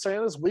is weird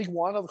saying this week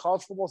one of the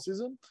college football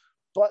season,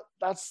 but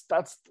that's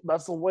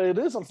the way it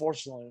is,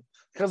 unfortunately,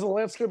 because of the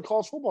landscape of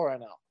college football right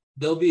now.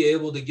 They'll be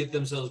able to get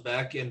themselves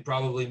back and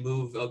probably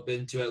move up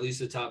into at least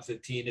the top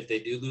 15 if they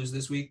do lose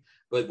this week.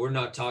 But we're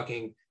not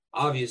talking,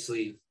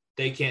 obviously,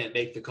 they can't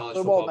make the college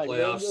football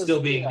playoffs still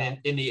being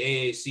in the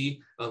AAC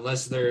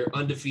unless they're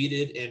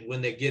undefeated. And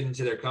when they get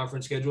into their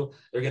conference schedule,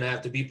 they're going to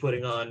have to be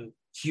putting on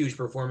huge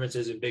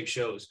performances and big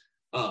shows.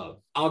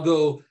 I'll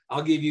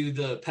give you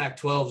the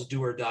Pac-12's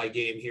do or die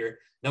game here.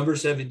 Number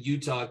 7,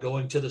 Utah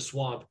going to the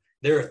Swamp.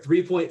 They're a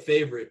 3-point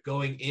favorite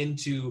going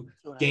into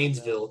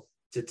Gainesville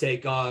to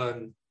take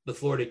on the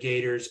Florida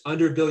Gators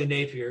under Billy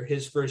Napier,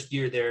 his first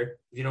year there.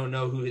 If you don't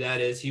know who that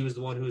is, he was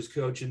the one who was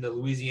coaching the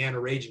Louisiana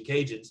Raging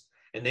Cajuns.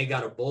 and they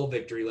got a bowl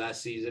victory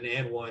last season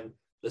and won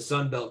the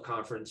Sun Belt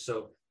Conference.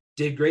 So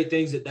did great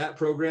things at that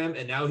program,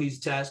 and now he's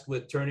tasked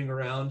with turning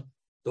around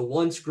the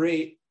once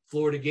great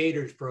Florida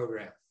Gators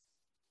program.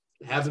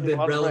 Haven't been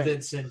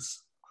relevant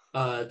since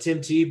Tim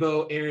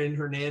Tebow, Aaron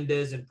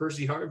Hernandez, and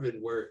Percy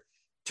Harvin were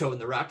toting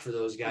the rock for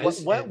those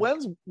guys.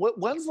 When's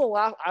the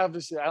last?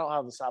 Obviously, I don't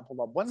have the stat pulled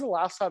up. When's the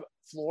last time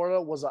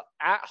Florida was an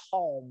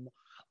at-home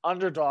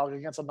underdog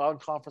against a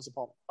non-conference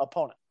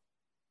opponent?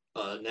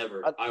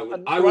 Never.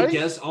 I would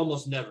guess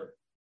almost never.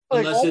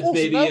 Like, unless it's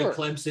maybe never. A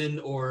Clemson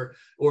or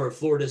a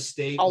Florida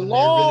State when they're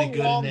really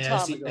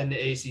good in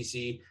the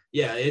ACC.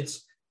 Yeah,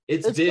 it's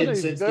been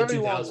since the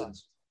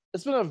 2000s.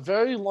 It's been a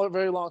very long,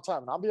 very long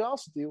time. And I'll be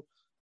honest with you,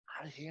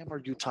 I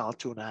hammered Utah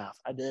 2.5.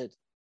 I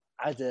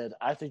did.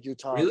 I think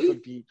Utah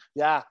could be.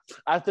 Yeah,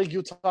 I think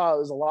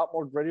Utah is a lot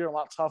more grittier, a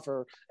lot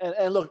tougher.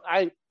 And look,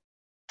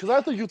 because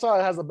I think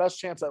Utah has the best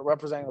chance at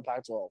representing the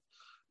Pac-12.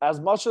 As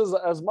much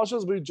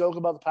as we joke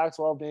about the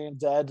Pac-12 being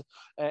dead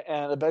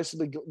and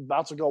basically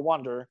about to go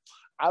under,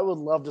 I would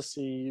love to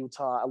see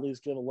Utah at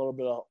least give a little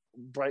bit of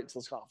bright to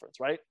this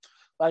conference, right?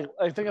 Like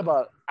think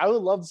about it. I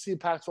would love to see a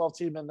Pac-12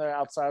 team in there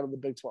outside of the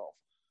Big 12.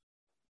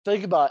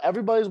 Think about it.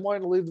 Everybody's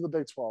wanting to leave to the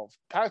Big 12.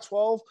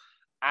 Pac-12,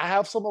 I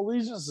have some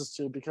allegiances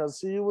to because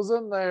he was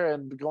in there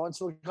and going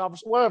to the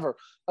conference, whatever,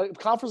 like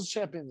conference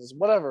champions,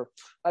 whatever.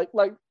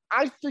 Like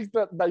I think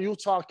that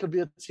Utah could be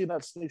a team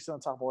that sneaks in the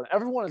top four. And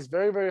everyone is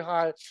very, very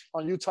high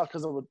on Utah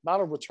because of the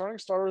amount of returning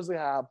starters they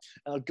have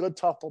and a good,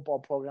 tough football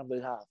program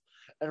they have.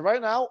 And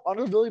right now,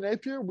 under Billy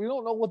Napier, we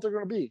don't know what they're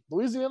going to be.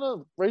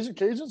 Louisiana Raging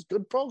Cajuns,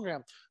 good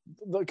program.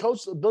 The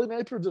coach, Billy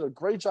Napier, did a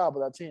great job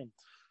with that team.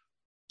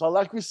 But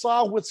like we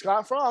saw with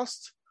Scott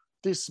Frost,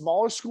 these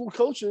smaller school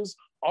coaches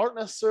aren't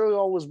necessarily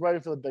always ready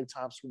for the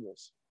big-time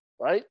schools,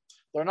 right?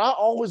 They're not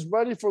always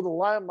ready for the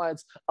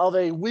limelights of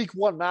a week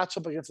one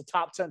matchup against a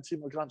top 10 team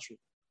in the country.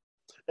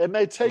 It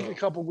may take a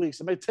couple weeks.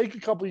 It may take a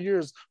couple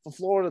years for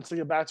Florida to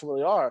get back to where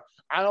they are.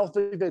 I don't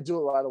think they do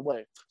it right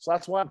away. So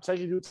that's why I'm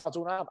taking Utah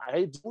 2.5. I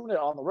hate doing it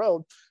on the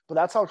road, but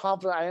that's how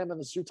confident I am in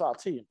this Utah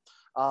team.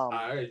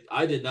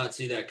 I did not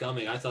see that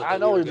coming. I thought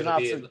we were going to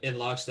be in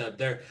lockstep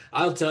there.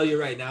 I'll tell you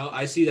right now,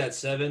 I see that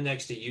 7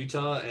 next to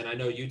Utah, and I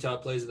know Utah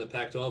plays in the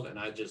Pac-12, and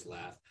I just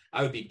laugh.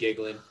 I would be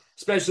giggling,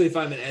 especially if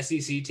I'm an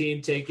SEC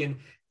team taking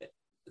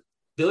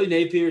Billy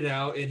Napier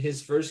now in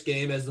his first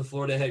game as the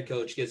Florida head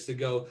coach gets to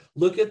go,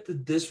 look at the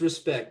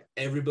disrespect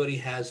everybody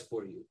has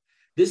for you.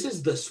 This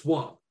is the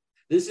Swamp.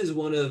 This is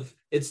one of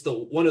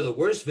the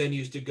worst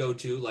venues to go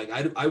to. Like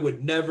I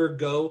would never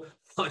go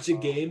watch a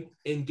game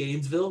in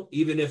Gainesville,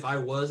 even if I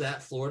was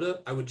at Florida.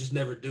 I would just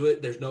never do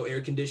it. There's no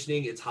air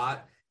conditioning. It's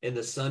hot, and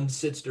the sun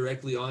sits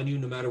directly on you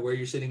no matter where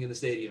you're sitting in the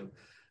stadium.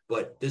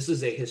 But this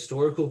is a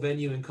historical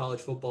venue in college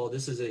football.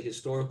 This is a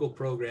historical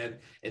program,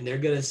 and they're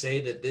going to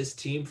say that this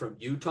team from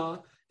Utah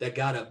that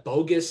got a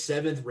bogus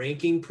 7th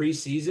ranking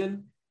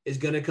preseason is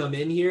going to come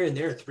in here, and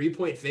they're a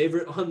 3-point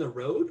favorite on the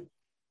road?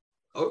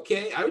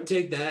 Okay, I would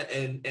take that,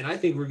 and I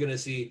think we're going to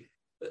see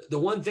 – the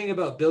one thing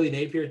about Billy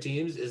Napier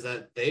teams is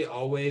that they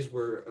always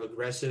were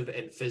aggressive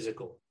and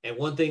physical. And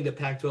one thing the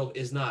Pac-12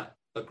 is not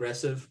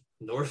aggressive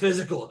nor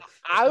physical.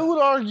 I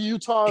would argue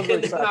Utah is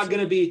and they're not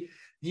going to be –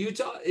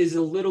 Utah is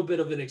a little bit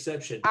of an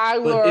exception.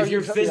 But if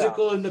you're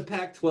physical in the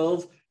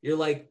Pac-12, you're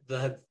like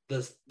the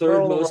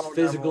third most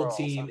physical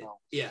team.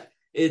 Yeah,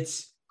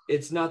 it's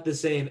not the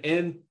same.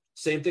 And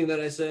same thing that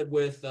I said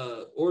with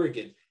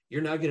Oregon.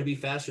 You're not going to be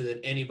faster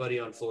than anybody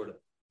on Florida.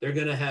 They're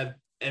going to have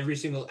every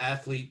single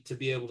athlete to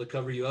be able to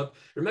cover you up.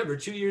 Remember,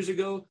 2 years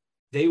ago,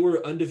 they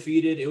were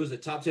undefeated. It was a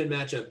top 10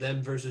 matchup,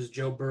 them versus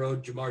Joe Burrow,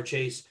 Jamar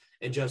Chase,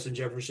 and Justin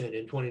Jefferson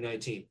in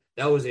 2019.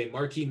 That was a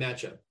marquee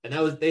matchup. And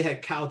they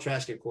had Kyle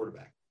Trask at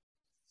quarterback.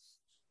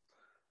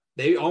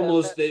 They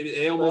almost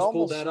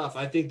pulled that off.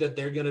 I think that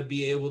they're going to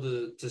be able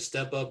to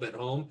step up at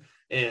home.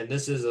 And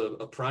this is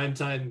a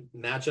primetime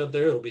matchup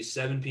there. It'll be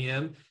 7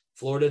 p.m.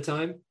 Florida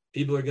time.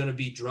 People are going to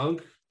be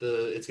drunk.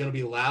 It's going to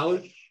be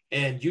loud.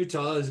 And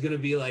Utah is going to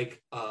be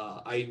like,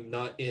 I'm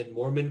not in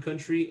Mormon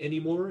country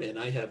anymore, and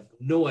I have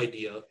no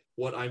idea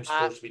what I'm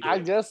supposed to be doing. I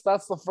guess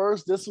that's the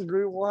first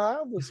disagreement we'll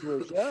have this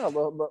week. Yeah,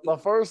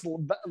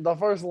 the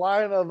first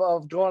line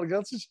of going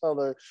against each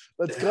other.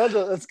 It's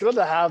good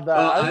to have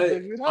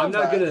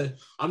that.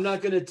 I'm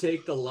not gonna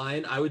take the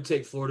line. I would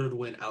take Florida to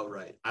win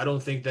outright. I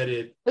don't think that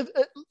it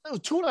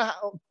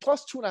 2.5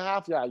 plus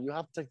 2.5. Yeah, you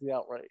have to take the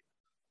outright.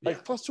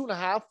 Like plus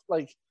 2.5.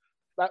 Like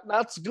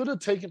that's good to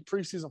take in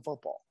preseason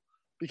football.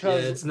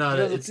 Because it's not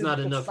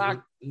enough.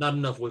 Not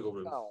enough wiggle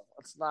room. No,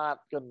 it's not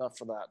good enough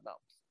for that. No.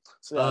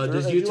 So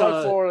does if Utah? You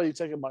like Florida, you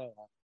take a money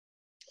line.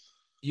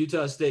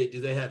 Utah State, do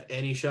they have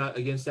any shot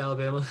against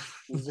Alabama?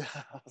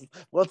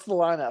 What's the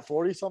line at?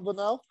 40 something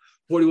now?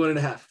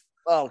 41.5.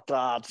 Oh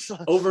God.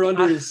 Over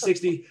under is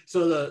 60.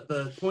 So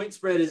the point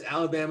spread is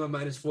Alabama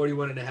minus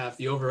 41.5.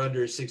 The over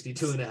under is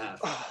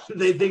 62.5.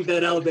 They think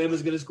that Alabama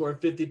is going to score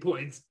 50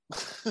 points.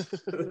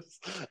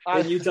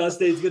 And Utah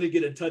State's going to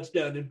get a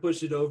touchdown and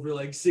push it over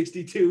like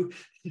 62.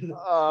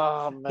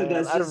 Oh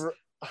man.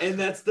 And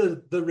that's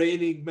the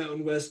reigning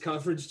Mountain West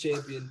Conference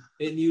champion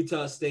in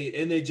Utah State.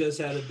 And they just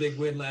had a big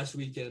win last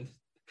weekend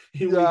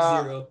in week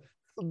 0.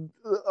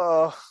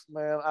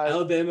 Man,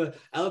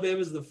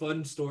 Alabama's the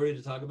fun story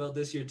to talk about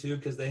this year too,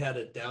 because they had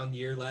a down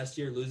year last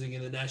year, losing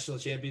in the national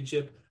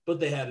championship, but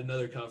they had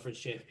another conference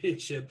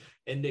championship.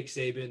 And Nick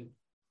Saban,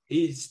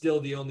 he's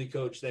still the only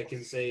coach that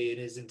can say in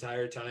his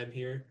entire time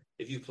here,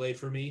 if you played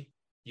for me,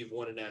 you've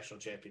won a national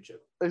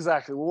championship.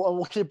 Exactly.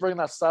 We'll keep bringing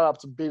that stat up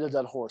to beat a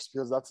dead horse,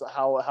 because that's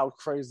how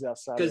crazy that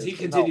stat is. Because he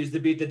continues to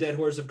beat the dead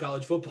horse of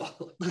college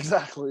football.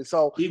 Exactly.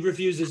 So he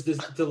refuses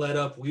to let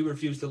up. We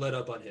refuse to let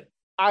up on him.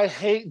 I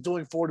hate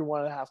doing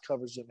 41.5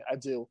 coverage, Jimmy. I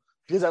do.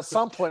 Because at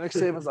some point, Nick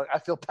Saban's like, I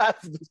feel bad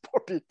for these poor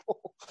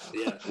people.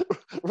 Yeah.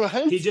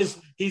 Right?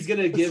 He's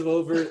going to give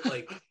over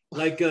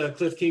like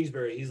Cliff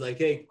Kingsbury. He's like,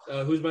 hey,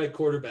 who's my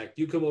quarterback?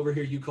 You come over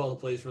here. You call the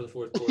plays for the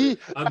fourth quarter.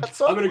 I'm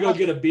going to go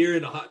get a beer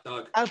and a hot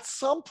dog. At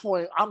some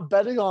point, I'm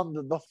betting on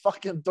the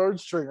fucking third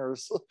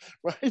stringers,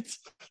 right,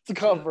 to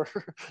cover.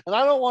 Yeah. And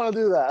I don't want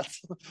to do that.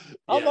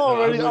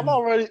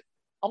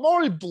 I'm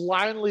already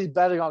blindly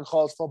betting on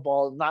college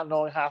football, not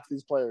knowing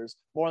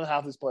more than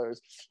half these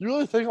players. You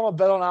really think I'm going to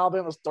bet on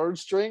Alabama's third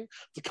string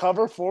to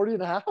cover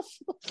 40.5?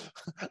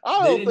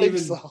 I don't think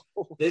so.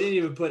 They didn't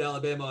even put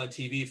Alabama on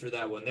TV for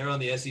that one. They're on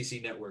the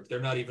SEC network.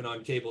 They're not even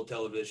on cable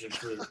television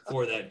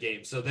for that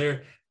game. So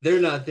they're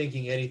not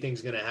thinking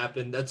anything's going to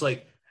happen. That's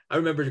like, I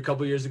remember a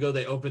couple years ago,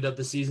 they opened up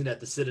the season at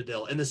the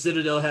Citadel, and the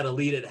Citadel had a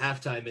lead at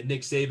halftime, and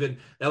Nick Saban,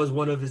 that was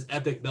one of his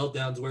epic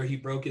meltdowns where he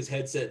broke his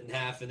headset in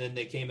half, and then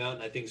they came out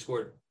and I think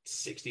scored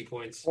 60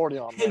 points 40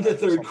 on in the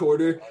third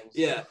quarter.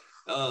 Yeah.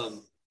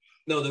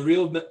 No, the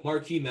real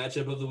marquee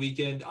matchup of the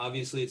weekend,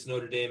 obviously, it's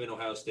Notre Dame and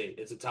Ohio State.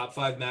 It's a top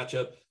 5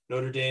 matchup.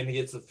 Notre Dame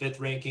gets the 5th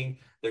ranking.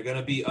 They're going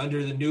to be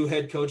under the new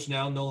head coach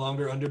now, no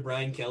longer under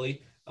Brian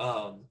Kelly.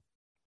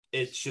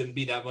 It shouldn't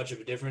be that much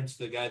of a difference.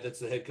 The guy that's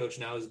the head coach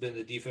now has been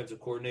the defensive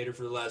coordinator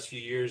for the last few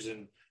years,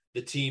 and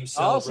the team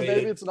celebrated. So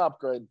maybe it's an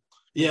upgrade.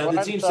 Yeah,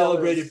 the team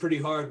celebrated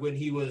pretty hard when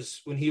he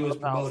was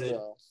promoted.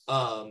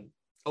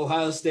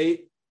 Ohio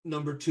State,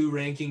 number 2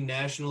 ranking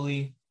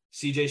nationally.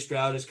 CJ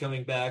Stroud is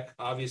coming back.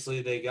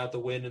 Obviously, they got the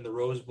win in the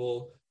Rose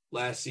Bowl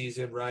last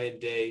season. Ryan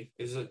Day,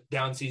 it was a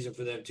down season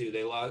for them too.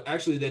 They lost.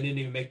 Actually, they didn't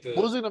even make the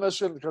losing to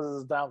Michigan because it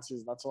was a down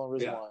season. That's the only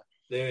reason why.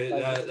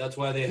 That's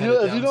why they had.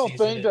 If you don't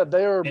think that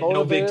they are motivated,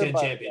 no Big Ten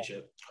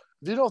championship.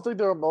 If you don't think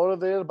they were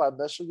motivated by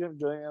Michigan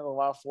getting in the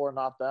Final Four,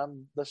 not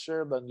them this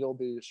year, then you'll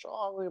be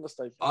strongly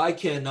mistaken. I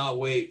cannot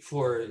wait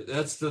for.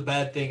 That's the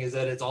bad thing, is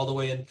that it's all the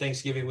way in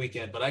Thanksgiving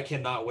weekend. But I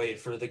cannot wait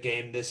for the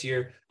game this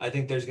year. I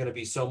think there's going to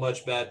be so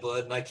much bad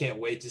blood, and I can't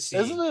wait to see.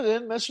 Isn't it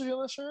in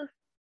Michigan this year?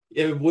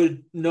 It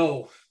would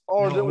no.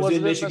 It was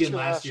in Michigan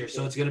last year,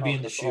 so it's going to be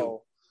in the shoe.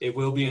 Oh. It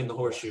will be in the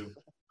horseshoe.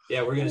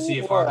 Yeah, we're going to see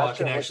if Harbaugh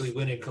can actually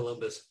win in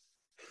Columbus.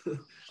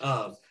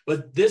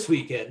 But this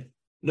weekend,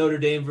 Notre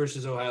Dame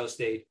versus Ohio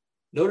State.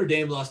 Notre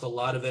Dame lost a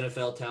lot of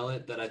NFL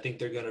talent that I think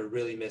they're going to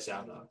really miss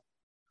out on.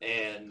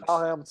 And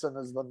Kyle Hamilton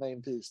is the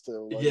main piece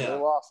too. Yeah, they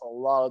lost a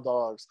lot of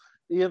dogs.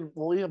 Ian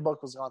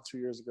Book was gone 2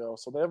 years ago,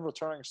 so they have a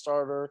returning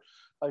starter.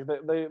 Like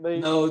they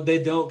No,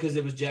 they don't, because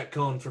it was Jack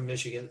Cohn from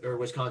Michigan or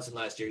Wisconsin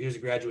last year. He was a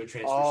graduate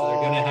transfer, so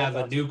they're going to have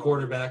a new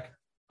quarterback.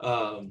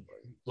 A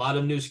lot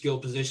of new skill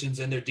positions,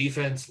 and their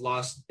defense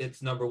lost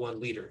its number 1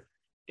 leader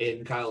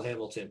in Kyle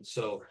Hamilton.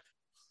 So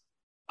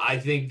I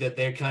think that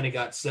they kind of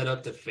got set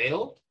up to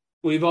fail.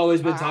 We've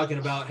always been talking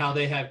about how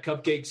they have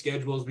cupcake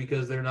schedules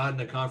because they're not in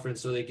a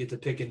conference, so they get to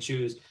pick and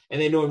choose.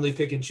 And they normally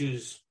pick and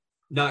choose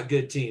not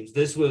good teams.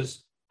 This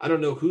was, I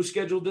don't know who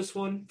scheduled this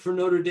one for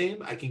Notre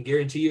Dame. I can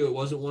guarantee you it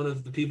wasn't one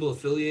of the people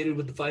affiliated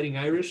with the Fighting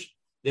Irish.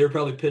 They were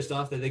probably pissed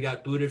off that they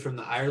got booted from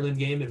the Ireland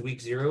game in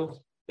week 0.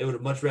 They would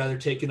have much rather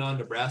taken on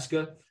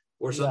Nebraska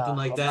or something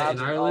like that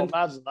in Ireland.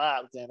 Imagine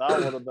that, Dan. That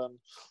would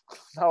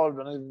have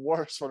been even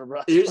worse for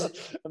Nebraska.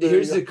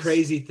 Here's the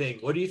crazy thing.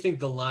 What do you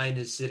think the line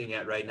is sitting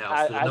at right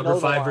now for number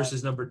 5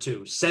 versus number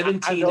 2?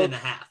 17.5.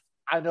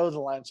 I know the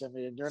line,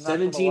 Jimmy, and you're not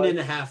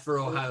 17.5 for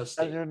Ohio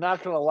State. And you're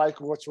not going to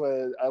like which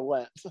way I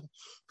went.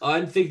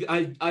 I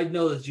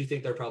know that you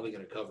think they're probably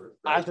going to cover.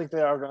 Right? I think they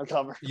are going to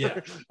cover.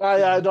 Yeah.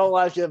 I don't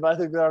like it, but I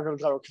think they are going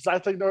to cover, because I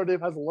think Notre Dame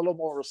has a little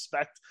more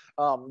respect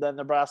than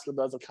Nebraska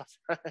does of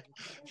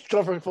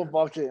covering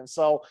football games.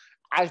 So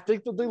I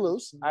think that they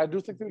lose. I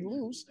do think they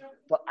lose,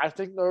 but I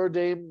think Notre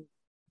Dame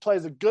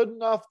plays a good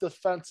enough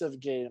defensive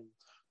game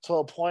to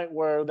a point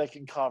where they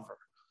can cover.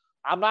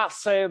 I'm not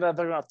saying that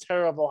they're going to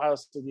tear up Ohio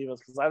State defense,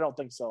 because I don't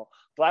think so.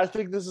 But I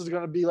think this is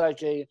going to be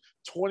like a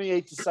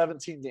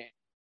 28-17 game.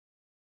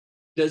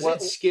 Does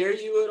it scare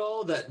you at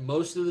all that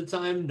most of the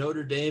time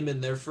Notre Dame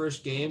in their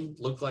first game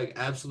looked like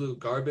absolute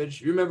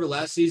garbage? You remember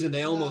last season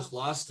they almost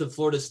lost to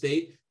Florida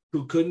State,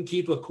 who couldn't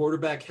keep a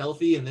quarterback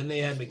healthy, and then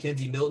they had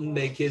Mackenzie Milton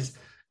make his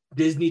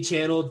Disney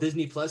Channel,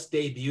 Disney Plus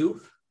debut?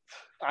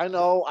 I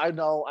know.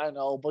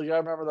 But you got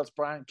to remember that's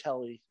Brian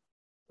Kelly.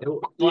 It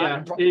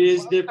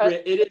is different.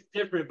 It is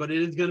different, but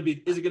is it going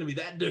to be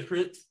that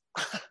different?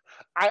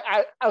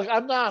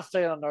 I'm not a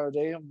fan of Notre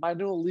Dame. My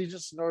new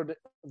allegiance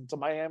to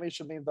Miami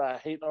should mean that I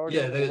hate Notre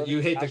Dame. Yeah, you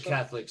hate the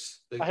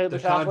Catholics. I hate the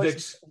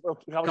Catholics.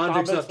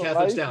 Convicts up,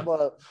 Catholics down.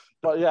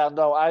 But yeah,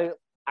 no, I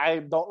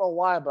don't know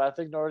why, but I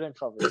think Notre Dame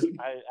covers.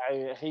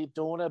 I hate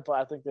doing it, but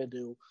I think they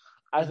do.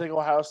 I think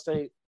Ohio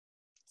State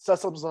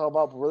sets themselves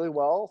up really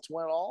well to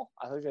win it all.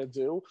 I think they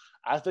do.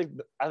 I think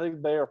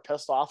they are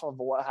pissed off of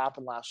what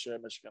happened last year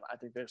in Michigan. I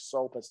think they're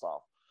so pissed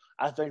off.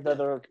 I think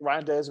that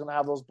Ryan Day is going to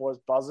have those boys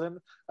buzzing.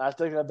 I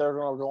think that they're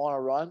going to go on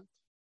a run.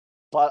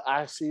 But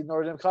I see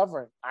Notre Dame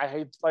covering. I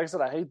hate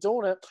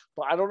doing it,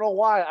 but I don't know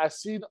why. I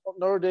see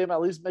Notre Dame at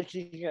least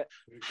making it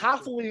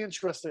halfway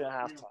interesting at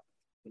halftime.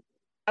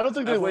 I don't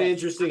think they halfway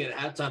interesting at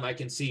halftime. I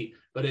can see,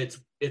 but it's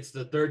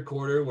the third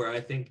quarter where I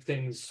think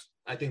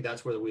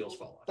that's where the wheels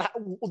fall off.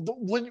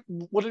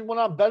 When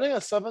I'm betting a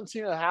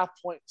 17.5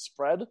 point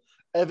spread,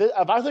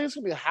 if I think it's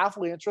going to be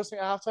halfway interesting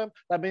at halftime,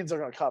 that means they're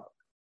going to cover,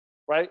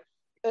 right?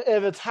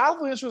 If it's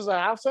halfway interesting at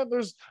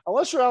halftime,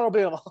 unless you're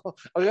Alabama,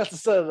 I got to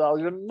say though,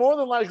 you're more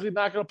than likely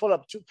not going to put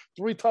up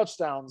 3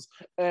 touchdowns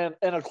in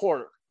a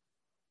quarter.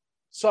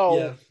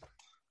 So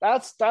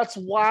that's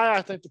why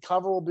I think the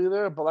cover will be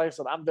there. But like I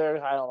said, I'm very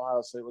high on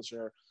Ohio State this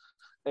year.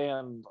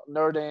 And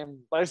Notre Dame,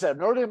 like I said,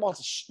 Notre Dame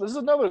wants this is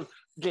another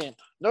game.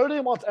 Notre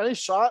Dame wants any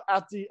shot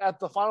at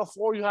the Final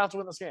Four. You have to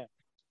win this game.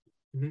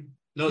 Mm-hmm.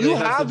 No, you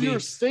have your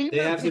statement.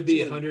 They have to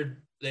be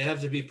 100. They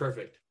have to be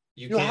perfect.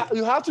 You have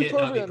to be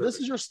perfect, and this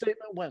is your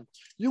statement win.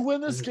 You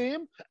win this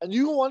game, and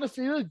you go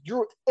undefeated.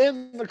 You're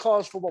in the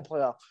college football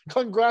playoff.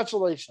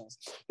 Congratulations!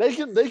 They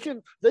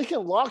can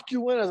lock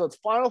you in as a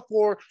Final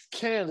Four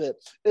candidate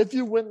if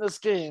you win this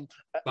game.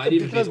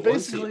 Because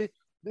basically,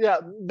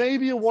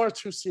 maybe a 1 or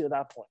 2 seed at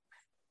that point.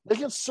 They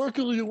can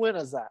circle you in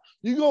as that.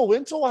 You go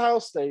into Ohio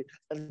State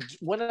and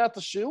win it at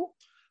the shoe.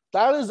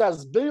 That is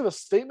as big of a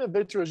statement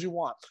victory as you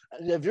want.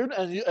 And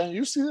if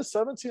you see the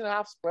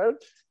 17.5 spread,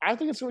 I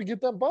think it's going to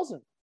get them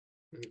buzzing.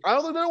 I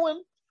don't think they'll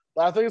win,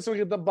 but I think it's going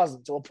to get them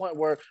buzzing to a point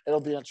where it'll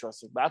be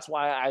interesting. That's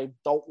why I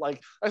don't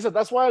like – I said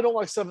that's why I don't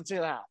like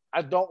 17.5.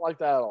 I don't like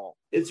that at all.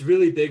 It's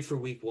really big for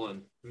week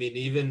 1. I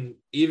mean,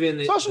 even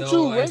especially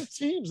 2 ranked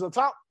teams, the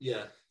top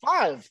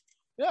 5.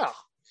 Yeah.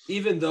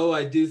 Even though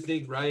I do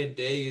think Ryan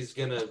Day is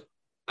going to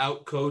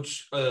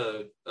outcoach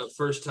a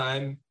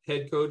first-time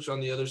head coach on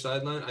the other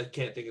sideline. I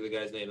can't think of the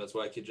guy's name. That's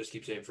why I could just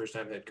keep saying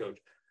first-time head coach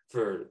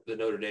for the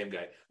Notre Dame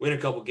guy. Win a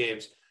couple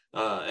games,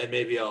 and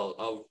maybe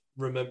I'll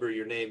remember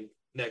your name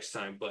next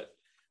time. But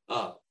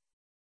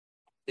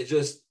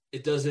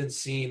it doesn't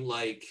seem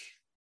like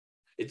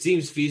 – it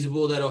seems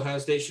feasible that Ohio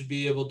State should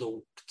be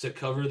able to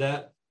cover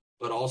that.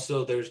 But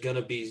also there's going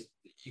to be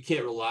 – you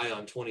can't rely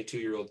on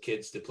 22-year-old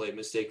kids to play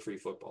mistake-free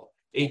football.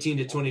 18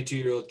 to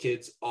 22-year-old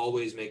kids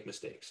always make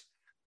mistakes.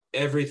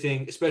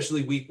 Everything,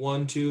 especially week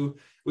 1, 2,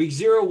 week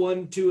 0,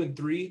 1, 2, and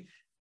 3,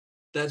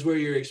 that's where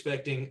you're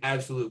expecting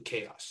absolute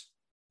chaos.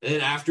 And then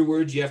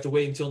afterwards, you have to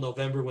wait until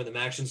November when the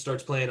Action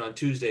starts playing on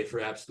Tuesday for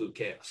absolute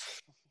chaos.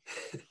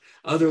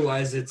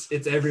 Otherwise, it's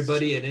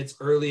everybody, and it's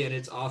early, and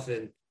it's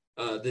often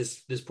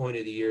this point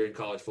of the year in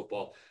college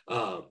football.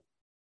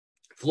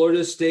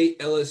 Florida State,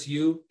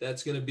 LSU,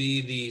 that's going to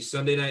be the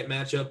Sunday night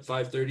matchup,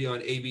 5:30 on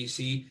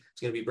ABC.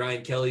 It's going to be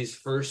Brian Kelly's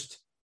first,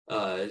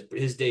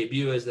 his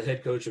debut as the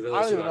head coach of LSU.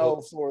 I don't even know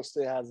if Florida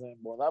State has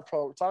anymore.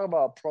 Talk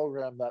about a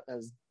program that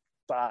has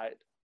died.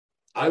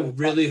 I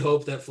really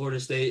hope that Florida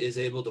State is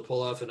able to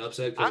pull off an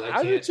upset because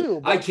I do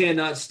too. I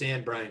cannot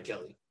stand Brian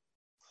Kelly.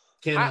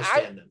 Cannot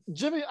stand him.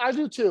 Jimmy, I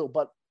do too,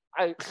 but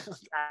I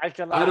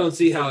cannot. I don't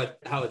see how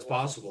it's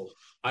possible.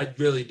 I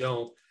really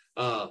don't.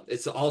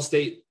 It's the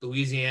All-State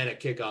Louisiana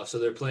kickoff, so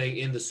they're playing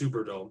in the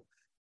Superdome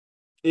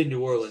in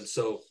New Orleans.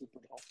 So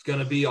it's going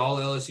to be all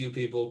LSU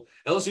people.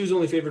 LSU is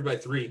only favored by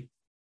 3.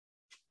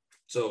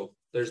 So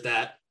there's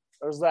that.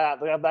 They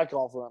got that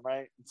going for them,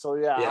 right? So,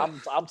 yeah.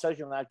 I'm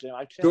taking that game.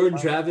 I can't. Jordan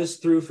Travis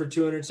threw for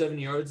 207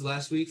 yards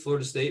last week.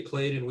 Florida State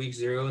played in week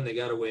 0, and they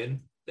got a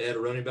win. They had a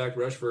running back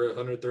rush for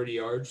 130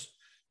 yards.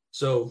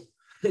 So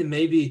it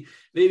may be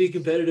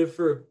competitive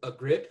for a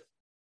grip.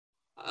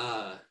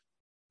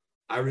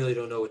 I really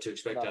don't know what to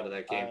expect out of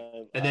that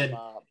game.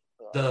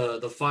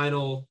 The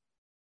final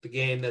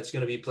game that's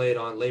going to be played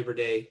on Labor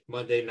Day,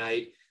 Monday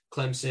night,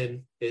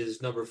 Clemson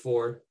is number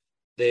 4.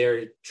 They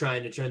are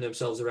trying to turn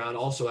themselves around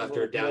also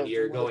after a down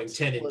year, going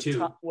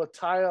 10-2. With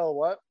Tyle,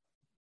 what?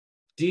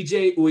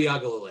 DJ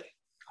Uiagalelei.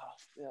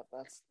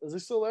 Is he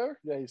still there?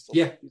 Yeah, he's still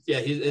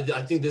there.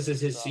 I think this is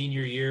his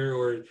senior year,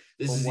 or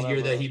this is the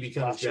year that he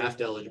becomes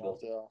draft eligible.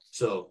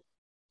 So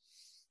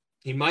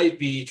he might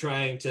be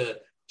trying to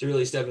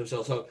really step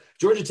himself up.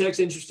 Georgia Tech's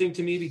interesting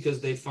to me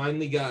because they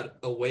finally got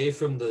away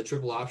from the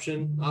triple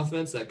option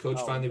offense. That coach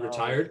finally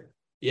retired.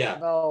 Yeah,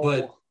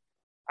 but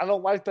I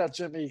don't like that,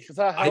 Jimmy, because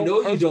I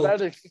know you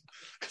don't.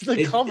 Because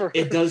they cover.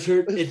 It does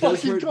hurt. It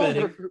does hurt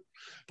betting.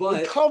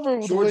 But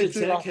Georgia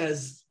Tech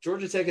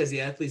has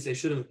the athletes. They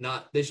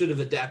should have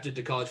adapted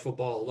to college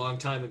football a long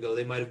time ago.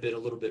 They might have been a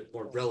little bit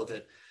more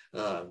relevant.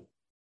 I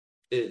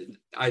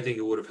think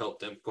it would have helped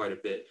them quite a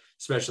bit,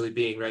 especially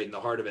being right in the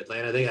heart of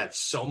Atlanta. They have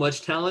so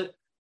much talent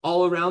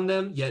all around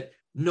them, yet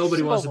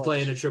Nobody So wants to much.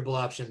 play in a triple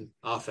option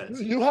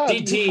offense. You have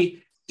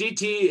DT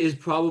is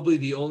probably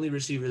the only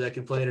receiver that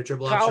can play in a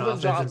triple option Calvin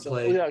offense Johnson.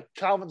 and play. Yeah,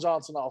 Calvin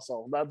Johnson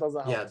also. That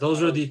doesn't help. Yeah,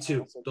 those are the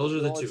two. Those are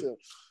the only two.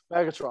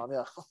 Megatron,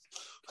 yeah.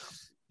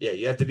 Yeah,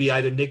 you have to be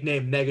either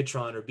nicknamed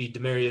Megatron or be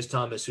Demaryius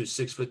Thomas, who's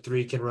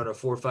 6'3", can run a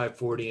 4.5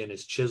 40 and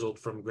is chiseled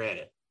from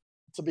granite.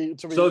 So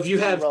if you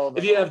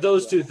have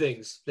those two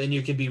things, then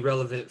you can be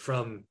relevant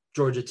from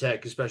Georgia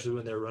Tech, especially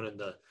when they're running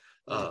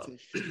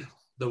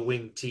the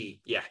wing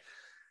T. Yeah.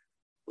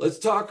 Let's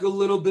talk a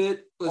little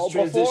bit. Let's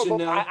transition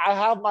now. I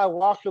have my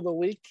lock of the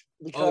week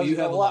because you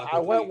have a lock of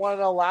the week. I went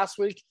 1-0 last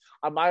week.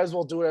 I might as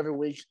well do it every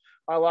week.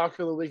 My lock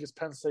of the week is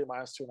Penn State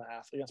minus 2.5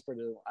 against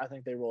Purdue. I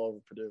think they roll over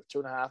Purdue.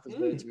 2.5 is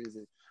way too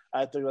easy.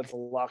 I think that's a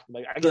lock.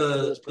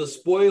 The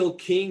spoiled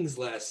Kings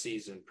last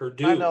season,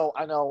 Purdue. I know.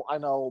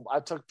 I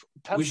took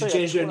Penn We should State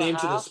change their name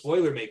to the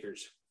Spoiler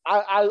Makers.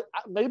 I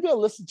maybe I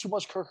listened too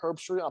much Kirk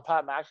Herbstreit on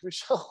Pat McAfee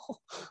show,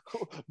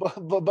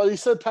 but he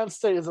said Penn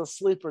State is a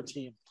sleeper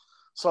team,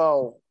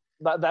 so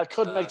that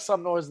could make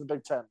some noise in the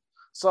Big Ten.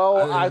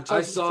 So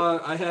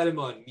I had him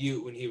on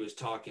mute when he was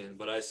talking,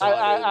 but I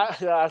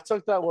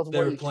took that with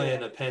they were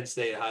playing a Penn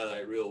State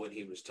highlight reel when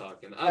he was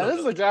talking. This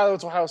is a guy that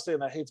went to Ohio State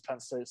and that hates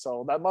Penn State,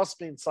 so that must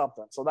mean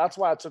something. So that's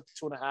why I took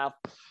 2.5.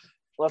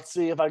 Let's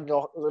see if I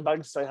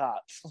can stay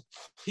hot.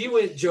 He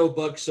went Joe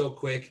Buck so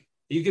quick.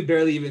 You could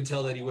barely even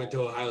tell that he went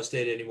to Ohio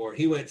State anymore.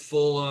 He went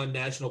full-on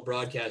national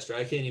broadcaster.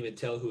 I can't even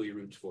tell who he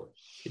roots for.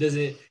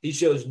 He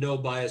shows no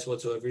bias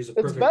whatsoever. He's a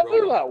perfect It's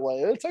better role. that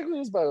way. It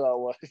technically is better that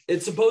way.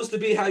 It's supposed to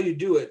be how you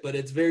do it, but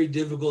it's very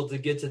difficult to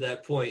get to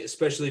that point,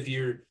 especially if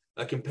you're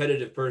a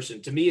competitive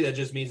person. To me, that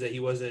just means that he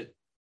wasn't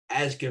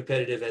as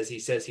competitive as he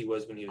says he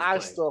was when he was playing.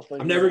 Still think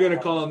I'm never going to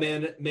call a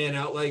man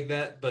out like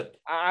that, but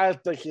I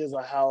think he is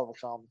a hell of a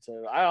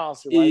commentator. I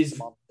honestly like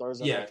him on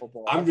Thursday Night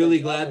Football. I'm really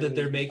glad that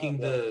they're making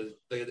the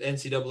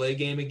NCAA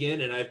game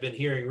again, and I've been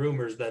hearing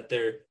rumors that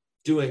they're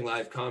doing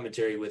live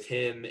commentary with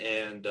him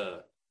and I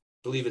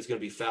believe it's going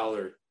to be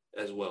Fowler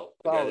as well.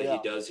 The guy that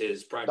he does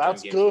his prime time game.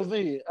 That's good with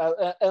me.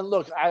 And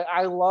look,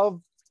 I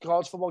love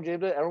college football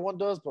game day. Everyone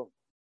does, but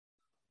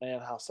man,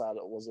 how sad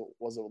it was. It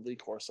was Lee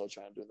Corso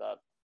trying to do that.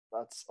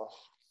 That's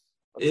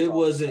it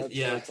wasn't.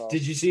 Yeah.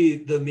 Did you see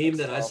the meme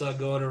that I saw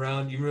going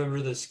around? You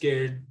remember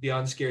the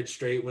Beyond Scared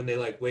Straight when they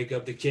wake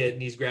up the kid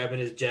and he's grabbing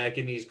his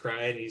jacket and he's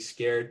crying, and he's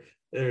scared.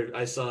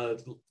 I saw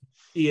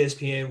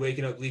ESPN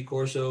waking up Lee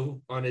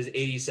Corso on his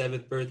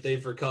 87th birthday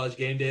for College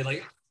Game Day.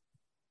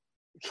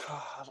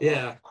 God,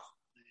 yeah.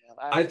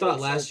 I thought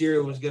last year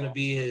it was going to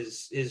be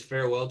his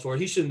farewell tour.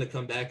 He shouldn't have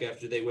come back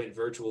after they went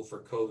virtual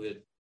for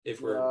COVID.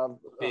 If we're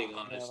being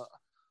honest. Man.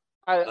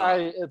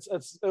 It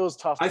was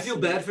tough. I feel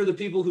bad for the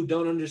people who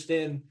don't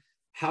understand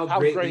how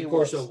great Lee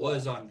Corso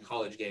was on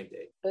College Game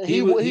Day. He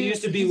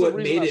used to be what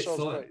made it fun.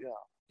 Great,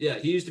 yeah,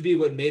 he used to be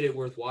what made it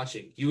worth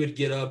watching. You would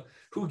get up.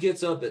 Who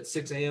gets up at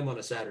 6 a.m. on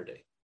a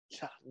Saturday?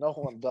 Yeah, no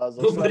one does.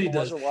 Nobody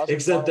does,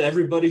 except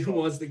everybody who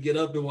wants to get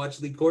up and watch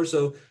Lee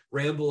Corso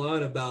ramble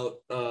on about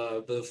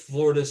the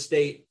Florida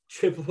State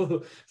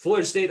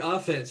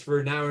offense for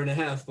an hour and a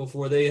half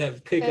before they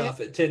have kickoff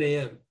at 10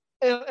 a.m.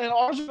 And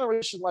our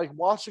generation,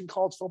 watching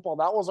college football,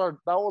 that was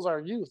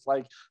our youth.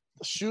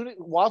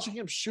 Watching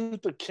him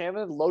shoot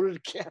the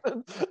loaded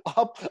cannon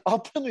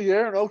up in the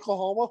air in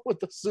Oklahoma with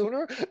the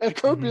Sooner, and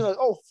Kirk being like,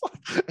 "Oh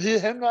fuck,"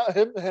 him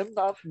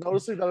not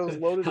noticing that it was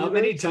loaded. How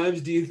many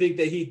times do you think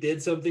that he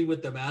did something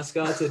with the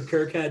mascots and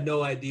Kirk had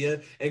no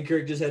idea, and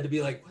Kirk just had to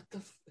be like, "What the?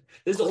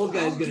 This old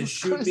guy's gonna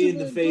shoot me in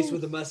the face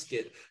with a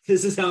musket.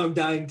 This is how I'm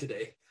dying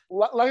today."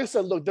 Like I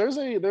said, look, there's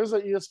a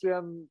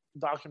ESPN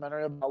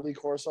documentary about Lee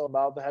Corso,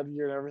 about the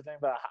headgear and everything,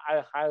 that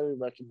I highly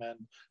recommend.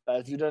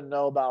 That if you didn't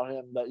know about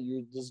him, that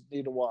you just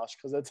need to watch,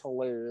 because it's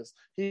hilarious.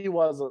 He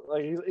was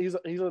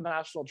he's a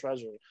national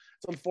treasure.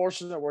 It's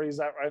unfortunate where he's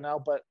at right now,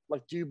 but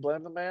do you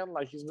blame the man?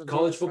 He's been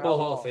college football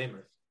Hall of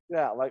Famer.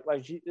 Yeah,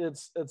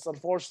 it's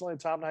unfortunately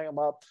time to hang him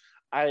up.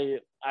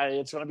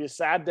 It's going to be a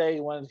sad day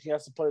when he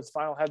has to put his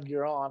final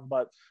headgear on,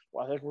 but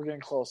I think we're getting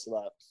close to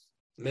that.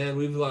 Man,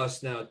 we've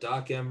lost now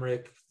Doc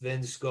Emmerich,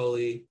 Vin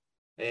Scully,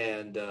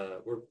 and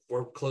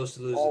we're close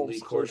to losing Lee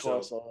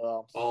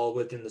Corso, all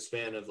within the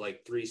span of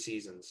 3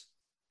 seasons.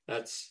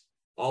 That's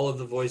all of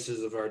the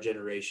voices of our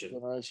generation.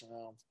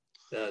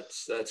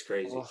 That's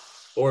crazy. Ugh.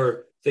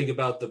 Or think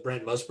about the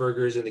Brent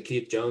Musburgers and the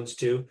Keith Jones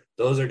too.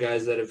 Those are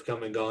guys that have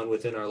come and gone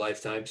within our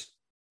lifetimes.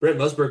 Brent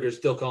Musburger is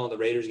still calling the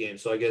Raiders game,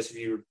 so I guess if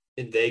you're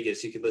in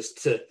Vegas, you can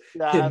listen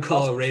to him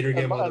call a Raider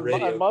game on the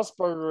radio. And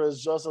Musburger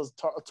is just as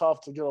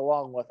tough to get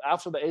along with.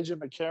 After the AJ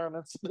McCarron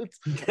incident,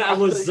 that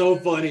was so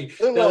funny.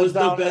 That was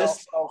the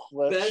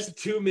best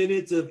 2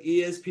 minutes of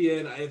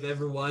ESPN I've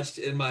ever watched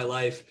in my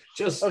life.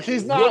 Just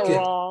he's not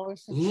wrong.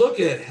 Look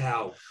at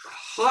how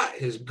hot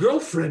his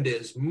girlfriend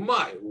is.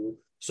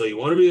 So you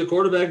want to be the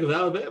quarterback of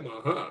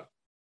Alabama, huh?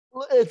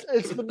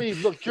 It's the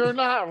meme. Look, you're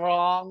not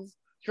wrong.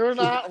 You're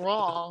not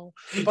wrong,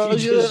 but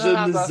you didn't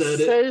have to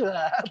say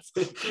that.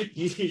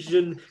 You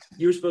shouldn't.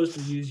 You were supposed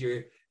to use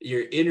your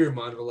inner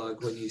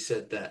monologue when you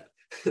said that.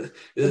 If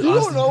you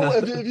don't know,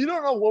 if you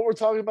don't know what we're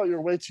talking about,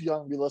 you're way too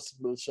young to be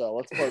listening to the show.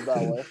 Let's put it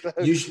that way.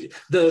 You should,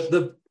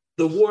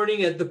 the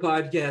warning at the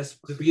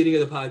beginning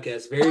of the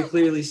podcast, very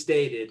clearly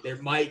stated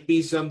there might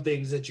be some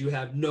things that you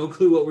have no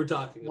clue what we're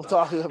talking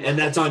about. And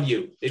that's on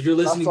you. If you're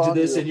listening to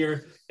this and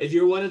if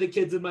you're one of the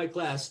kids in my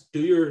class,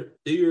 do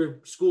your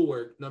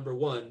schoolwork. Number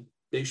one,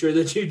 make sure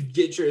that you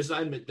get your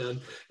assignment done,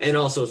 and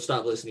also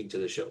stop listening to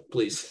the show,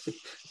 please.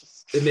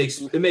 It makes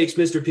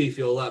Mr. P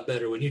feel a lot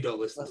better when you don't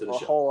listen to the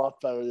show. A whole lot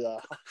better,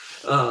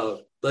 yeah.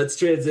 Let's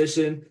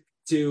transition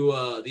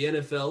to the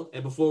NFL,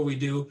 and before we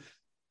do,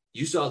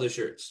 you saw the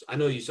shirts. I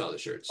know you saw the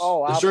shirts.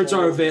 Oh, the shirts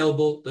are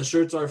available. The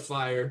shirts are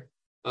fire.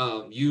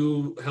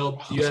 You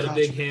helped. You had a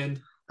big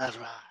hand. That's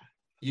right.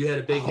 You had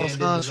a big hand in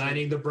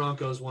designing the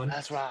Broncos one.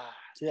 That's right.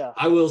 Yeah.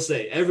 I will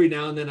say, every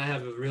now and then I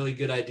have a really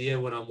good idea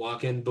when I'm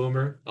walking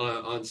Boomer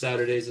on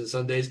Saturdays and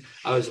Sundays.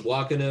 I was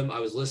walking him. I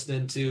was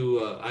listening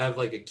to. I have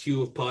like a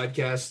queue of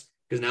podcasts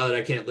because now that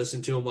I can't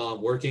listen to them while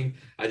I'm working,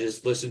 I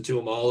just listen to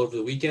them all over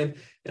the weekend.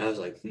 And I was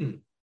like,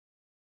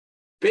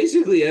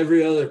 Basically,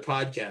 every other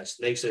podcast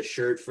makes a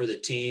shirt for the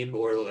team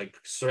or like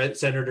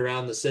centered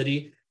around the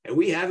city. And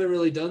we haven't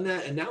really done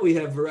that. And now we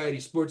have Variety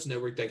Sports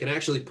Network that can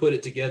actually put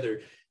it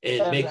together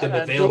and make them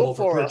available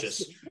for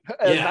purchase.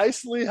 And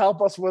nicely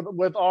help us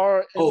with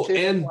our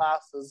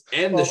classes.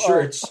 And the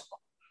shirts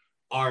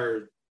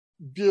are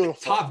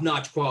beautiful,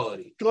 top-notch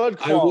quality. Good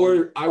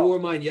quality. I wore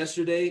mine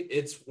yesterday.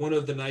 It's one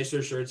of the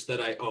nicer shirts that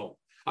I own.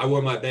 I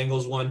wore my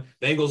Bengals one.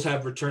 Bengals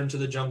have returned to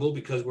the jungle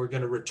because we're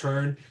going to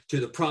return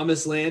to the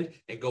promised land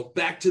and go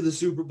back to the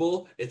Super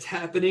Bowl. It's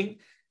happening.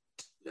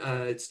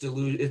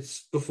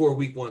 It's before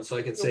week 1, so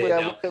I can say it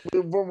now.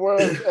 And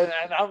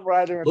I'm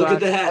riding. Look at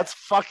the hat. That's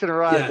fucking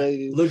right,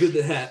 baby. Look at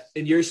the hat.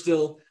 And you're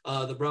still.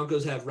 The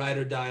Broncos have ride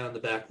or die on the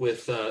back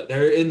with.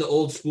 They're in the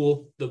old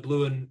school, the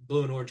blue and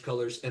orange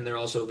colors, and they're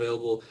also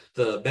available.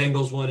 The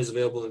Bengals one is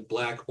available in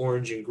black,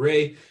 orange, and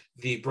gray.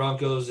 The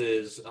Broncos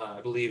is,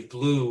 I believe,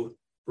 blue,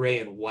 gray,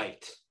 and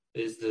white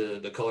is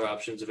the color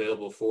options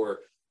available for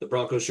the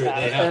Broncos shirt.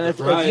 They have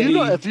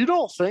if you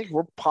don't think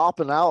we're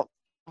popping out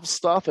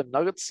stuff and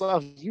nugget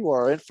stuff, you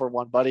are in for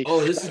one, buddy.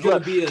 Oh, this is going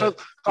to be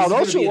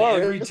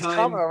it's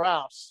coming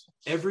around.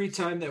 Every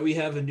time that we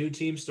have a new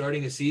team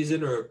starting a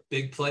season or a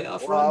big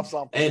playoff run,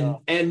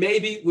 and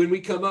maybe when we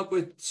come up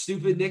with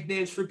stupid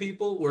nicknames for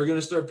people, we're going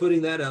to start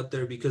putting that out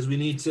there because we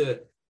need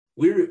to.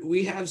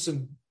 We have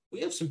some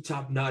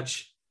top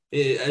notch.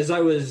 As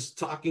I was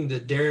talking to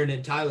Darren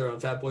and Tyler on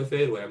Fat Boy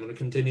Fadeaway, I'm going to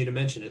continue to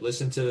mention it.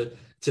 Listen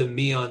to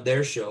me on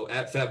their show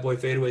at Fat Boy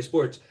Fadeaway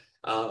Sports.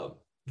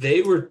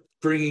 They were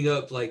bringing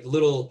up like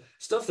little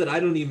stuff that I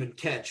don't even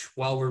catch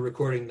while we're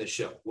recording the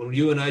show. When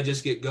you and I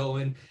just get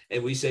going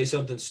and we say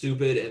something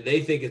stupid and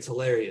they think it's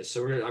hilarious.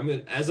 So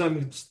as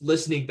I'm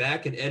listening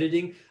back and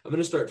editing, I'm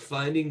going to start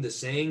finding the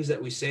sayings that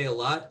we say a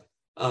lot.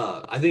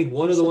 I think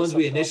one of the ones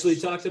we initially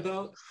talked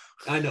about,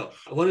 was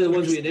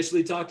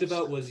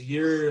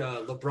your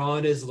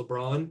LeBron is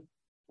LeBron.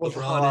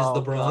 LeBron is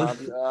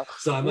LeBron. Yeah.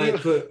 So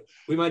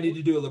we might need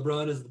to do a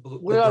LeBron is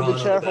LeBron. We gotta be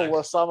careful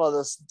with some of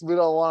this. We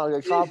don't want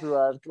to get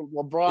copyrighted.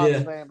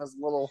 LeBron's name is a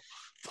little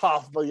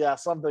tough, but yeah,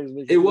 some things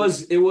we can It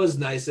was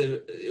nice.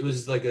 It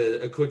was like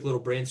a quick little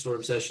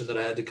brainstorm session that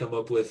I had to come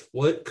up with.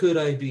 What could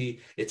I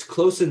be? It's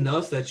close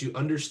enough that you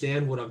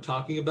understand what I'm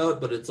talking about,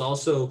 but it's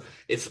also,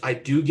 if I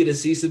do get a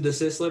cease and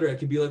desist letter, I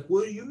can be like,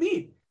 what do you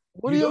mean?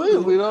 What do you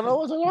mean? We don't know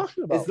what they're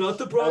talking about. It's not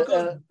the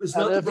Broncos. It's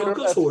not the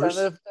Broncos horse.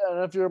 And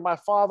if you're my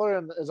father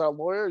and is our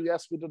lawyer,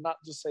 yes, we did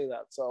not just say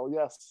that. So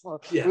yes,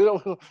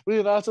 we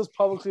did not just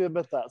publicly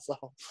admit that. So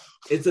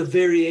it's a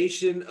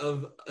variation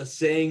of a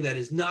saying that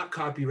is not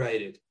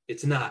copyrighted.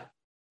 It's not.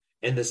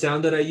 And the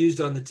sound that I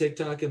used on the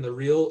TikTok and the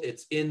reel,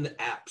 it's in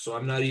the app. So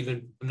I'm not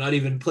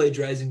even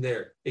plagiarizing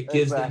there. It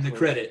gives them the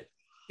credit.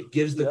 It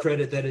gives the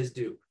credit that is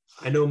due.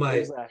 I know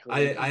I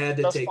had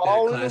to take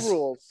that class.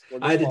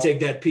 I had to take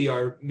that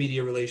PR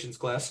media relations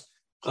class.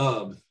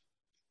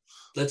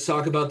 Let's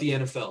talk about the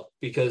NFL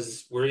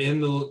because we're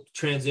in the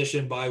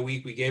transition bye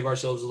week. We gave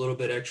ourselves a little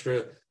bit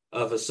extra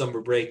of a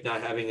summer break, not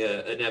having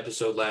an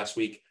episode last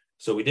week.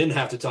 So we didn't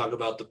have to talk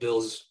about the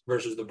Bills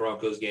versus the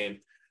Broncos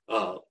game.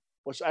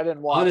 Which I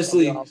didn't watch.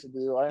 Honestly, I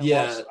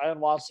didn't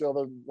watch the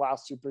other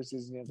last 2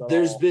 preseason games.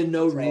 There's been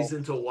no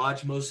reason to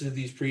watch most of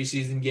these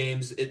preseason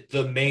games.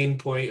 The main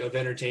point of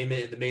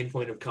entertainment and the main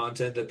point of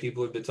content that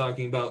people have been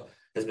talking about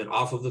has been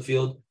off of the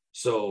field.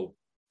 So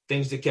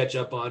things to catch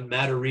up on.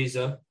 Matt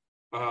Ariza,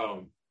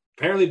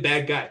 apparently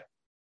bad guy.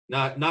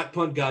 Not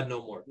punt god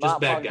no more. Just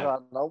bad guy.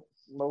 Nope.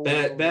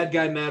 Bad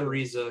guy Matt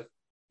Ariza.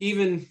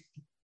 Even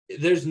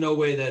there's no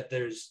way that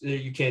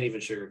you can't even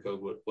sugarcoat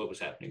what was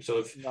happening. So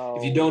if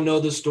you don't know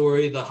the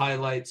story, the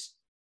highlights,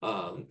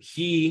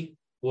 he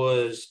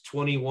was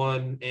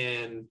 21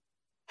 and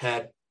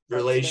had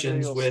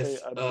relations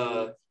with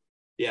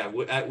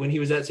when he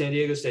was at San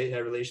Diego State,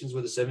 had relations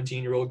with a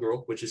 17-year-old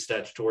girl, which is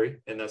statutory,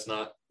 and that's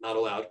not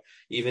allowed,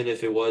 even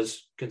if it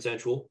was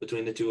consensual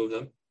between the two of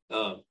them.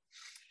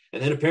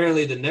 And then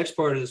apparently the next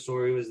part of the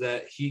story was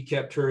that he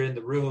kept her in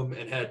the room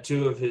and had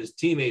 2 of his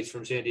teammates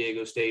from San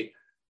Diego State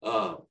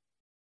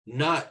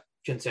not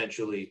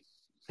consensually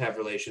have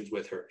relations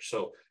with her.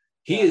 So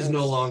he is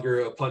no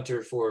longer a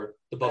punter for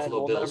the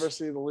Buffalo Bills. We'll never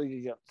see the league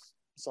again.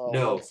 So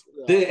no.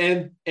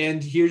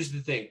 And here's the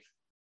thing.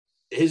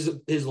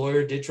 His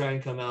lawyer did try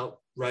and come out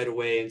right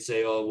away and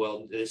say, oh,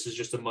 well, this is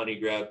just a money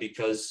grab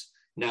because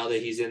now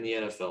that he's in the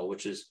NFL,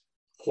 which is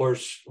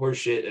horse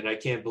shit. And I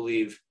can't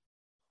believe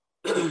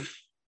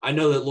I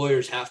know that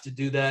lawyers have to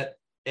do that.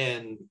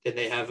 And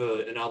they have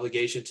an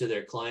obligation to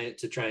their client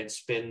to try and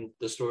spin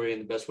the story in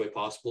the best way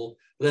possible.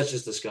 But that's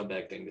just a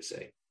scumbag thing to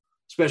say,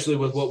 especially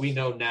with what we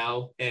know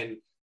now. And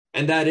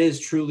that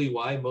is truly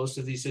why most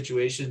of these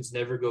situations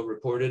never go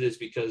reported, is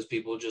because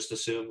people just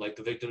assume, like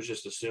the victims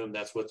just assume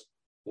that's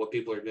what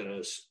people are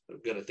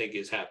gonna think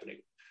is happening.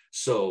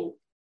 So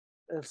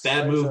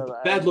bad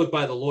look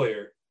by the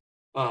lawyer.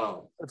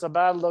 It's a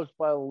bad look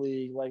by the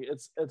league. Like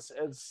it's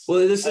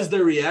well, this is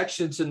their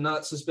reaction to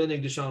not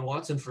suspending Deshaun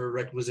Watson for a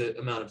requisite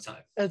amount of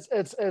time.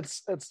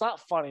 It's not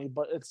funny,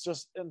 but it's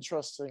just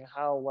interesting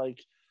how, like,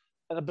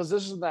 in a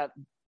position that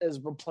is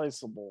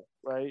replaceable,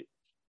 right?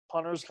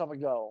 Punters come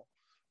and go.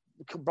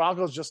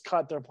 Broncos just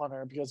cut their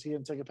punter because he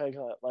didn't take a pay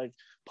cut. Like,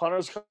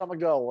 punters come and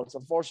go. What's the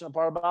unfortunate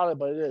part about it,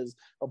 but it is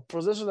a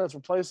position that's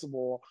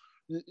replaceable.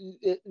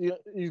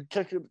 You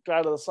kick a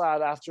guy to the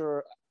side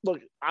after. Look,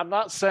 I'm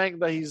not saying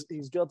that he's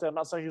guilty. I'm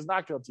not saying he's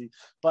not guilty,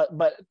 but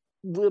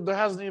there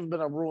hasn't even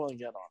been a ruling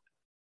yet on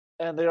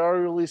it, and they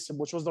already released him,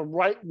 which was the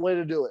right way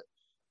to do it.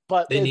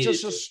 But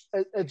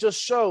it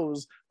just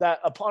shows that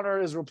a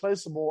punter is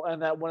replaceable,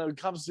 and that when it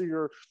comes to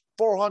your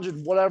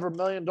 $400 whatever $1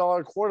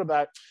 million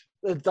quarterback,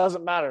 it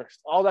doesn't matter.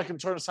 All that can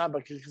turn aside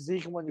because he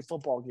can win you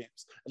football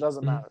games. It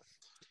doesn't matter.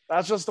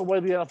 That's just the way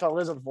the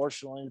NFL is,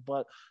 unfortunately.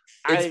 But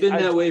it's been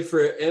that way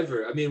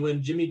forever. I mean,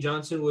 when Jimmy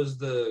Johnson was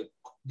the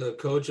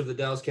coach of the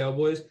Dallas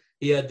Cowboys,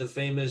 he had the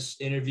famous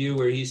interview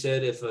where he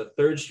said, if a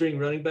third string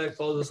running back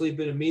falls asleep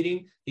in a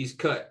meeting, he's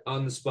cut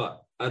on the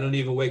spot. I don't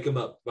even wake him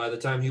up. By the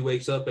time he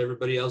wakes up,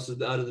 everybody else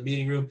is out of the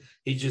meeting room.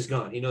 He's just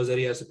gone. He knows that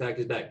he has to pack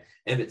his bag.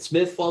 Emmitt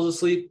Smith falls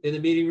asleep in the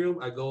meeting room.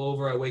 I go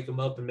over, I wake him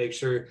up and make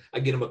sure I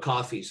get him a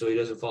coffee so he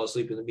doesn't fall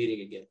asleep in the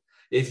meeting again.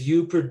 If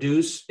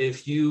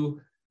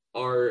you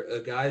are a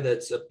guy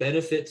that's a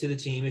benefit to the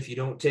team, if you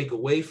don't take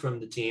away from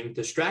the team,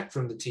 distract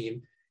from the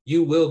team,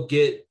 you will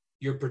get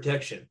your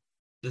protection.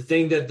 The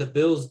thing that the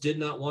Bills did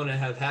not want to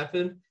have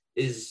happen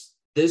is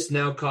this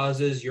now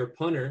causes your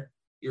punter,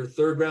 your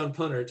third round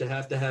punter, to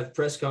have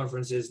press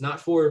conferences, not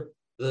for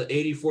the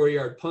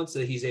 84-yard punts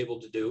that he's able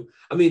to do.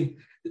 I mean,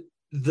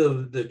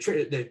 the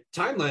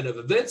timeline of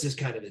events is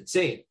kind of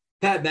insane.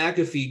 Pat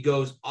McAfee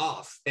goes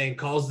off and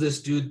calls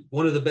this dude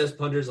one of the best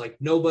punters, like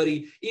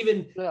nobody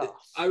even. Yeah.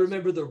 I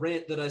remember the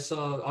rant that I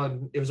saw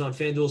on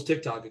FanDuel's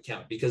TikTok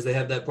account, because they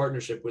have that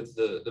partnership with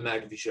the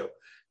McAfee show.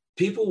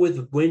 People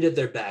with wind at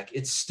their back,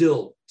 it's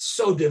still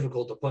so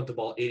difficult to punt the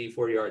ball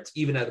 84 yards,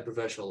 even at the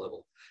professional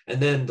level.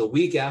 And then the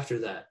week after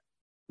that,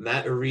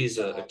 Matt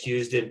Ariza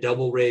accused in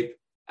double rape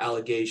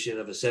allegation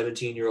of a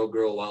 17-year-old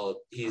girl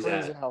while he's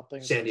at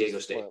San Diego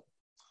State.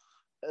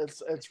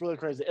 It's really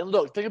crazy. And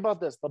look, think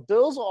about this. The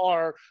Bills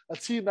are a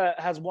team that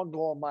has one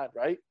goal in mind,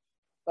 right?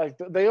 Like,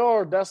 they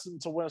are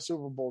destined to win a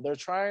Super Bowl. They're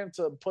trying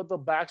to put the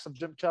backs of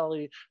Jim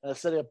Kelly and the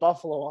city of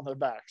Buffalo on their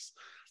backs.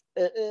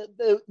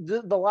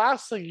 The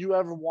last thing you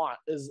ever want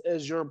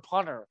is your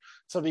punter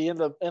to be in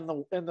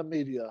the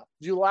media.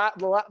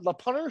 The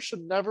punter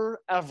should never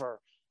ever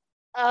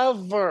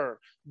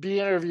be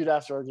interviewed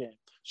after a game.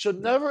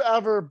 Should never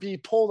ever be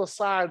pulled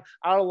aside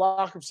out of the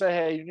locker room and say,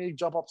 hey, you need to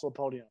jump up to the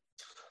podium.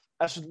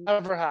 That should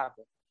never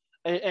happen.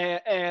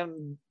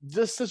 And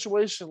this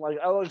situation, like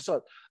I said,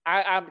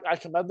 I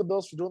commend the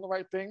Bills for doing the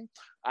right thing.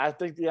 I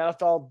think the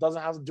NFL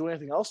doesn't have to do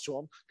anything else to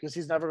him because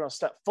he's never going to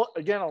step foot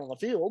again on the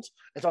field.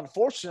 It's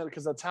unfortunate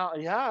because of the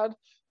talent he had.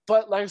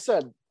 But like I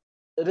said,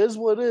 it is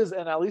what it is,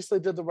 and at least they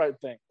did the right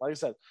thing. Like I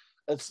said,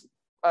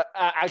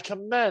 I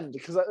commend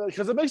because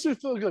it makes me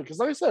feel good. Because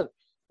like I said,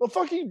 the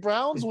fucking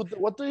Browns with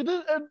what they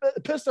did,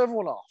 it pissed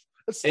everyone off.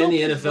 And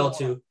the NFL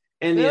too.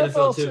 And the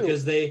NFL too,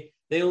 because they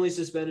only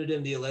suspended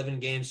him the 11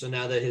 games, so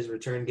now that his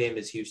return game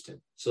is Houston.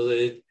 So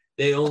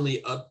they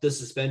only upped the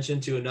suspension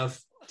to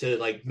enough to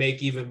like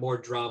make even more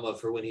drama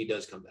for when he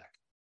does come back.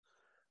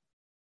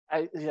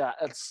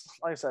 It's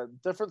like I said,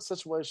 different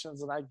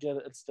situations, and I get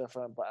it, it's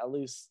different, but at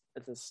least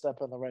it's a step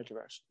in the right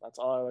direction. That's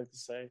all I like to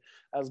say.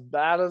 As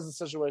bad as the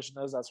situation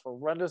is, as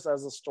horrendous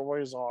as the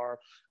stories are,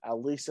 at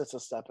least it's a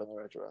step in the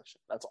right direction.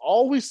 That's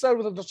all we said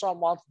with the Deshaun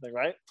Watson thing,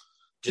 right?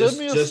 Give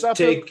me a step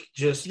in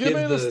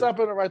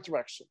the right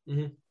direction.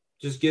 Mm-hmm.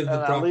 Just give the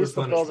proper at least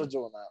the punishment. Bills are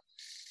doing that.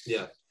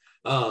 Yeah.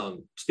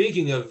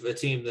 Speaking of a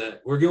team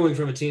that we're going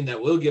from a team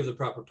that will give the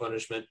proper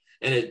punishment,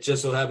 and it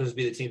just so happens to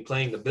be the team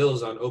playing the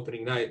Bills on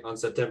opening night on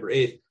September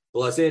 8th, the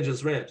Los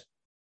Angeles Rams.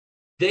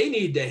 They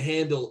need to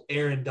handle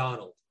Aaron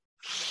Donald.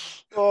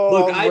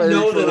 Look, I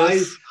know that I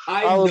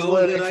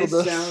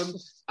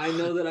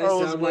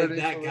sound like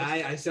that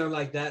guy. I sound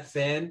like that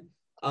fan.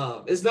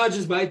 It's not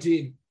just my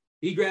team.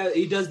 He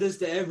does this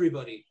to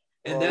everybody.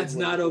 And that's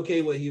not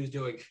okay what he was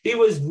doing. He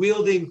was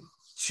wielding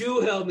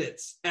 2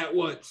 helmets at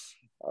once.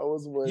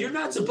 You're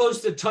not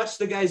supposed to touch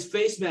the guy's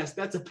face mask.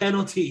 That's a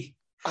penalty.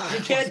 You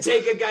can't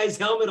take a guy's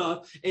helmet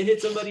off and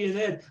hit somebody in the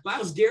head.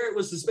 Myles Garrett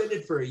was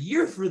suspended for a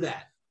year for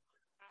that.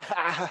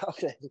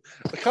 Okay.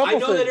 I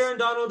know that Aaron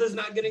Donald is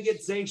not going to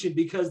get sanctioned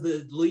because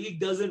the league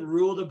doesn't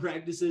rule the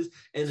practices,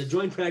 and the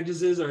joint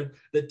practices are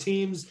the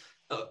team's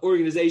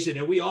organization.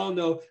 And we all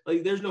know,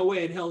 like, there's no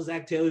way in hell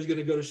Zach Taylor's going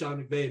to go to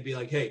Sean McVay and be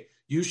like, hey,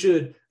 you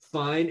should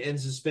fine and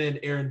suspend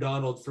Aaron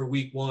Donald for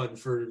week 1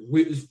 for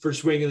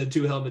swinging the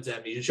 2 helmets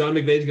at me. And Sean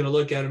McVay's going to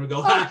look at him and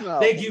go,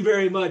 thank you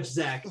very much,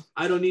 Zach.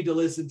 I don't need to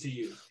listen to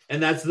you.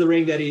 And that's the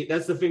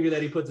finger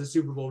that he puts a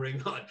Super Bowl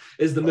ring on,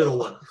 is the middle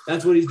one.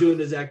 That's what he's doing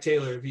to Zach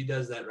Taylor if he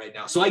does that right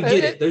now. So I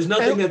get it. There's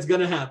nothing that's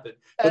going to happen,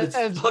 but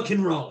it's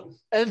fucking wrong.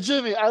 And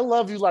Jimmy, I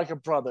love you like a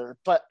brother,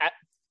 but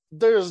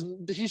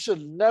he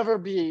should never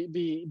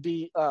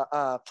be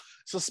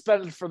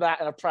suspended for that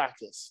in a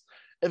practice.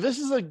 If this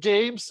is a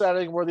game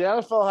setting where the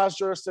NFL has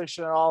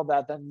jurisdiction and all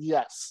that, then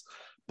yes.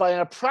 But in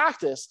a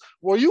practice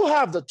where you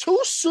have the 2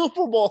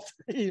 Super Bowl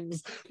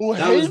teams who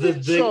that was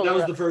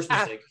the first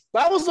mistake.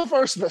 That was the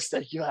first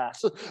mistake you had.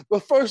 The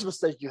first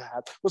mistake you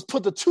had was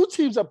put the 2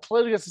 teams that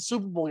played against the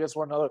Super Bowl against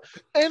one another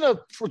in a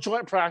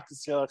joint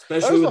practice together.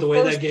 Especially with the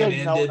way that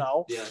game ended.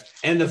 Yeah.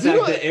 And the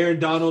fact that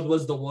Aaron Donald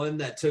was the one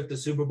that took the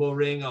Super Bowl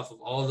ring off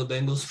of all the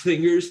Bengals'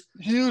 fingers.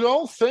 You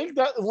don't think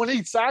that when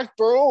he sacked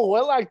Burrow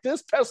went like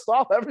this, pissed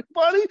off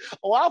everybody?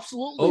 Oh,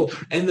 absolutely.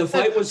 Oh, and the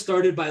fight was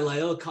started by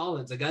La'el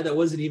Collins, a guy that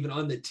wasn't even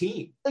on the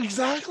team.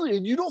 Exactly.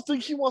 And you don't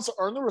think he wants to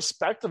earn the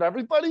respect of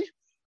everybody?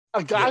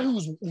 A guy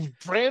who's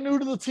brand new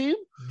to the team?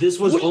 This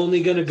was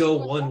only going to go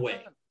one way.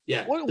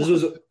 Yeah,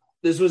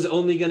 this was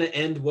only going to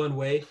end one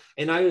way.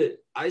 And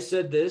I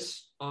said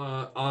this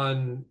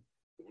on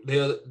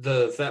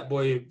the Fat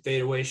Boy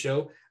Fadeaway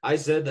show. I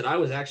said that I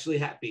was actually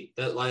happy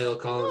that La'el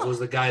Collins was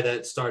the guy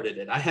that started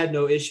it. I had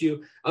no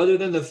issue other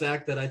than the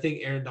fact that I think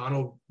Aaron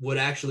Donald would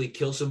actually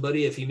kill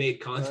somebody if he made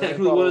contact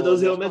with one of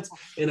those helmets,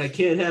 and I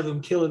can't have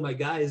him killing my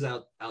guys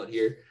out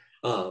here.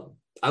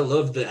 I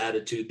love the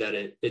attitude that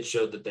it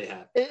showed that they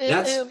have.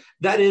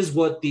 That is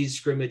what these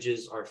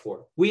scrimmages are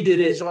for. We did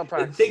it.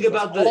 Think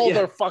about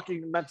they're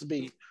fucking meant to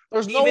be.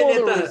 There's no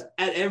other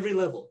at every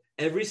level.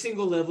 Every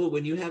single level,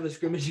 when you have a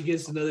scrimmage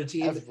against another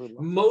team,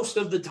 most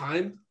of the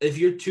time, if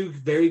you're 2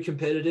 very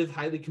competitive,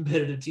 highly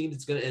competitive teams,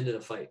 it's going to end in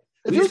a fight.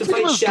 If your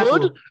team is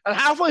good and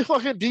halfway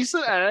fucking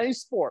decent at any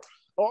sport,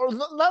 or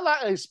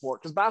not any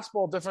sport, because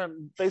basketball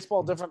different,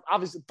 baseball different,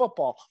 obviously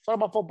football. Talk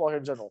about football here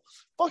in general.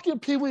 Fucking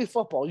peewee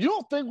football. You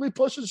don't think we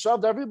pushed and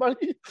shoved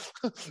everybody?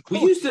 We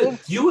used to.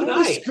 You and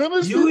I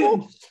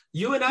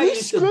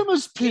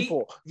scrimmage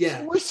people.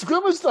 Yeah, we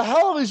scrimmaged the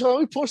hell out of each other.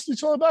 We pushed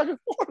each other back and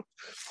forth.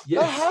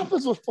 Yes. That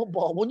happens with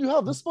football when you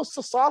have this much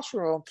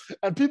testosterone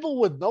and people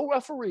with no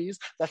referees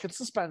that can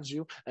suspend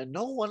you, and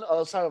no one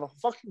outside of a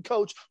fucking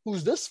coach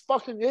who's this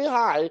fucking yay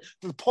high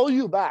to pull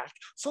you back.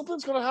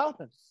 Something's gonna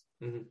happen.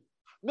 Mm-hmm.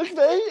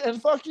 McVay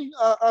and fucking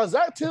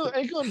Zach Taylor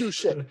ain't gonna do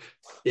shit.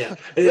 Yeah,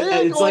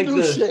 it's like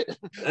shit.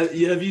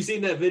 Have you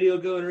seen that video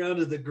going around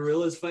of the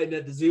gorillas fighting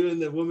at the zoo,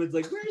 and the woman's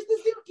like, "Where's the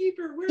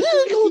zookeeper? He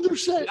ain't gonna do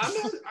shit. I'm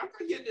not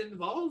getting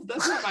involved.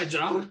 That's not my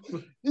job."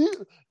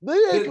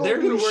 They're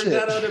gonna work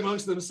that out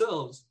amongst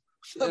themselves.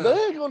 Yeah. They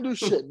ain't gonna do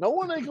shit. No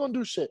one ain't gonna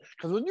do shit.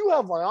 Because when you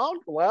have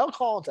La'el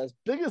Collins as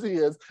big as he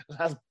is and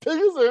as big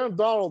as Aaron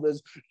Donald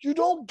is, you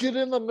don't get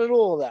in the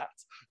middle of that.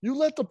 You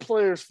let the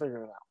players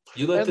figure it out.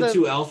 You let the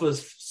 2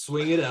 alphas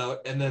swing it out,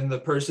 and then the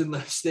person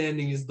left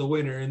standing is the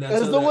winner, and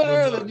that's the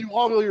winner. And then you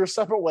all go your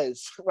separate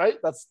ways, right?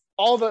 That's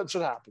all that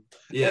should happen.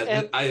 Yeah,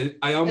 and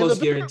I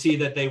almost guarantee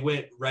that they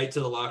went right to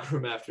the locker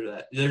room after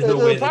that. There's no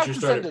way that you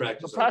started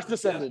practice. The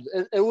practice ended.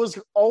 It was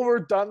over,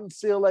 done.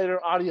 See you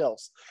later.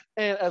 Adios.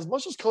 And as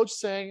much as coach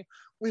saying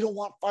we don't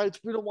want fights,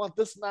 we don't want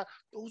this and that,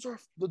 those are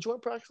the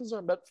joint practices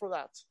are meant for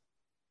that.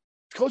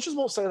 Coaches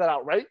won't say that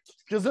out, right?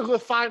 Because they're going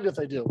to find if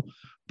they do.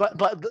 But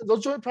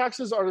those joint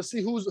practices are to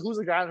see who's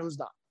a guy and who's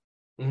not.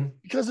 Mm-hmm.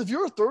 Because if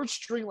you're a 3rd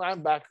string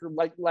linebacker,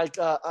 like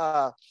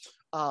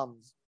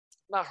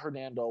not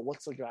Hernando,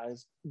 what's the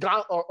guy's? The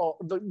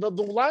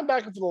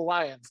linebacker for the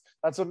Lions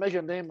that's been making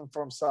a name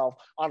for himself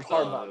on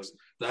Hard Knocks.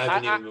 I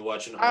haven't even been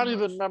watching. I don't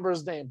even remember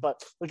his name,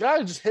 but the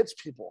guy just hits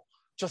people.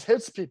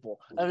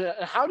 I mean,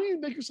 how do you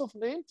make yourself a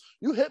name?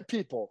 You hit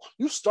people.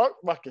 You start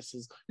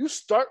ruckuses. You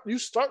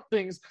start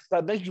things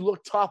that make you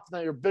look tough and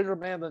that you're a bigger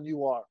man than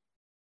you are.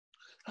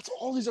 That's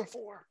all these are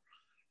for.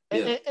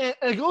 And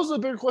it goes to the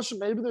bigger question.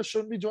 Maybe there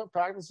shouldn't be joint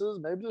practices.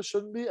 Maybe there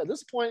shouldn't be. At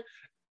this point,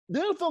 the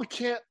NFL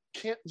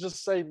can't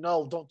just say,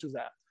 no, don't do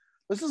that.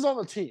 This is on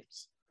the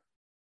teams.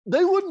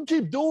 They wouldn't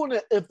keep doing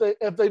it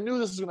if they knew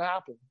this was going to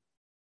happen.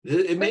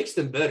 It makes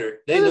them better.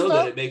 They know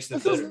that it makes them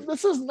better.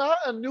 This is not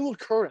a new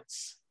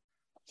occurrence.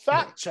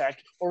 Fact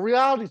check or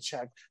reality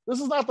check.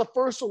 This is not the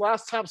first or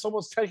last time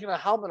someone's taken a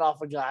helmet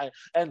off a guy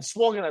and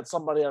swung it at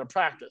somebody at a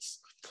practice.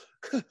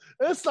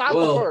 It's not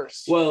the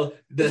first. Well,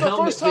 the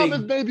first time it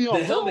may be on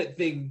the film. Helmet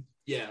thing,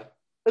 yeah.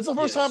 It's the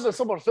first time that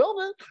someone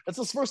filmed it. It's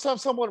the first time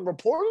someone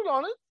reported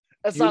on it.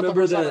 It's not the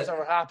first time it's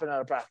ever happened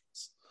at a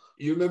practice.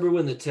 You remember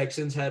when the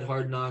Texans had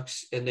Hard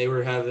Knocks and they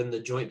were having the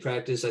joint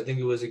practice? I think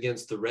it was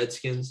against the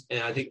Redskins,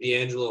 and I think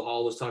D'Angelo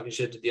Hall was talking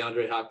shit to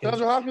DeAndre Hopkins.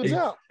 DeAndre Hopkins,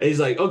 yeah. And he's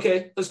like,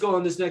 okay, let's go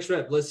on this next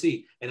rep. Let's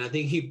see. And I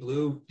think he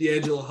blew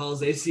D'Angelo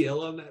Hall's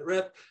ACL on that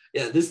rep.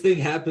 Yeah, this thing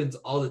happens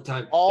all the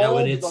time.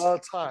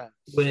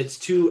 When it's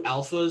two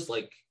alphas,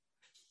 like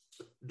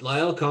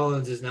La'el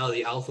Collins is now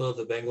the alpha of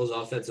the Bengals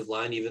offensive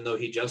line, even though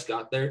he just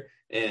got there.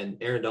 And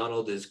Aaron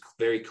Donald is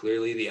very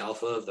clearly the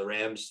alpha of the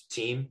Rams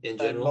team in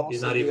general.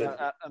 He's not even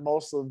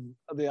most of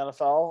the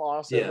NFL,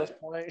 honestly, at this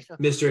point.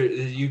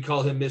 You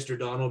call him Mr.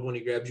 Donald when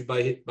he grabs you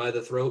by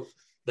the throat.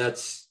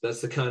 That's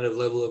the kind of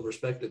level of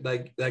respect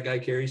that guy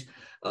carries.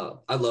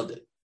 I loved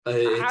it.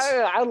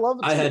 I love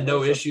it. I had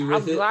no issue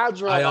with it. I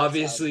was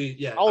obviously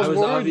a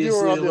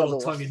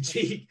little tongue in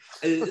cheek.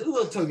 A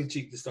little tongue in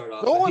cheek to start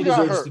off. No one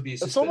got hurt.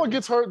 If someone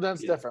gets hurt, then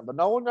it's different. But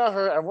no one got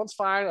hurt. Everyone's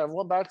fine.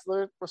 Everyone back to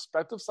their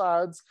respective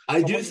sides.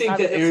 I do think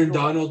that Aaron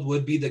Donald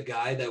would be the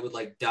guy that would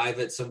like dive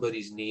at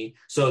somebody's knee.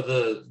 So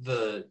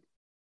the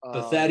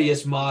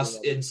Thaddeus Moss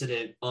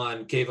incident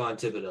on Kayvon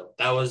Thibodeau,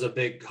 that was a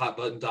big hot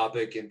button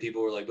topic, and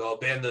people were like, "Oh,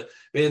 ban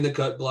the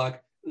cut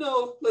block."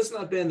 No, let's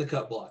not ban the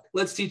cut block.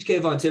 Let's teach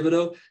Kayvon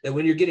Thibodeau that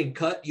when you're getting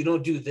cut, you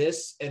don't do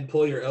this and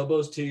pull your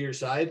elbows to your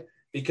side,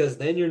 because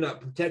then you're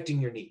not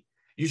protecting your knee.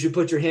 You should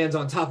put your hands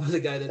on top of the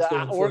guy that's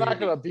going for you. We're not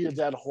going to beat a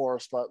dead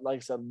horse, but like I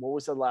said, what we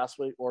said last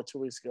week or 2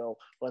 weeks ago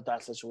with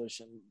that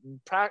situation, in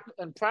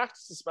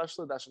practice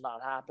especially, that should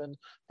not happen.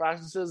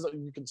 Practices,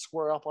 you can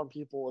square up on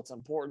people. It's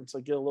important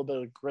to get a little bit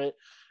of grit.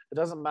 It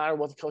doesn't matter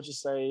what the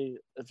coaches say.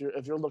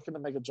 If you're looking to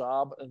make a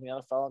job in the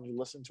NFL and you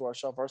listen to our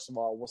show, first of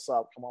all, what's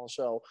up? Come on the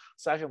show.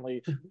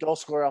 Secondly, go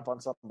square up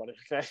on somebody.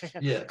 Okay.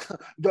 Yeah.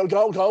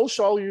 go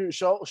show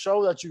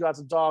that you got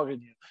the dog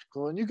in you.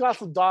 Because when you got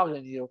the dog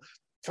in you,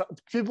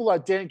 people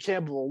like Dan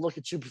Campbell will look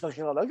at you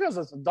thinking, "Oh, that guy's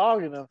a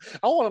dog in him.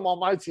 I want him on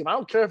my team. I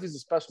don't care if he's a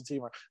special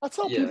teamer." That's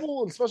how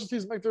people in special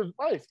teams make their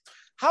life.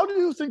 How do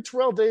you think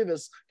Terrell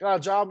Davis got a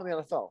job in the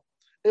NFL?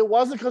 It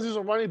wasn't because he was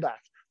a running back.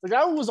 The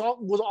guy was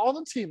on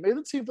the team, made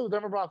the team for the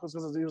Denver Broncos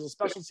because he was a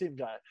special team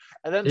guy,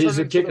 and then he's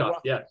a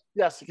kickoff.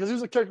 Yes, because he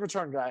was a kick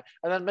return guy,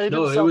 and then maybe it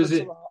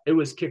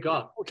was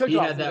kickoff. He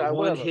had that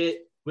one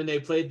hit when they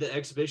played the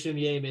exhibition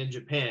game in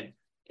Japan.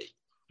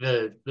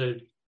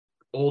 The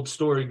old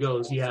story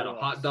goes he had a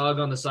hot dog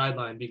on the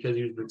sideline because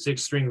he was the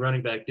sixth string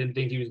running back, didn't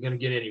think he was going to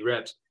get any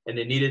reps, and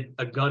they needed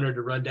a gunner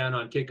to run down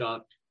on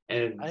kickoff,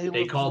 and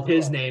they called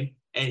his name,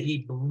 and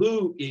he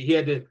blew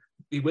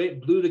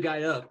the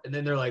guy up, and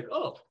then they're like,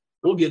 "Oh,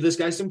 we'll give this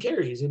guy some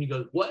carries." And he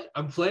goes, "What?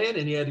 I'm playing?"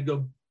 And he had to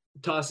go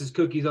toss his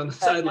cookies on the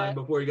sideline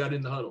before he got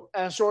in the huddle.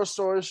 And short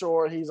story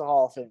short, he's a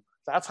Hall of Famer.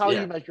 That's how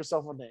you make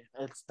yourself a name.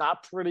 It's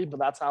not pretty, but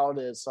that's how it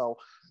is. So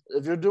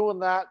if you're doing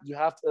that, you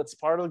have to. It's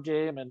part of the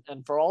game. And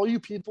for all you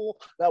people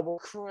that will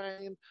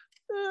crying,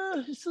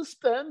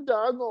 suspend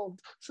Donald.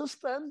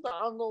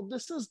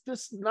 This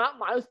is not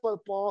my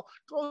football.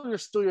 Go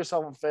do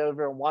yourself a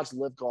favor and watch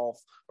Live Golf,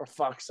 for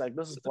fuck's sake.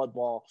 This is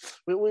football.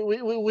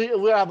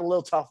 We have a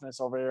little toughness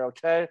over here,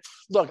 okay?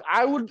 Look,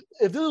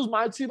 if this was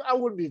my team, I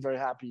wouldn't be very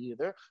happy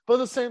either. But at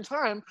the same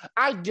time,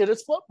 I get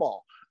it's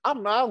football.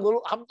 I'm not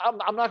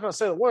going to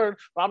say the word,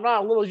 but I'm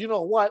not a little, you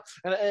know what?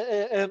 And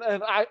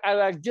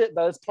I get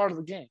that it's part of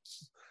the game.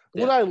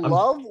 Yeah,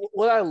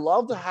 would I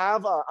love to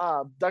have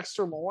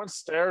Dexter Lawrence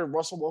stare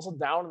Russell Wilson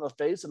down in the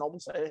face and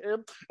almost hit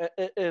him?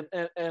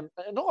 And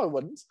no, I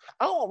wouldn't.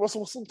 I don't want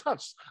Russell Wilson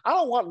touched. I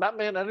don't want that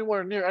man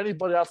anywhere near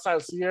anybody outside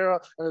of Sierra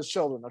and his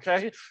children.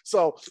 Okay,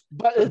 so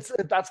but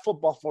that's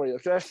football for you.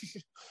 Okay,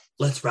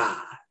 let's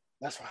ride.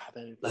 Let's ride,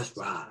 baby. Let's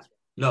ride.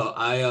 No,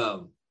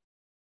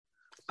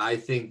 I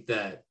think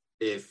that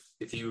if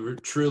you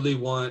truly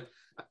want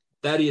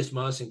Thaddeus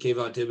Moss and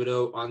Kayvon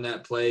Thibodeau on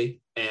that play,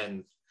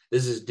 and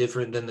this is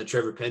different than the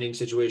Trevor Penning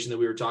situation that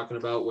we were talking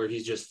about, where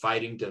he's just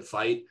fighting to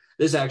fight.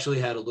 This actually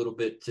had a little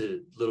bit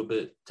to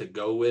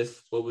go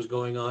with what was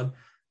going on.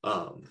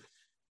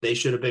 They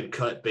should have been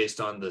cut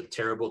based on the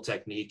terrible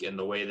technique and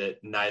the way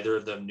that neither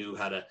of them knew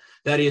how to.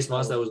 Thaddeus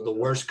Moss, that was the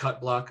worst cut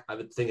block I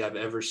would think I've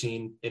ever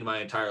seen in my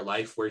entire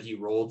life, where he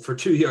rolled for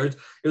 2 yards.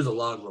 It was a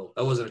log roll.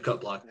 That wasn't a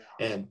cut block.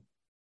 And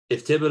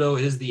if Thibodeau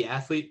is the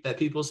athlete that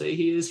people say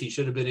he is, he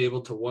should have been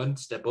able to, 1,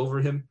 step over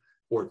him,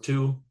 or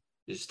 2,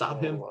 just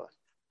stop him.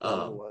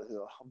 I'll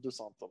do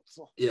something.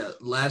 Yeah,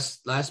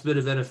 last bit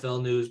of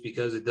NFL news,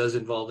 because it does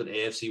involve an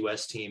AFC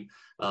West team.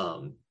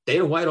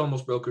 Dana White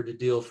almost brokered a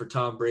deal for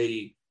Tom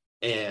Brady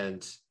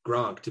and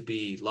Gronk to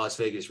be Las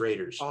Vegas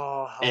Raiders.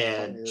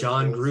 And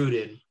John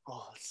Gruden,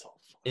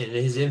 in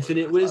his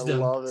infinite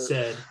wisdom,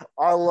 said,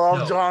 "I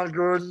love John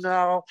Gruden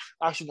now."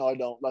 Actually, no, I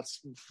don't.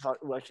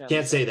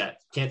 Can't say that.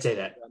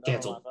 Cancel.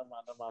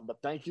 Never mind. But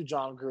thank you,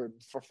 John Gruden,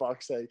 for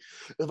fuck's sake.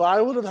 If I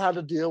would have had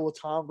to deal with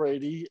Tom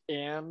Brady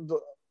and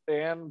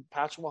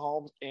Patrick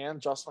Mahomes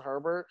and Justin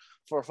Herbert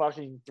for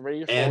fucking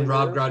 3 or 4 years. And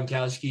Rob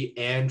Gronkowski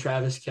and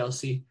Travis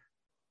Kelce.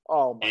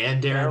 Oh,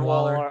 and Darren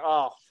Waller.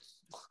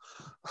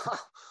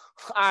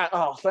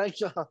 Thank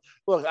you.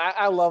 Look,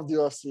 I love the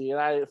UFC and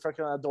I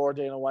freaking adore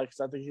Dana White because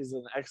I think he's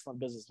an excellent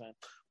businessman.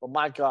 But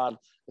my God,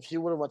 if he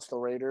would have went to the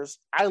Raiders,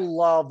 I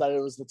love that it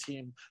was the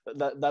team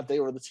that they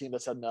were the team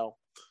that said no.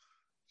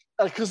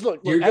 Because look,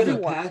 you're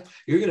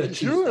gonna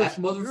choose that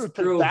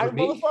motherfucker over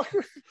me.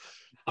 Motherfucker?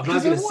 I'm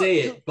not gonna say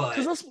it, but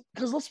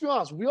because let's be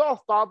honest, we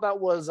all thought that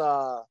was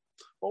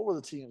what were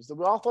the teams?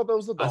 We all thought that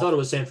was the Dolphins. I thought it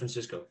was San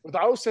Francisco. We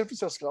thought it was San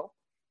Francisco.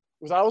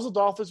 We thought it was the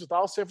Dolphins. We thought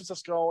it was San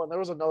Francisco, and there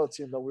was another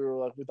team that we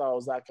thought it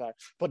was that guy,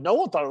 but no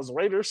one thought it was the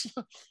Raiders.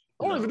 I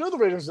don't even know the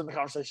Raiders in the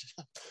conversation.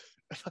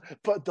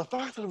 But the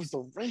fact that it was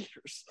the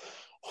Raiders,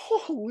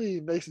 holy,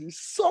 makes me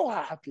so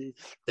happy.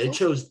 They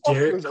chose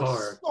Derek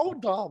Carr. So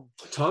dumb.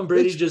 Tom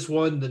Brady just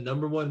won the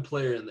number one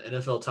player in the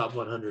NFL Top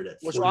 100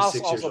 at 46 years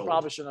old. Which also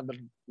probably shouldn't have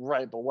been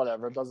right, but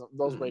whatever. It doesn't.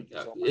 Those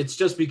rankings. It's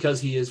just because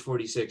he is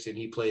 46 and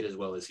he played as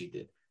well as he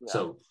did. Yeah.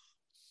 So,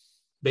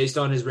 based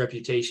on his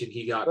reputation,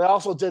 he got. They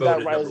also did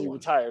that right as he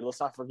retired. Let's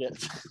not forget.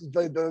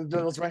 They did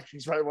those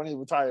rankings right when he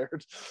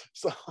retired.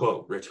 So.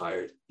 Whoa,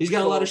 retired. He's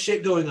got a lot of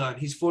shit going on.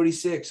 He's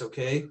 46.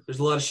 Okay, there's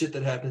a lot of shit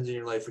that happens in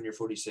your life when you're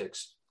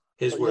 46.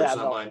 His words,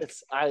 not mine.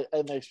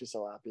 It makes me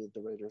so happy that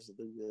the Raiders.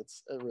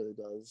 It really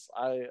does.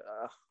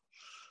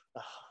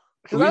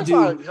 Because that's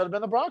why it could have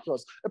been the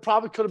Broncos. It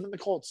probably could have been the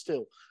Colts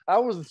too.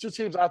 That was the two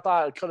teams I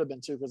thought it could have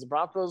been too. Because the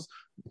Broncos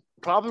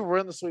probably were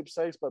in the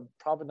sweepstakes, but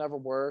probably never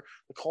were.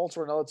 The Colts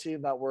were another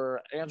team that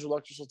were Andrew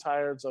Luck was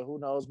retired, so who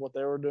knows what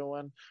they were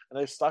doing. And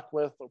they stuck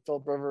with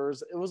Philip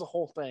Rivers. It was a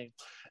whole thing.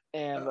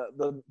 And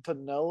to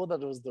know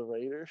that it was the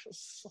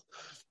Raiders,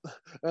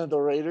 and the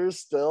Raiders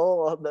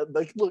still,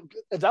 look,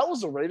 if that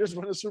was the Raiders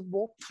winning the Super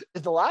Bowl,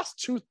 if the last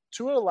two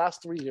out of the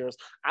last 3 years,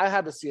 I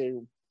had to see a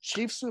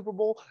Chiefs Super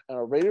Bowl and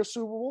a Raiders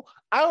Super Bowl,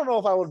 I don't know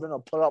if I would have been able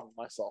to put up with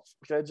myself.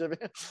 Okay, Jimmy?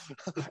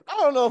 I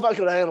don't know if I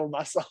could have handled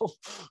myself.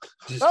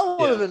 That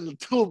would have been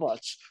too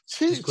much.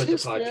 Chiefs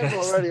fans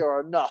already are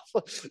enough.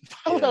 If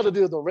I would have to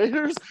do the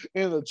Raiders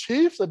and the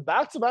Chiefs and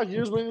back-to-back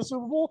years winning the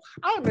Super Bowl,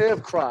 I may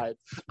have cried.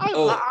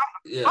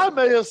 I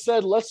may have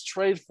said, let's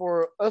try.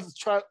 I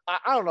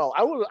don't know.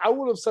 I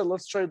would have said,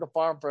 let's trade the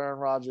farm for Aaron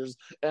Rodgers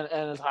and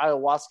his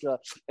ayahuasca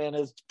and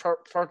his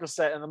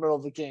Percocet in the middle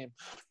of the game.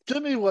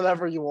 Give me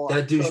whatever you want.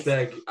 That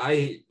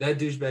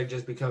douchebag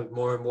just becomes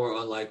more and more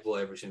unlikable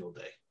every single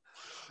day.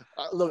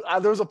 Look,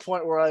 there was a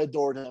point where I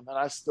adored him, and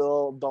I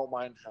still don't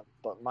mind him.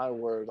 But my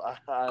word,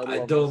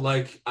 I don't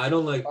like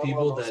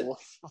people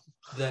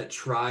that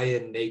try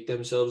and make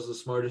themselves the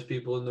smartest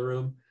people in the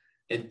room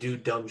and do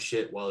dumb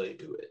shit while they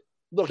do it.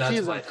 Look,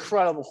 he's an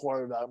incredible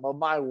quarterback, but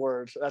my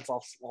word, that's a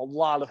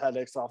lot of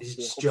headaches off.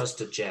 He's just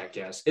a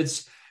jackass.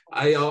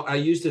 I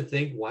used to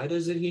think, why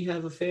doesn't he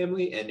have a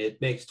family? And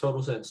it makes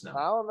total sense now.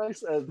 Now it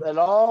makes sense at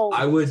all.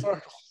 I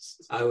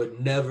would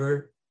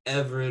never,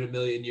 ever in a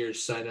million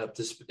years sign up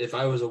to. If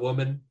I was a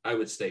woman, I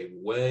would stay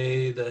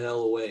way the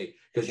hell away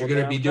because you're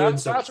going to be doing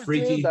some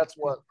freaky. That's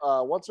what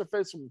what's her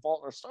face from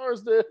Fault in Our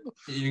Stars did.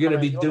 You're going to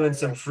be doing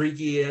some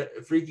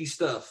freaky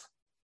stuff,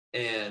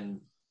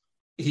 and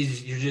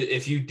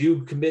if you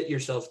do commit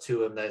yourself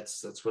to him,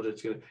 that's what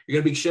it's gonna.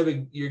 You're going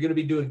to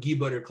be doing ghee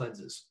butter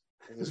cleanses.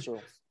 This is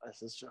true.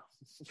 This is true.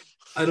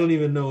 I don't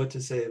even know what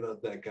to say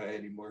about that guy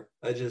anymore.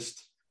 I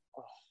don't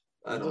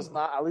know.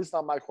 Not, at least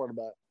not my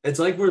quarterback. It's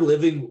like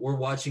we're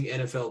watching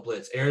NFL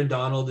blitz. Aaron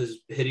Donald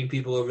is hitting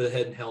people over the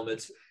head in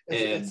helmets,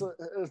 and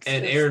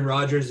Aaron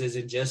Rodgers is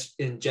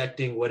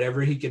injecting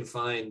whatever he can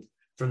find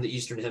from the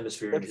Eastern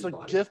Hemisphere in his body.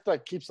 It's a gift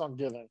that keeps on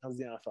giving as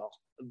the NFL.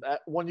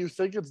 When you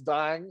think it's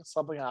dying,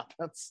 something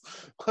happens.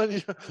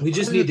 We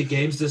just need the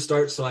games to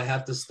start, so I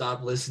have to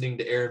stop listening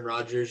to Aaron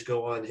Rodgers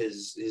go on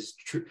his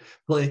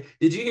play.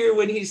 Did you hear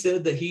when he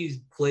said that he's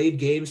played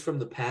games from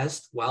the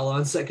past while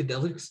on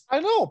psychedelics? I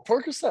know,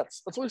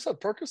 Percocets. That's what he said.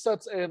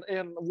 Percocets,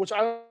 and which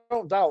I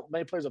don't doubt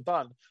many players have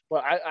done.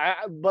 But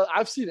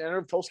I've seen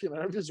post-game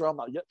interviews where I'm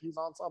like, yep, he's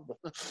on something.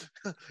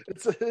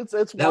 it's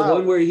that wild.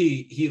 One where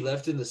he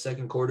left in the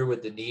second quarter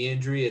with the knee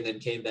injury and then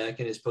came back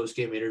in his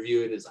post-game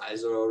interview and his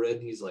eyes are all red.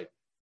 He's like,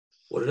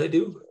 what did I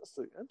do?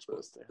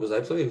 Interesting. Was I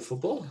playing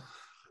football?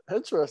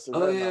 Interesting.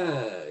 Oh,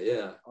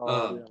 yeah.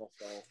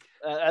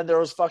 And there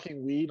was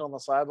fucking weed on the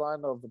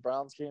sideline of the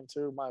Browns game,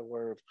 too. My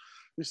word.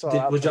 Was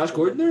Josh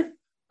Gordon there?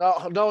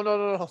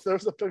 No.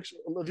 There's a picture.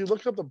 If you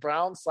look at the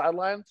Browns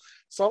sideline,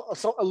 so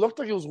it looked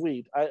like it was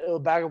weed. A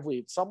bag of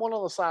weed. Someone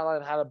on the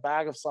sideline had a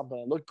bag of something.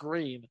 It looked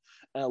green,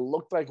 and it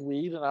looked like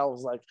weed. And I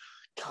was like,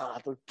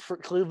 God,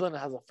 Cleveland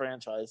has a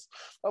franchise.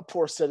 That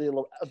poor city.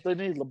 They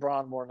need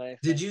LeBron more than anything.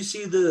 Did you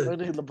see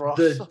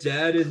the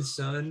dad and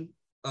son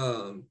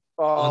on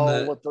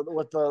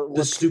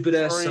the stupid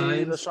ass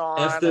signs?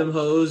 F them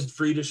hoes,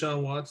 free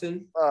Deshaun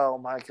Watson. Oh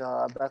my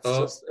God, that's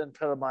just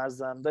epitomized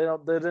them. They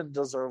didn't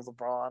deserve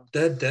LeBron.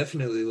 That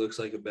definitely looks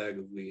like a bag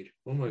of weed.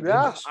 Oh my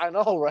goodness. Yeah, I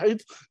know,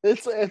 right?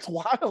 It's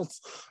wild.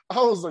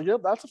 I was like, yeah,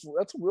 that's a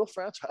real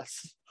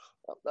franchise.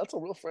 That's a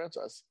real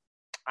franchise.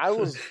 I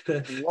was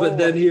but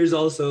then here's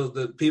also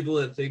the people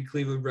that think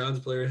Cleveland Browns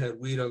player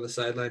had weed on the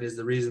sideline is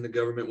the reason the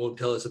government won't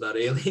tell us about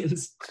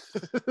aliens.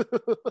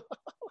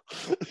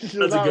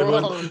 You're That's a not good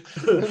wrong. one.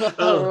 You're not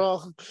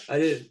wrong. I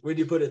did. When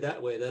you put it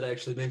that way, that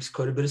actually makes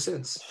quite a bit of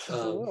sense. It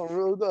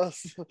really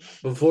does.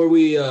 Before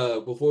we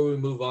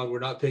move on, we're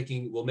not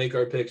picking. We'll make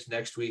our picks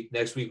next week.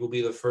 Next week will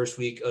be the first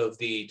week of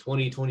the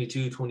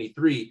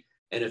 2022-23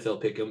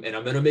 NFL Pick'em, and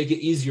I'm going to make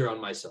it easier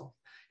on myself.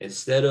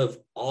 Instead of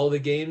all the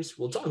games,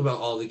 we'll talk about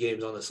all the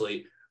games on the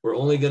slate. We're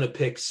only going to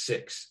pick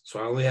 6, so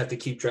I only have to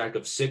keep track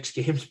of 6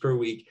 games per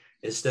week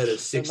instead of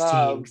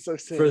 16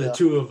 for the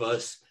two of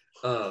us.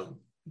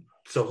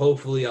 So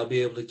hopefully I'll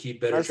be able to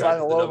keep better track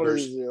of the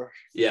numbers.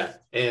 Yeah,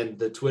 and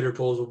the Twitter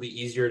polls will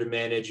be easier to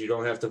manage. You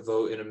don't have to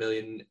vote in a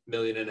million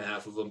and a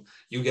half of them.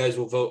 You guys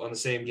will vote on the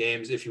same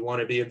games. If you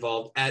want to be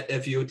involved at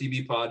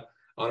FEOTB Pod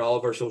on all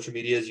of our social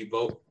medias, you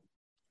vote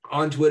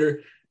on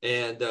Twitter,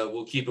 and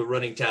we'll keep a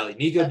running tally.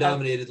 Nico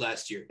dominated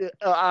last year.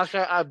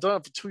 I've done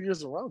it for 2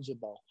 years in a row,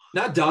 Jimbo.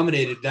 Not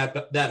dominated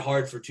that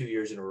hard for 2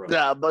 years in a row.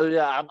 Yeah, but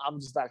I'm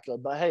just that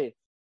good. But hey,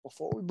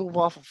 before we move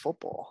off of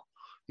football,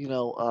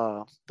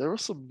 there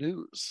was some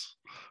news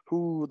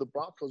who the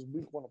Broncos'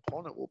 week 1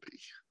 opponent will be.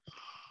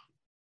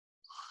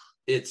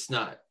 It's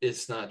not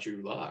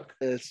Drew Lock.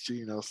 It's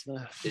Geno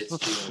Smith. It's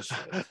Geno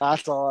Smith.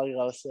 That's all I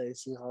gotta say.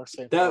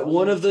 That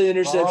one of the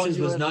interceptions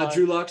was not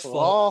Drew Lock's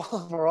fault.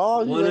 For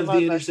all one of the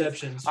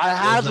interceptions. I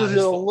had to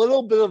do a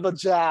little bit of a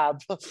jab.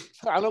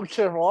 I don't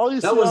care for all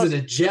you. That wasn't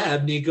a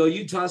jab, Nico.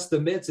 You tossed the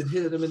mitts and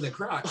hit him in the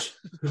crotch.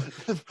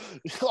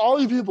 All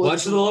you people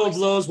watch the low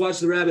blows, watch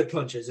the rabbit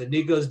punches, and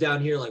Nico's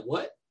down here like,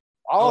 what?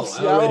 I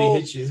already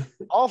hit you.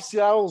 All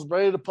Seattle's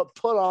ready to put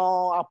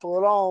on. I put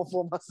it on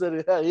for my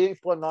city. Hey, he ain't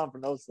putting on for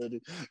no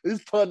city.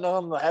 He's putting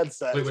on the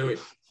headset. Wait.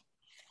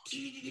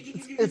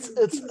 It's.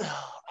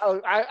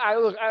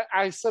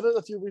 I said it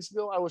a few weeks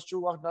ago. I wish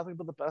Drew Lock nothing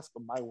but the best,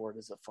 but my word,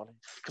 is it funny?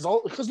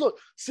 Because look,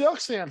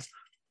 Seahawks fans.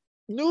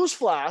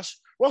 Newsflash: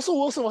 Russell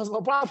Wilson was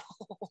no problem.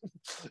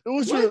 It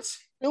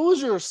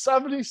was your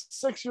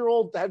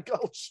 76-year-old head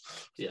coach.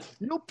 Yeah,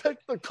 you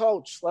picked the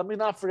coach. Let me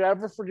not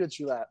ever forget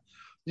you that.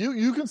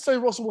 You can say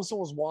Russell Wilson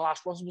was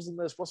washed, Russell Wilson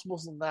this, Russell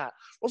Wilson that.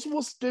 Russell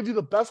Wilson gave you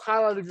the best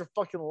highlight of your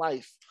fucking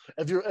life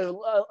if you're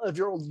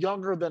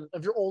older than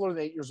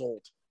 8 years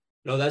old.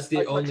 No, that's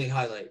the only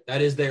highlight.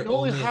 That is their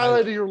only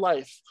highlight of your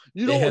life.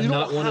 They have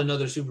not won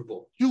another Super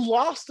Bowl. You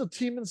lost a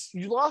team, and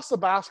you lost a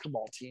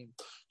basketball team.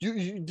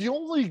 The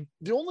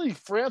only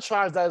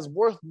franchise that is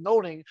worth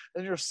noting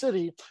in your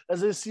city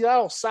is the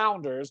Seattle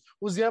Sounders,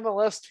 who's the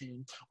MLS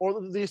team,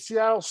 or the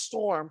Seattle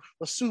Storm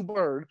with Sue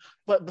Bird.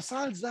 But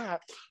besides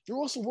that,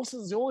 Russell Wilson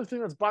is the only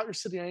thing that's brought your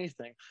city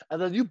anything.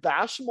 And then you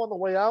bash him on the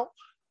way out.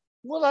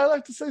 What I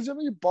like to say,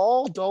 Jimmy,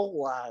 ball don't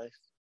lie.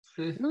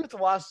 You get to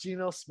watch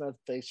Geno Smith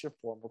face your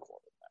former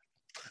quarterback.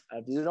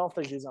 And if you don't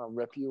think he's going to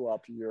rip you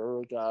up,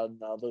 you're got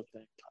another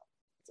thing coming.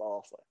 That's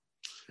all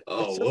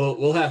I'll say.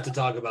 We'll have to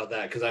talk about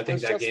that because I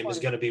think that game is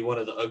going to be one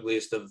of the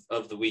ugliest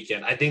of the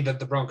weekend. I think that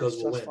the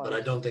Broncos will win, but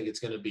I don't think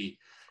it's going to be.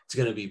 I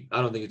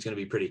don't think it's going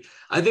to be pretty.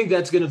 I think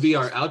that's going to be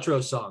our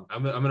outro song.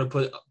 I'm going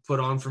to put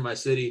on for my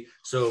city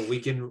so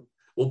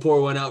we'll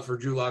pour one out for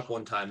Drew Lock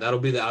one time. That'll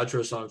be the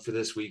outro song for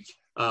this week.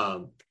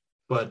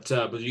 But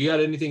you got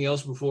anything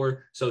else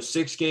before? So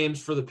 6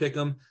 games for the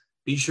Pick'em.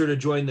 Be sure to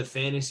join the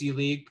fantasy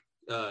league.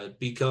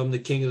 Become the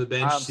king of the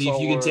bench. See if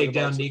you can take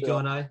down Nico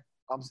and I.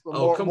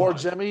 More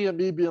Jimmy and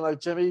me being like,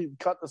 Jimmy,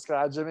 cut this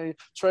guy. Jimmy,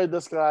 trade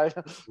this guy.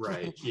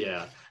 Right.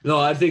 Yeah. No,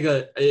 I think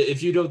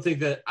if you don't think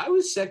that I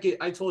was second,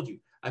 I told you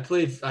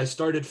I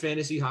started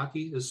fantasy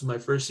hockey. This is my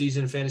first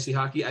season of fantasy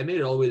hockey. I made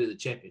it all the way to the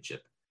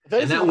championship.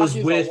 Fantasy and that was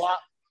with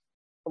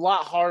a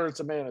lot harder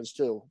to manage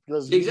too,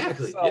 because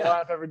exactly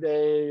live every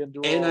day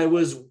and I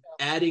was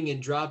adding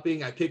and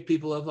dropping. I picked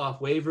people up off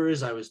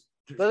waivers. I was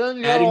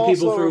adding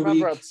people for a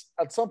week.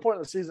 At some point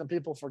in the season,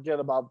 people forget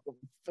about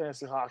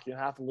fantasy hockey and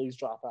half the leagues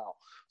drop out.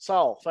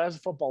 So fantasy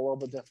football a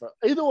little bit different.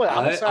 Either way,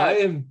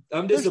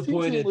 I'm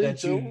disappointed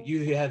that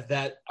you have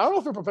that. I don't know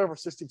if you're prepared for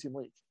 16-team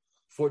league.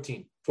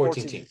 14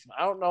 team.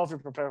 I don't know if you're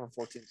prepared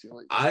for 14-team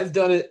league. I've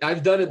done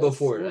it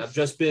before. I've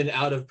just been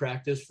out of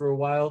practice for a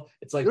while.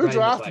 It's like you're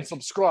drafting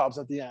some scrubs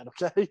at the end,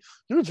 okay?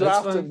 You're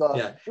drafting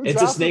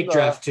it's a snake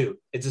draft too.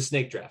 It's a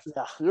snake draft.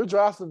 Yeah, you're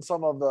drafting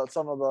some of the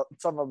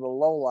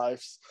low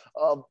lifes.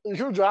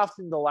 You're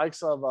drafting the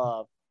likes of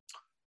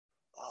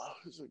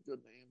who's a good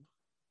name?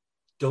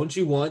 Don't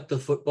you want the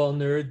football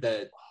nerd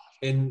that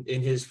in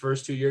his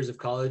first 2 years of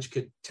college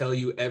could tell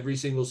you every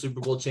single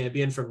Super Bowl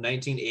champion from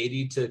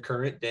 1980 to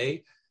current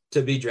day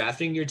to be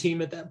drafting your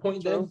team at that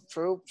point?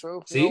 True.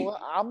 See? You know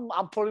what?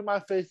 I'm putting my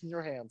faith in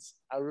your hands.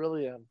 I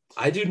really am.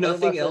 I do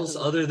nothing else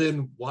other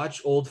than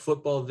watch old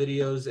football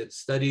videos and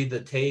study the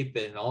tape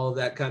and all of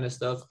that kind of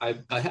stuff. I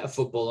have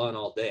football on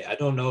all day. I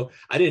don't know.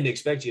 I didn't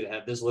expect you to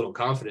have this little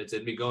confidence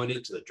in me going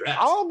into the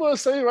draft. All I'm going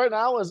to say right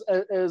now is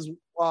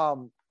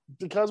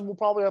because we'll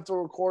probably have to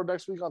record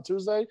next week on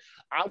Tuesday,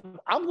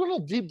 I'm going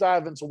to deep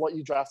dive into what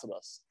you drafted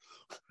us.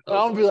 And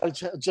I'm going to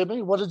be like,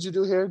 Jimmy, what did you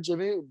do here?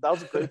 Jimmy, that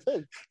was a great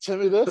thing.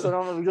 Jimmy, this, and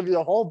I'm going to give you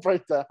a whole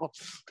breakdown.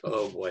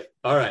 Oh, boy.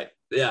 All right.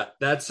 Yeah,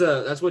 that's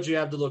what you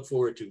have to look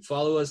forward to.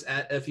 Follow us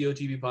at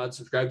FEOTV Pod.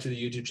 Subscribe to the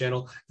YouTube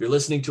channel. If you're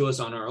listening to us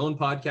on our own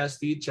podcast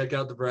feed, check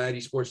out the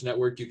Variety Sports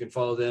Network. You can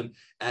follow them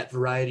at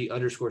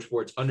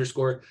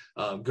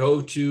variety_sports_.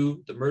 Go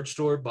to the merch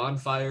store,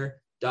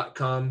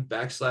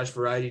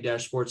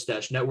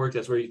 bonfire.com/variety-sports-network.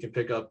 That's where you can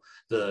pick up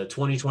the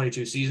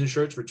 2022 season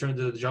shirts, Return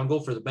to the Jungle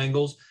for the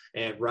Bengals,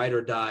 and Ride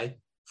or Die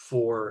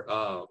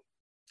for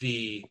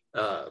the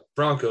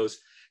Broncos.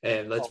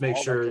 And let's make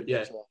sure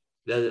that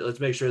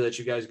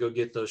you guys go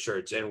get those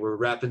shirts. And we're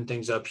wrapping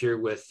things up here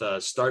with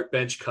Start,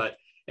 Bench, Cut.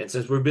 And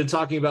since we've been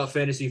talking about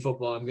fantasy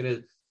football,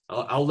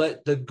 I'll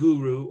let the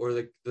guru or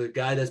the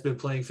guy that's been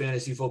playing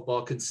fantasy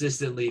football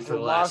consistently for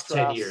the last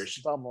 10 years.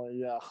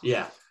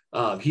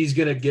 He's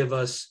going to give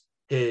us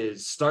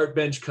his start,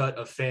 bench, cut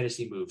of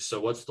fantasy moves.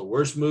 So what's the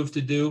worst move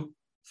to do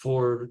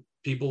for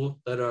people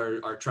that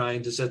are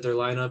trying to set their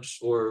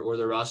lineups or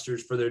their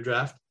rosters for their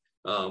draft?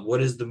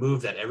 What is the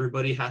move that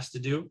everybody has to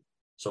do?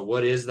 So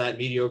what is that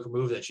mediocre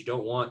move that you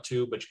don't want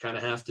to, but you kind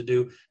of have to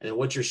do? And then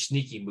what's your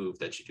sneaky move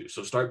that you do?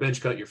 So start, bench,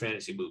 cut your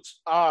fantasy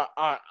moves.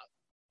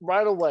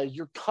 Right away,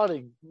 you're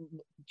cutting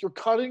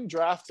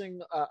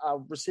drafting a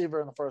receiver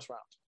in the first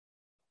round.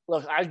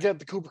 Look, I get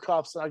the Cooper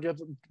Kupps and I get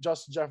the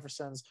Justin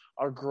Jeffersons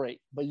are great,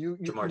 but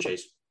Ja'Marr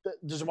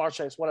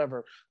Chase,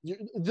 whatever.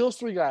 Those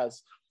three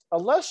guys,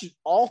 unless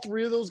all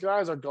three of those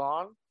guys are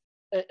gone,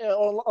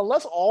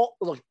 unless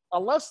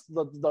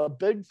the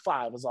big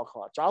five, as I'll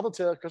call it, Jonathan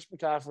Taylor, Chris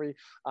McCaffrey,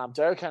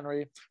 Derrick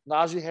Henry,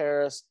 Najee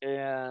Harris,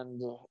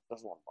 and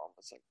there's one more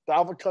missing,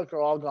 Dalvin Cook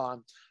are all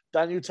gone,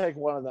 then you take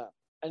one of them.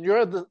 And you're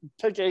at the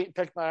pick 8,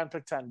 pick 9,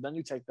 pick 10, then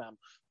you take them.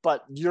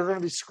 But you're going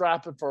to be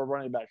scrapping for a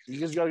running back. You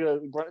just got to get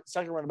a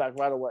second running back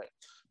right away.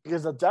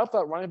 Because the depth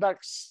at running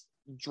back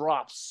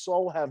drops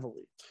so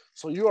heavily.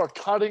 So you are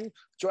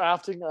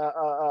drafting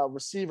a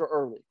receiver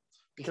early.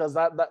 Because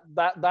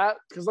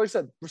because like I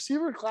said,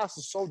 receiver class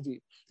is so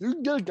deep. You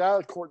can get a guy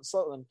like Courtland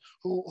Sutton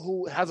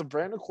who has a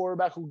brand new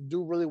quarterback who can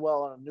do really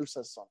well on a new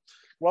system.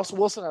 Russell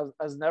Wilson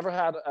has never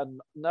had a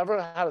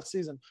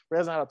season where he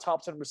hasn't had a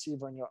top 10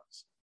 receiver in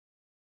yards.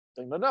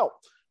 Thing to know.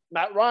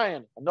 Matt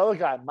Ryan, another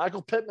guy.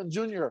 Michael Pittman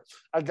Jr.,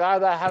 a guy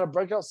that had a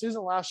breakout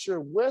season last year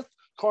with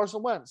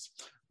Carson Wentz.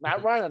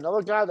 Matt Ryan,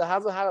 another guy that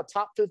hasn't had a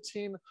top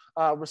 15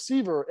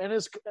 receiver in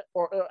his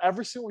or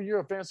every single year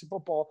of fantasy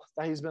football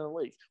that he's been in the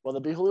league. Whether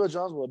it be Julio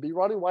Jones, whether it be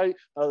Roddy White,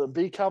 whether it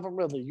be Calvin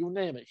Ridley, you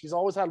name it. He's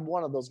always had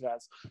one of those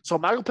guys. So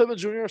Michael Pittman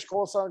Jr.,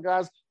 Cole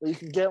guys that you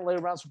can get in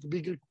later rounds who could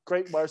be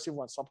great wide receiver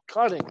ones. So I'm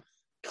cutting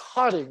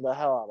the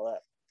hell out of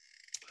that.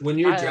 When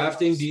you're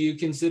drafting, do you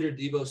consider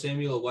Deebo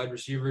Samuel a wide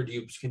receiver? Do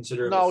you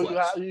consider him a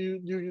flex?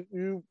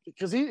 You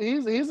because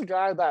he's a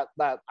guy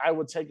that I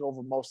would take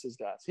over most of these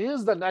guys. He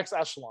is the next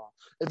echelon.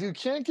 If you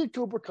can't get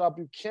Cooper Kupp,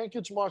 you can't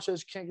get Ja'Marr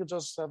Chase, you can't get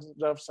Justin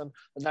Jefferson,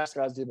 the next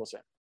guy is Deebo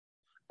Samuel.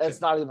 It's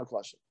not even a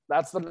question.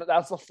 That's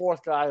the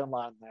fourth guy in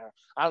line there.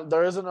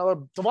 There is another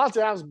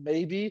Devontae Adams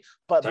maybe,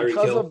 but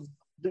because of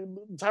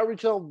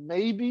Tyreek Hill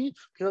maybe,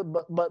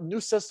 but new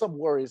system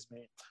worries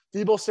me.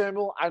 Deebo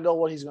Samuel, I know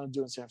what he's going to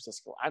do in San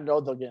Francisco. I know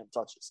they'll get in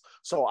touches.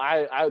 So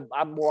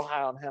I'm more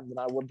high on him than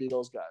I would be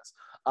those guys.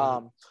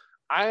 I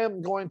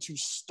am going to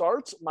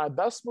start my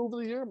best move of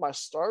the year. My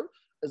start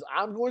is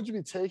I'm going to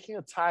be taking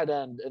a tight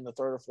end in the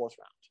third or fourth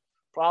round.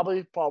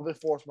 Probably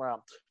fourth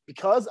round.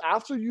 Because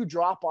after you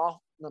drop off,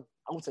 I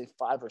would say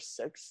 5 or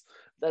 6,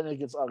 then it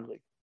gets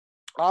ugly.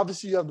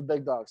 Obviously, you have the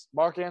big dogs.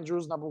 Mark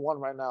Andrews, number 1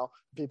 right now,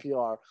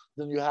 PPR.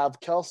 Then you have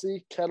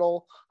Kelsey,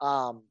 Kittle,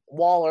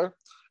 Waller.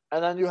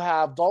 And then you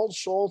have Dalton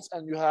Schultz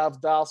and you have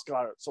Dallas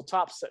Goedert. So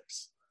top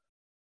 6.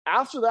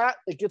 After that,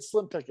 it gets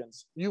slim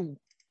pickings. You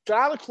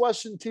got to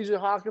question TJ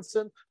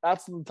Hawkinson.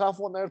 That's the tough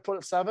one there to put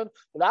at 7.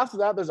 But after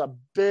that, there's a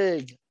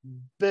big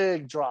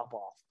drop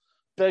off.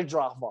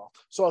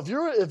 So if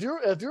you're in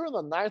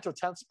the 9th or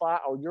 10th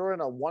spot, or you're in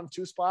a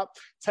 1-2 spot,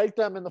 take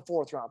them in the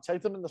 4th round,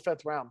 take them in the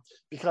 5th round,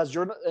 because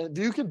if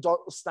you can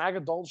snag a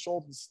Dalton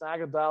Schultz and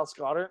snag a Dallas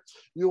Goedert,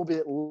 you will be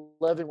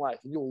living life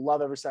and you will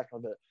love every second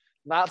of it.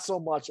 Not so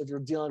much if you're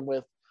dealing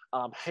with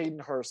Hayden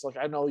Hurst. Like,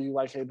 I know you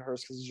like Hayden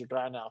Hurst because he's your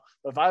guy now,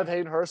 but if I have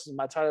Hayden Hurst as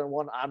my tight end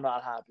 1, I'm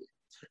not happy,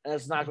 and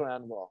it's not going to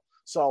end well.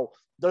 So,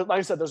 like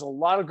I said, there's a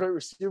lot of great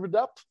receiver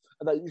depth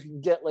that you can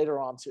get later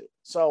on too.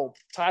 So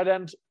tight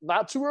end,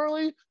 not too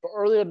early, but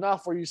early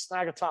enough where you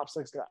snag a top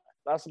 6 guy.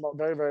 That's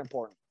very, very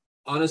important.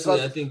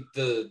 Honestly, I think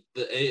the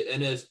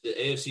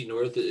AFC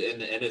North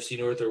and the NFC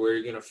North are where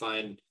you're going to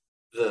find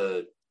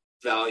the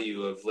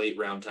value of late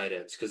round tight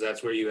ends, because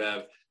that's where you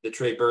have the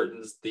Trey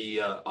Burtons,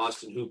 the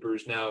Austin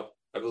Hoopers. Now,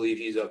 I believe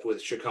he's up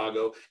with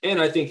Chicago.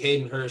 And I think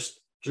Hayden Hurst,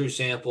 Drew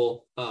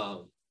Sample,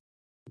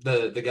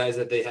 the guys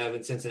that they have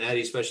in Cincinnati,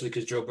 especially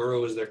because Joe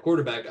Burrow is their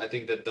quarterback, I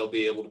think that they'll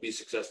be able to be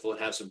successful and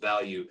have some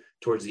value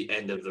towards the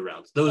end of the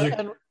rounds.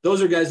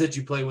 Those are guys that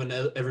you play when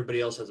everybody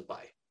else has a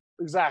bye.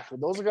 Exactly.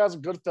 Those are guys are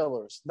good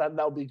fillers.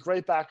 That'll be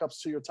great backups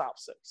to your top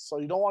 6. So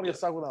you don't want to get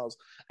stuck with those.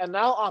 And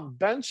now I'm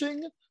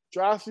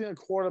drafting a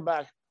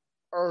quarterback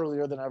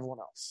earlier than everyone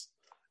else.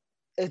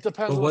 It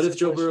depends. But what if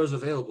Joe Burrow's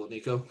available,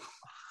 Nico?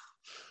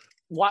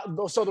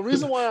 So the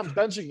reason why I'm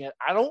benching it,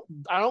 I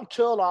don't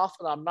kill it off,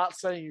 and I'm not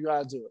saying you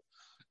gotta do it.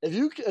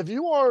 If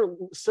you are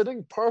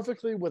sitting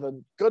perfectly with a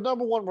good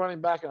number one running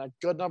back and a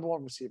good number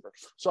one receiver,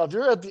 so if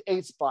you're at the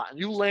 8th spot and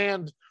you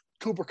land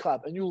Cooper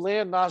Kupp and you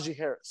land Najee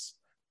Harris,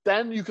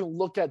 then you can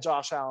look at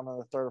Josh Allen in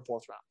the 3rd or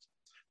 4th round.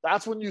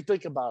 That's when you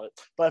think about it.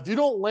 But if you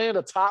don't land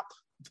a top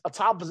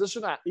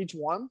position at each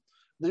one,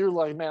 then you're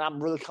like, man,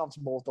 I'm really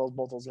comfortable with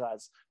both those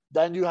guys.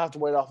 Then you have to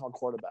wait off on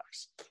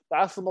quarterbacks.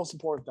 That's the most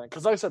important thing.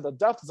 Because like I said, the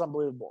depth is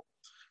unbelievable.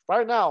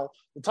 Right now,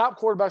 the top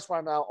quarterbacks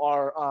right now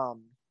are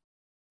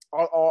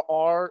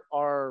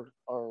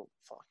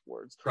fuck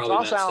words.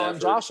 Probably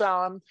Josh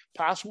Allen,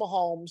 Patrick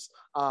Mahomes,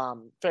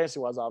 fantasy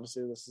wise,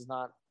 obviously, this is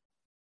not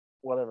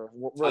whatever.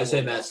 I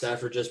say Matt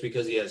Stafford just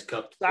because he has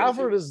Kupp.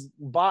 Stafford is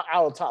out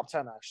of top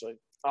 10, actually.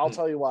 I'll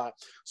tell you why.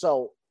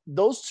 So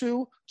those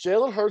two,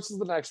 Jalen Hurts is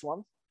the next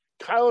one.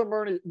 Kyler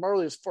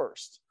Murray is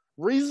first.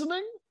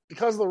 Reasoning,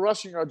 because of the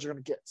rushing yards you're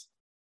going to get.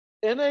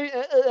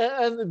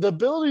 And the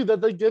ability that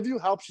they give you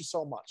helps you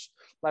so much.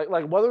 Like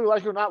whether you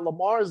like it or not,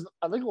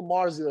 I think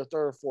Lamar is either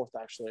 3rd or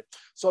 4th, actually.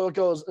 So it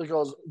goes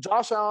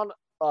Josh Allen,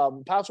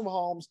 Patrick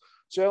Mahomes,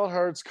 Jalen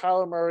Hurts,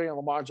 Kyler Murray, and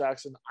Lamar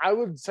Jackson. I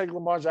would take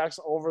Lamar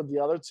Jackson over the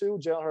other two,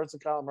 Jalen Hurts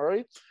and Kyler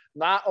Murray,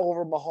 not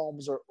over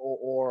Mahomes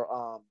or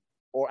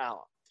Allen.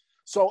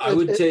 So I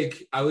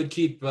would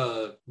keep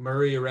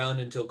Murray around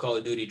until Call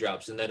of Duty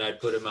drops, and then I'd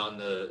put him on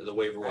the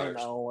waiver wires.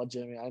 I know,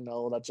 Jimmy. I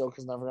know that joke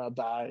is never gonna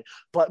die.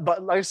 But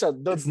like I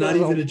said, it's not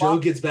even a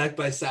joke. It's backed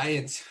by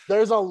science.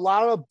 There's a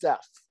lot of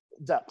depth.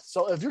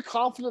 So if you're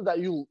confident that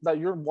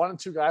your 1 and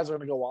 2 guys are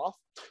gonna go off,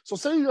 so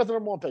say you got the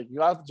number 1 pick, you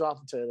got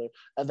Jonathan Taylor,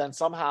 and then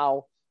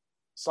somehow,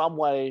 some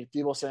way,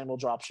 Deebo Samuel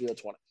drops you at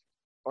 20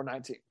 or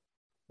 19,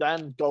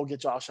 then go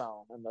get Josh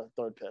Allen in the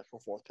 3rd pick or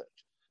 4th pick.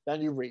 Then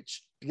you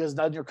reach, because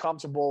then you're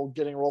comfortable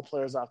getting role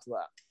players after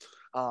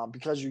that,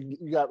 because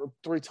you got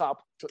 3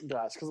 top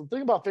guys. Because the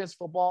thing about fantasy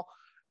football,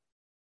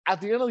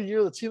 at the end of the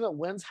year, the team that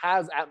wins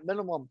has at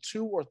minimum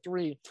 2 or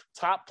 3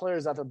 top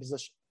players at their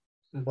position.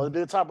 Mm-hmm. Whether it be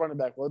the top running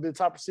back, whether it be the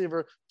top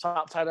receiver,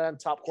 top tight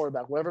end, top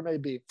quarterback, whatever it may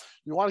be.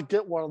 You want to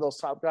get one of those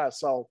top guys.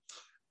 So,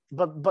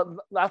 but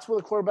that's where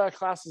the quarterback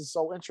class is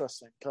so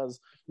interesting,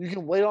 because you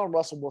can wait on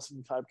Russell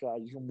Wilson type guy.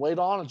 You can wait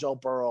on a Joe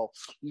Burrow.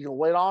 You can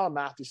wait on a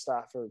Matthew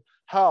Stafford.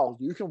 Hell,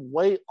 you can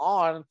wait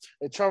on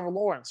a Trevor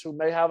Lawrence, who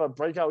may have a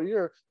breakout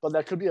year, but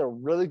that could be a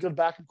really good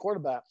backup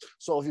quarterback.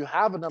 So if you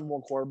have a number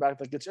 1 quarterback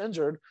that gets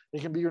injured,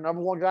 it can be your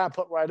number 1 guy and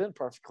put right in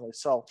perfectly.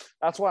 So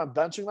that's why I'm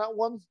benching that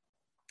one.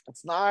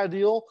 It's not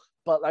ideal,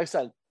 but like I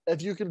said,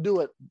 if you can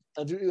do it,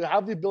 if you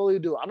have the ability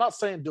to do it, I'm not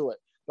saying do it,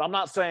 but I'm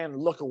not saying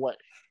look away.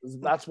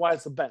 That's why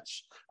it's a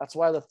bench. That's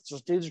why the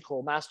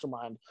strategical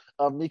mastermind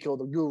of Nico,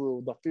 the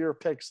guru, the Fear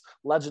Picks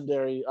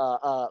legendary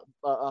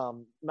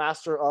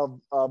master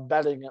of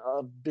betting,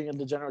 being a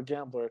degenerate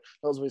gambler,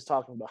 knows what he's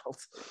talking about.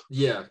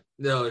 Yeah.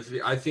 No,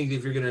 I think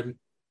if you're going to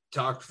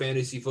talk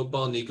fantasy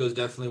football, Nico's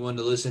definitely one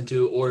to listen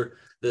to, or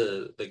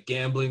the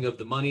gambling of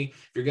the money.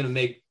 If you're going to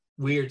make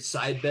weird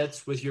side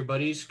bets with your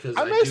buddies, because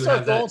I may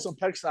start throwing some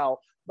picks out.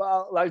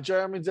 But like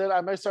Jeremy did, I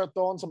may start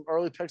throwing some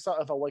early picks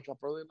out if I wake up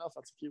early enough.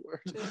 That's a key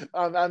word.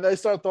 I may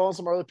start throwing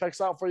some early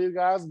picks out for you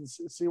guys and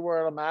see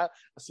where I'm at,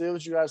 see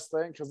what you guys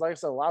think. Because like I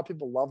said, a lot of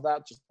people love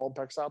that, just throwing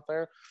picks out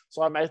there.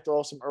 So I may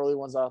throw some early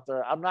ones out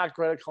there. I'm not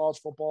great at college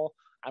football.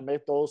 I may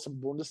throw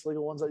some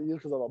Bundesliga ones at you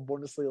because I'm a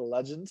Bundesliga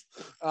legend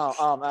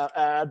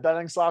at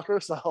betting soccer.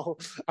 So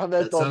I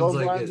may throw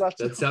those lines at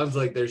you. That sounds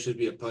like there should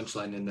be a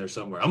punchline in there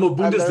somewhere. I'm a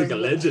Bundesliga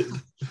legend.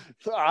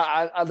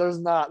 There's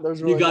not.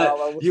 There's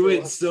really you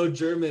went so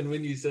German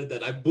when you said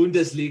that. I'm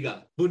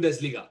Bundesliga.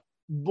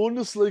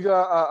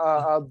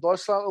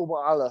 Deutschland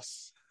über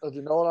alles. If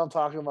you know what I'm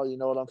talking about, you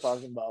know what I'm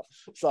talking about.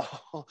 So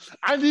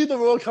I need the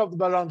World Cup to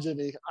bet on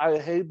Jimmy. I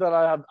hate that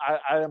I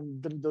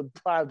am been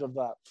deprived of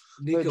that.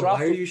 Nico,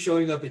 why are you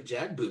showing up in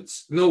jack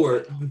boots? No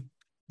word.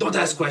 Don't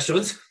ask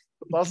questions.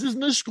 Das ist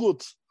nicht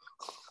gut.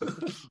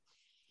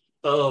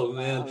 Oh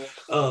man.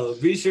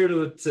 Be sure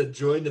to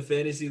join the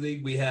fantasy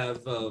league. We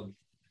have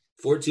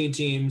 14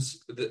 teams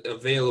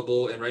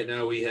available, and right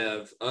now we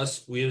have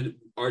us.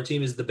 Our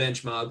team is the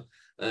Bench Mob.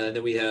 And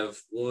then we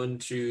have 1,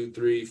 2,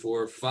 3,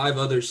 4, 5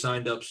 others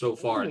signed up so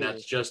far. And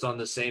that's just on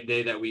the same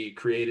day that we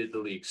created the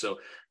league. So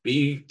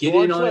get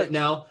in on it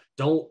now.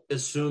 Don't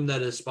assume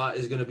that a spot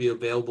is going to be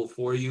available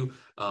for you.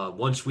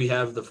 Once we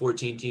have the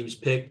 14 teams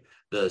picked,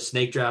 the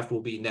snake draft will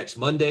be next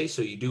Monday.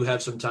 So you do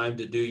have some time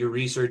to do your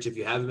research if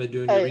you haven't been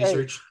doing your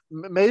research.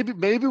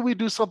 Maybe we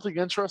do something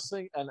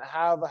interesting and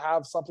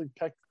have something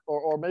picked,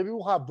 or maybe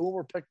we'll have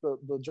Boomer pick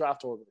the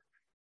draft order.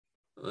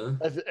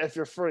 If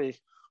you're free.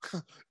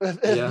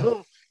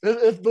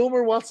 If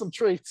Boomer wants some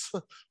treats,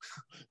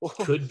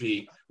 could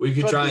be. We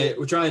could try it.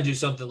 We're trying to do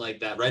something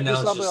like that. Right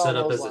now, it's just set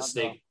up as a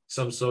snake,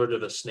 some sort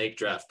of a snake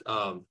draft.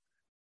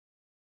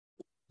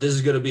 This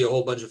is going to be a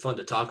whole bunch of fun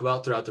to talk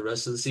about throughout the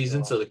rest of the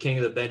season. So the King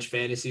of the Bench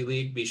Fantasy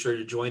League, be sure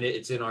to join it.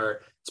 It's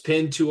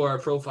pinned to our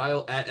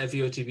profile at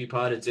FEOTB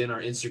Pod. It's in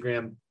our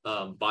Instagram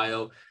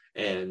bio,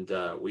 and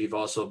we've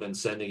also been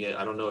sending it.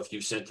 I don't know if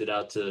you sent it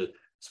out to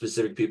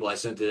specific people. I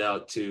sent it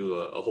out to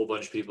a whole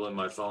bunch of people in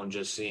my phone,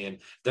 just seeing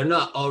they're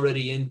not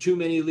already in too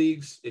many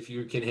leagues. If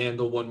you can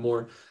handle one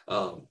more,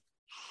 we'll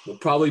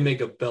probably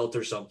make a belt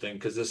or something,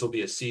 because this will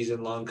be a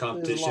season-long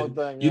competition.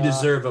 You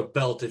deserve a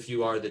belt if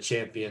you are the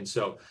champion.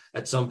 So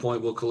at some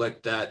point we'll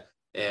collect that.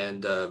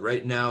 And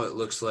right now it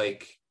looks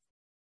like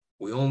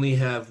we only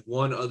have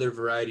one other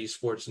Variety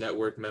Sports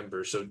Network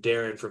member. So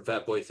Darren from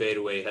Fat Boy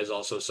Fadeaway has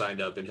also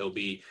signed up, and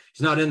he's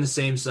not in the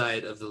same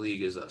side of the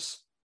league as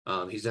us.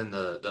 He's in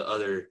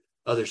the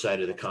other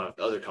side of the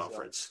other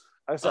conference.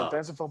 Like I said,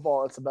 fantasy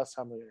football, it's the best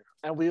time of the year.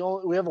 And we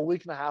have a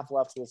week and a half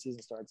left till the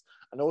season starts.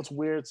 I know it's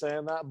weird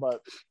saying that, but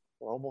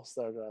we're almost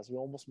there, guys. We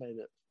almost made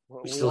it.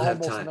 We still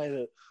have time. Made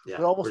it. Yeah,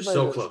 we're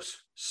so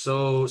close.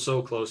 So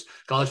close.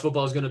 College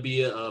football is going to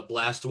be a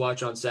blast to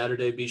watch on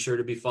Saturday. Be sure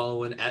to be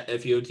following at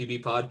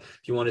FEOTB Pod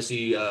if you want to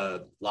see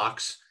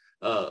lock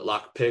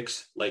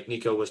picks like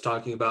Nico was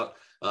talking about.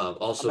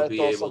 Also be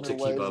able to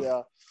keep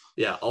up.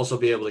 Yeah, also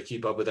be able to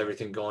keep up with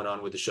everything going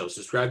on with the show.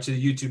 Subscribe to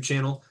the YouTube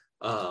channel.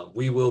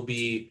 We will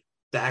be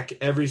back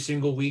every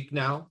single week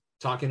now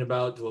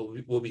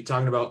we'll be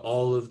talking about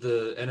all of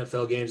the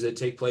NFL games that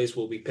take place.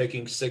 We'll be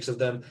picking 6 of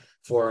them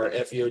for our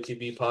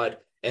FEOTB Pod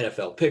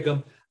NFL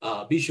Pick'em.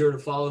 Be sure to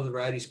follow the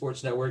Variety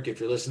Sports Network. If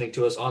you're listening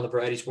to us on the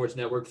Variety Sports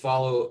Network,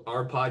 follow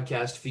our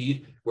podcast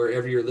feed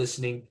wherever you're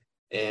listening.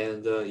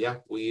 And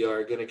we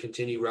are going to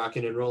continue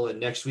rocking and rolling.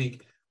 Next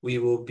week, we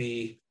will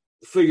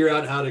figure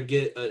out how to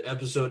get an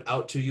episode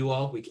out to you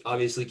all. We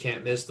obviously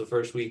can't miss the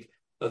first week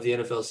of the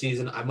NFL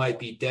season. I might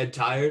be dead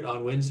tired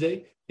on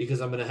Wednesday because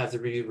I'm going to have to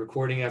be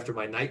recording after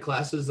my night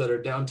classes that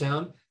are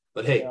downtown.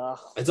 But hey,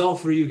 It's all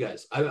for you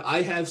guys.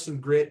 I have some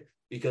grit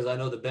because I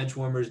know the bench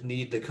warmers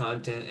need the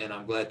content, and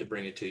I'm glad to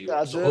bring it to you.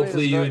 Yeah, so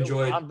hopefully you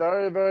enjoyed. I'm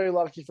very, very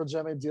lucky for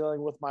Jimmy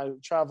dealing with my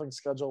traveling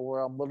schedule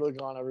where I'm literally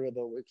gone every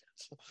other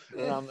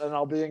weekend. And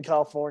I'll be in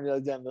California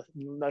again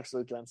next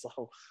weekend.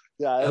 So,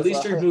 yeah. At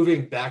least you're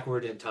moving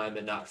backward in time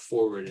and not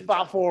forward in time.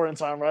 Not forward in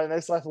time, right?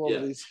 Makes life a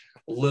little bit easier.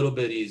 A little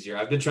bit easier.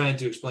 I've been trying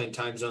to explain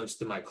time zones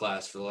to my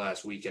class for the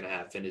last week and a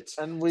half, and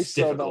we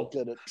still difficult.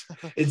 Don't get it.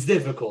 It's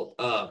difficult.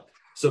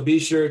 So be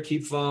sure to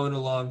keep following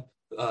along.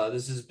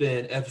 This has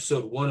been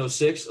episode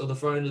 106 of the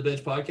Front End of the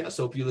Bench podcast.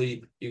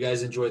 Hopefully you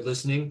guys enjoyed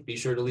listening. Be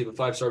sure to leave a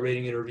 5-star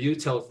rating and review.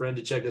 Tell a friend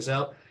to check us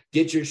out.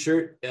 Get your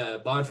shirt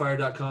at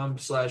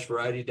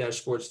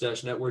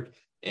bonfire.com/variety-sports-network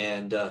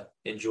and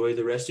enjoy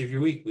the rest of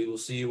your week. We will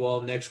see you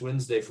all next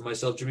Wednesday. For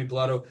myself, Jimmy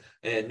Pilato,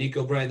 and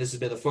Nico Bryan, this has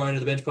been the Far End of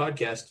the Bench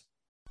podcast.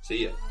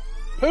 See ya.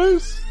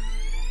 Peace.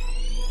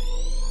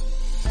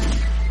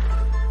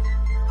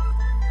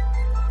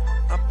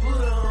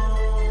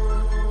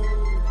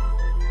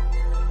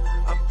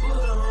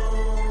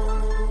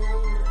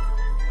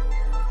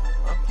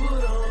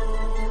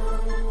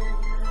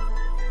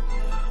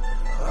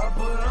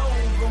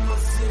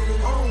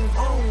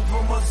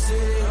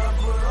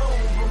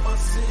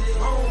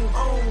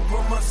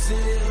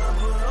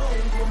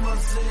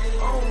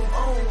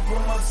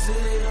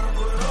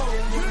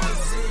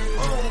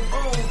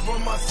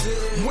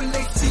 When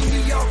they see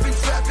me off in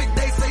traffic,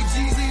 they say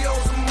Jeezy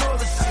on some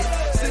other shit.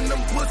 Send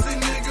them pussy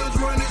niggas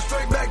running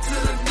straight back to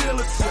the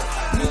dealership.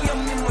 Me,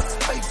 I'm in my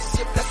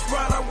spaceship, that's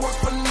right, I work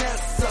for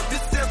NASA.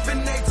 This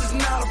FNH is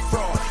not a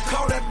fraud.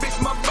 Call that bitch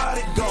my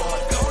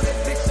bodyguard. Call that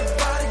bitch your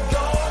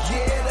bodyguard.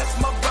 Yeah, that's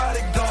my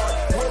bodyguard.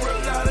 Wear a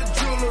lot of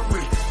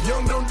jewelry.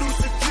 Young don't do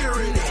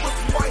security.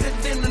 What's whiter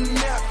than a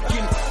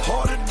napkin?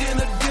 Harder than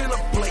a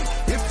dinner plate.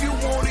 If you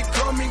want it,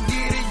 come and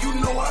get it.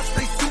 You know I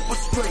stay super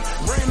straight.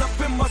 Ran up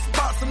in my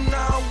spot, so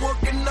now I'm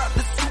working out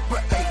the Super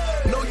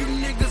 8. Know you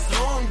niggas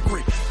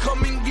hungry.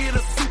 Come and get a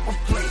super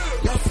plate.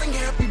 Y'all sing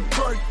happy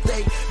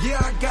birthday. Yeah,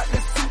 I got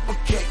that super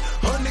cake.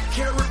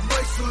 100-carat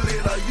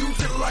bracelet. I use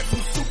it like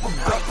some super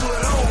bait. I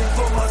put on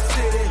for my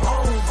city.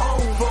 On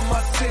for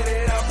my city.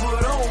 I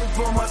put on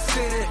for my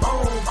city.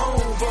 On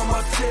for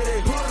my city.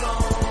 Put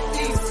on.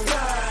 East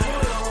side.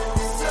 Put on.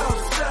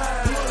 South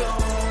side. Put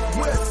on.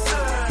 West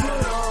side.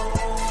 Put on.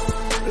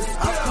 I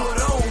put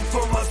on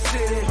for my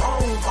city.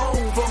 On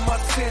for my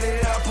city.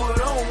 I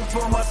put on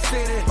for my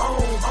city.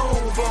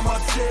 On for my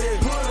city.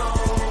 Put on.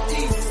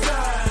 East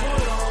side.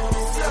 Put on.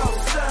 South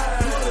side.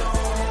 Put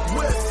on.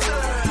 West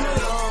side.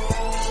 Put on.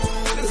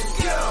 Let's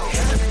go.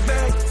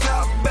 Hatchback,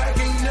 top back,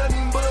 ain't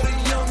nothing but a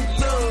young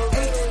thug.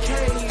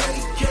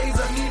 8Ks, I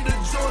need to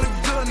join a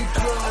gun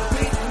club.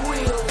 Big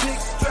wheel, big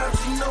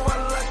straps, you know I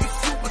like it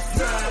super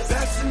size.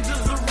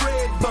 Passengers are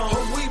red bone,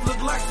 her weave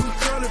look like some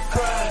curly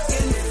fries.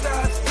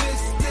 Inside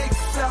fish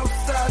sticks,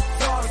 outside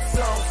tartar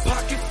sauce.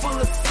 Pocket full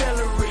of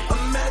celery,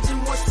 imagine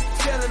what she's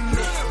telling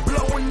me.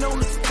 Blowing on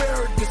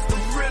asparagus, the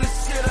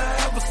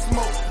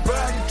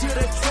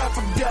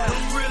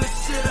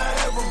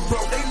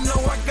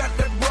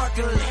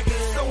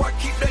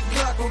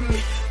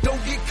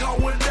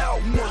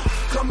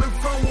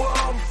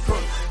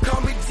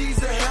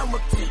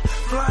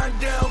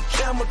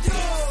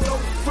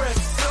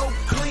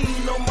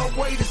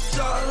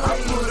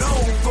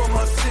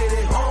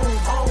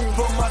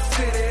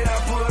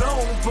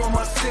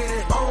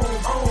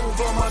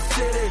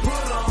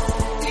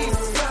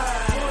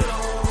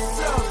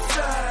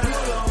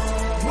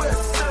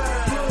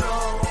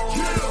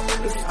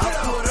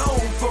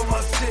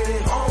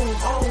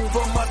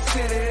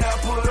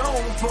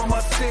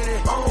city,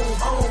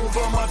 on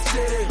for my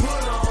city.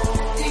 Put on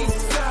east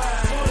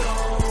side, put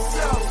on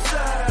south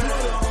side,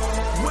 put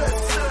on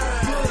west side,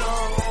 put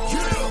on.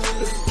 Yeah,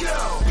 let's go.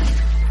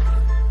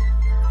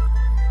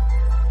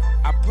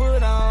 I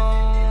put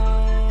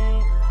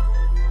on,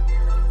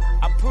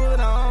 I put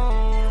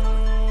on,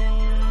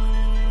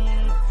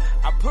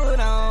 I put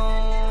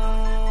on,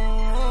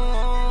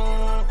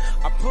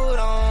 I put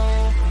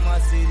on for my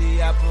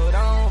city, I put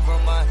on for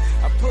my,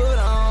 I put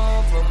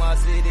on for my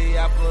city,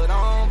 I put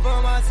on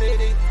for my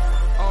city,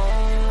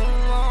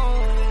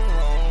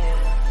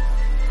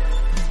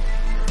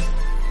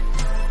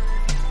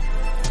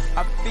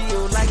 I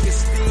feel like it's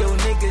still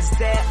niggas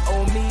that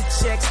owe me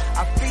checks.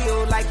 I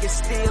feel like it's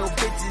still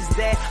bitches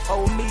that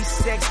owe me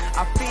sex.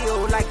 I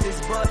feel like this,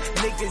 but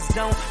niggas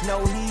don't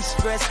know he's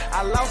stressed.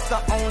 I lost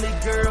the only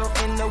girl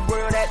in the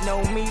world that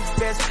know me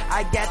best.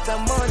 I got the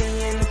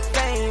money and the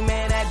fame,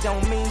 man, that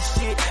don't mean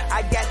shit.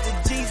 I got the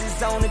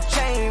Jesus on the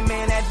chain,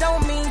 man, that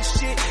don't mean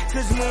shit.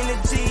 Cause when the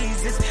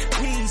Jesus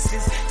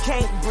pieces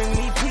can't bring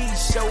me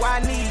peace, so I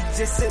need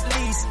just at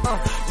least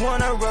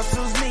one of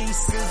Russell's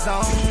nieces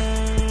on.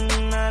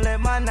 I let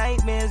my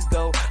nightmares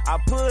go. I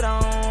put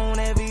on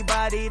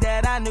everybody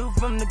that I knew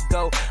from the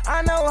go.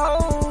 I know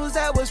hoes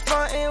that was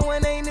frontin'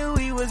 when they knew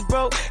he was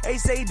broke. They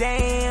say,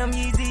 damn,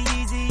 Yeezy,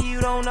 Yeezy, you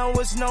don't know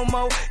us no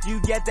more. You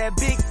got that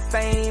big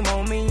fame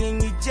on me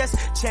and you just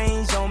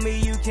changed on me.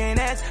 You can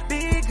ask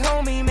big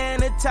homie,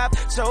 man, the top.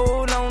 So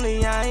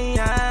lonely, I ain't.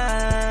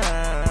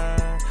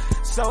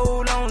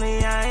 So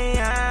lonely, I ain't.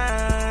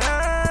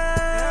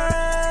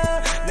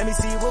 Let me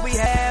see what we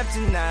have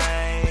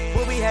tonight.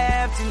 What we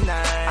have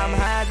tonight. I'm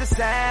high as a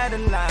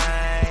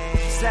satellite.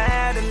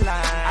 Satellite.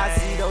 I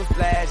see those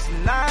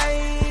flashing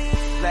lights.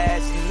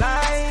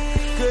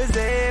 Cause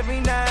every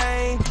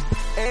night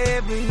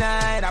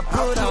I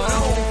put on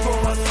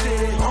for my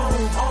city,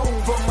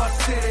 on for my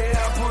city. I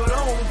put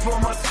on for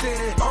my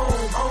city,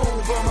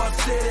 on for my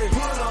city.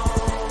 Put on.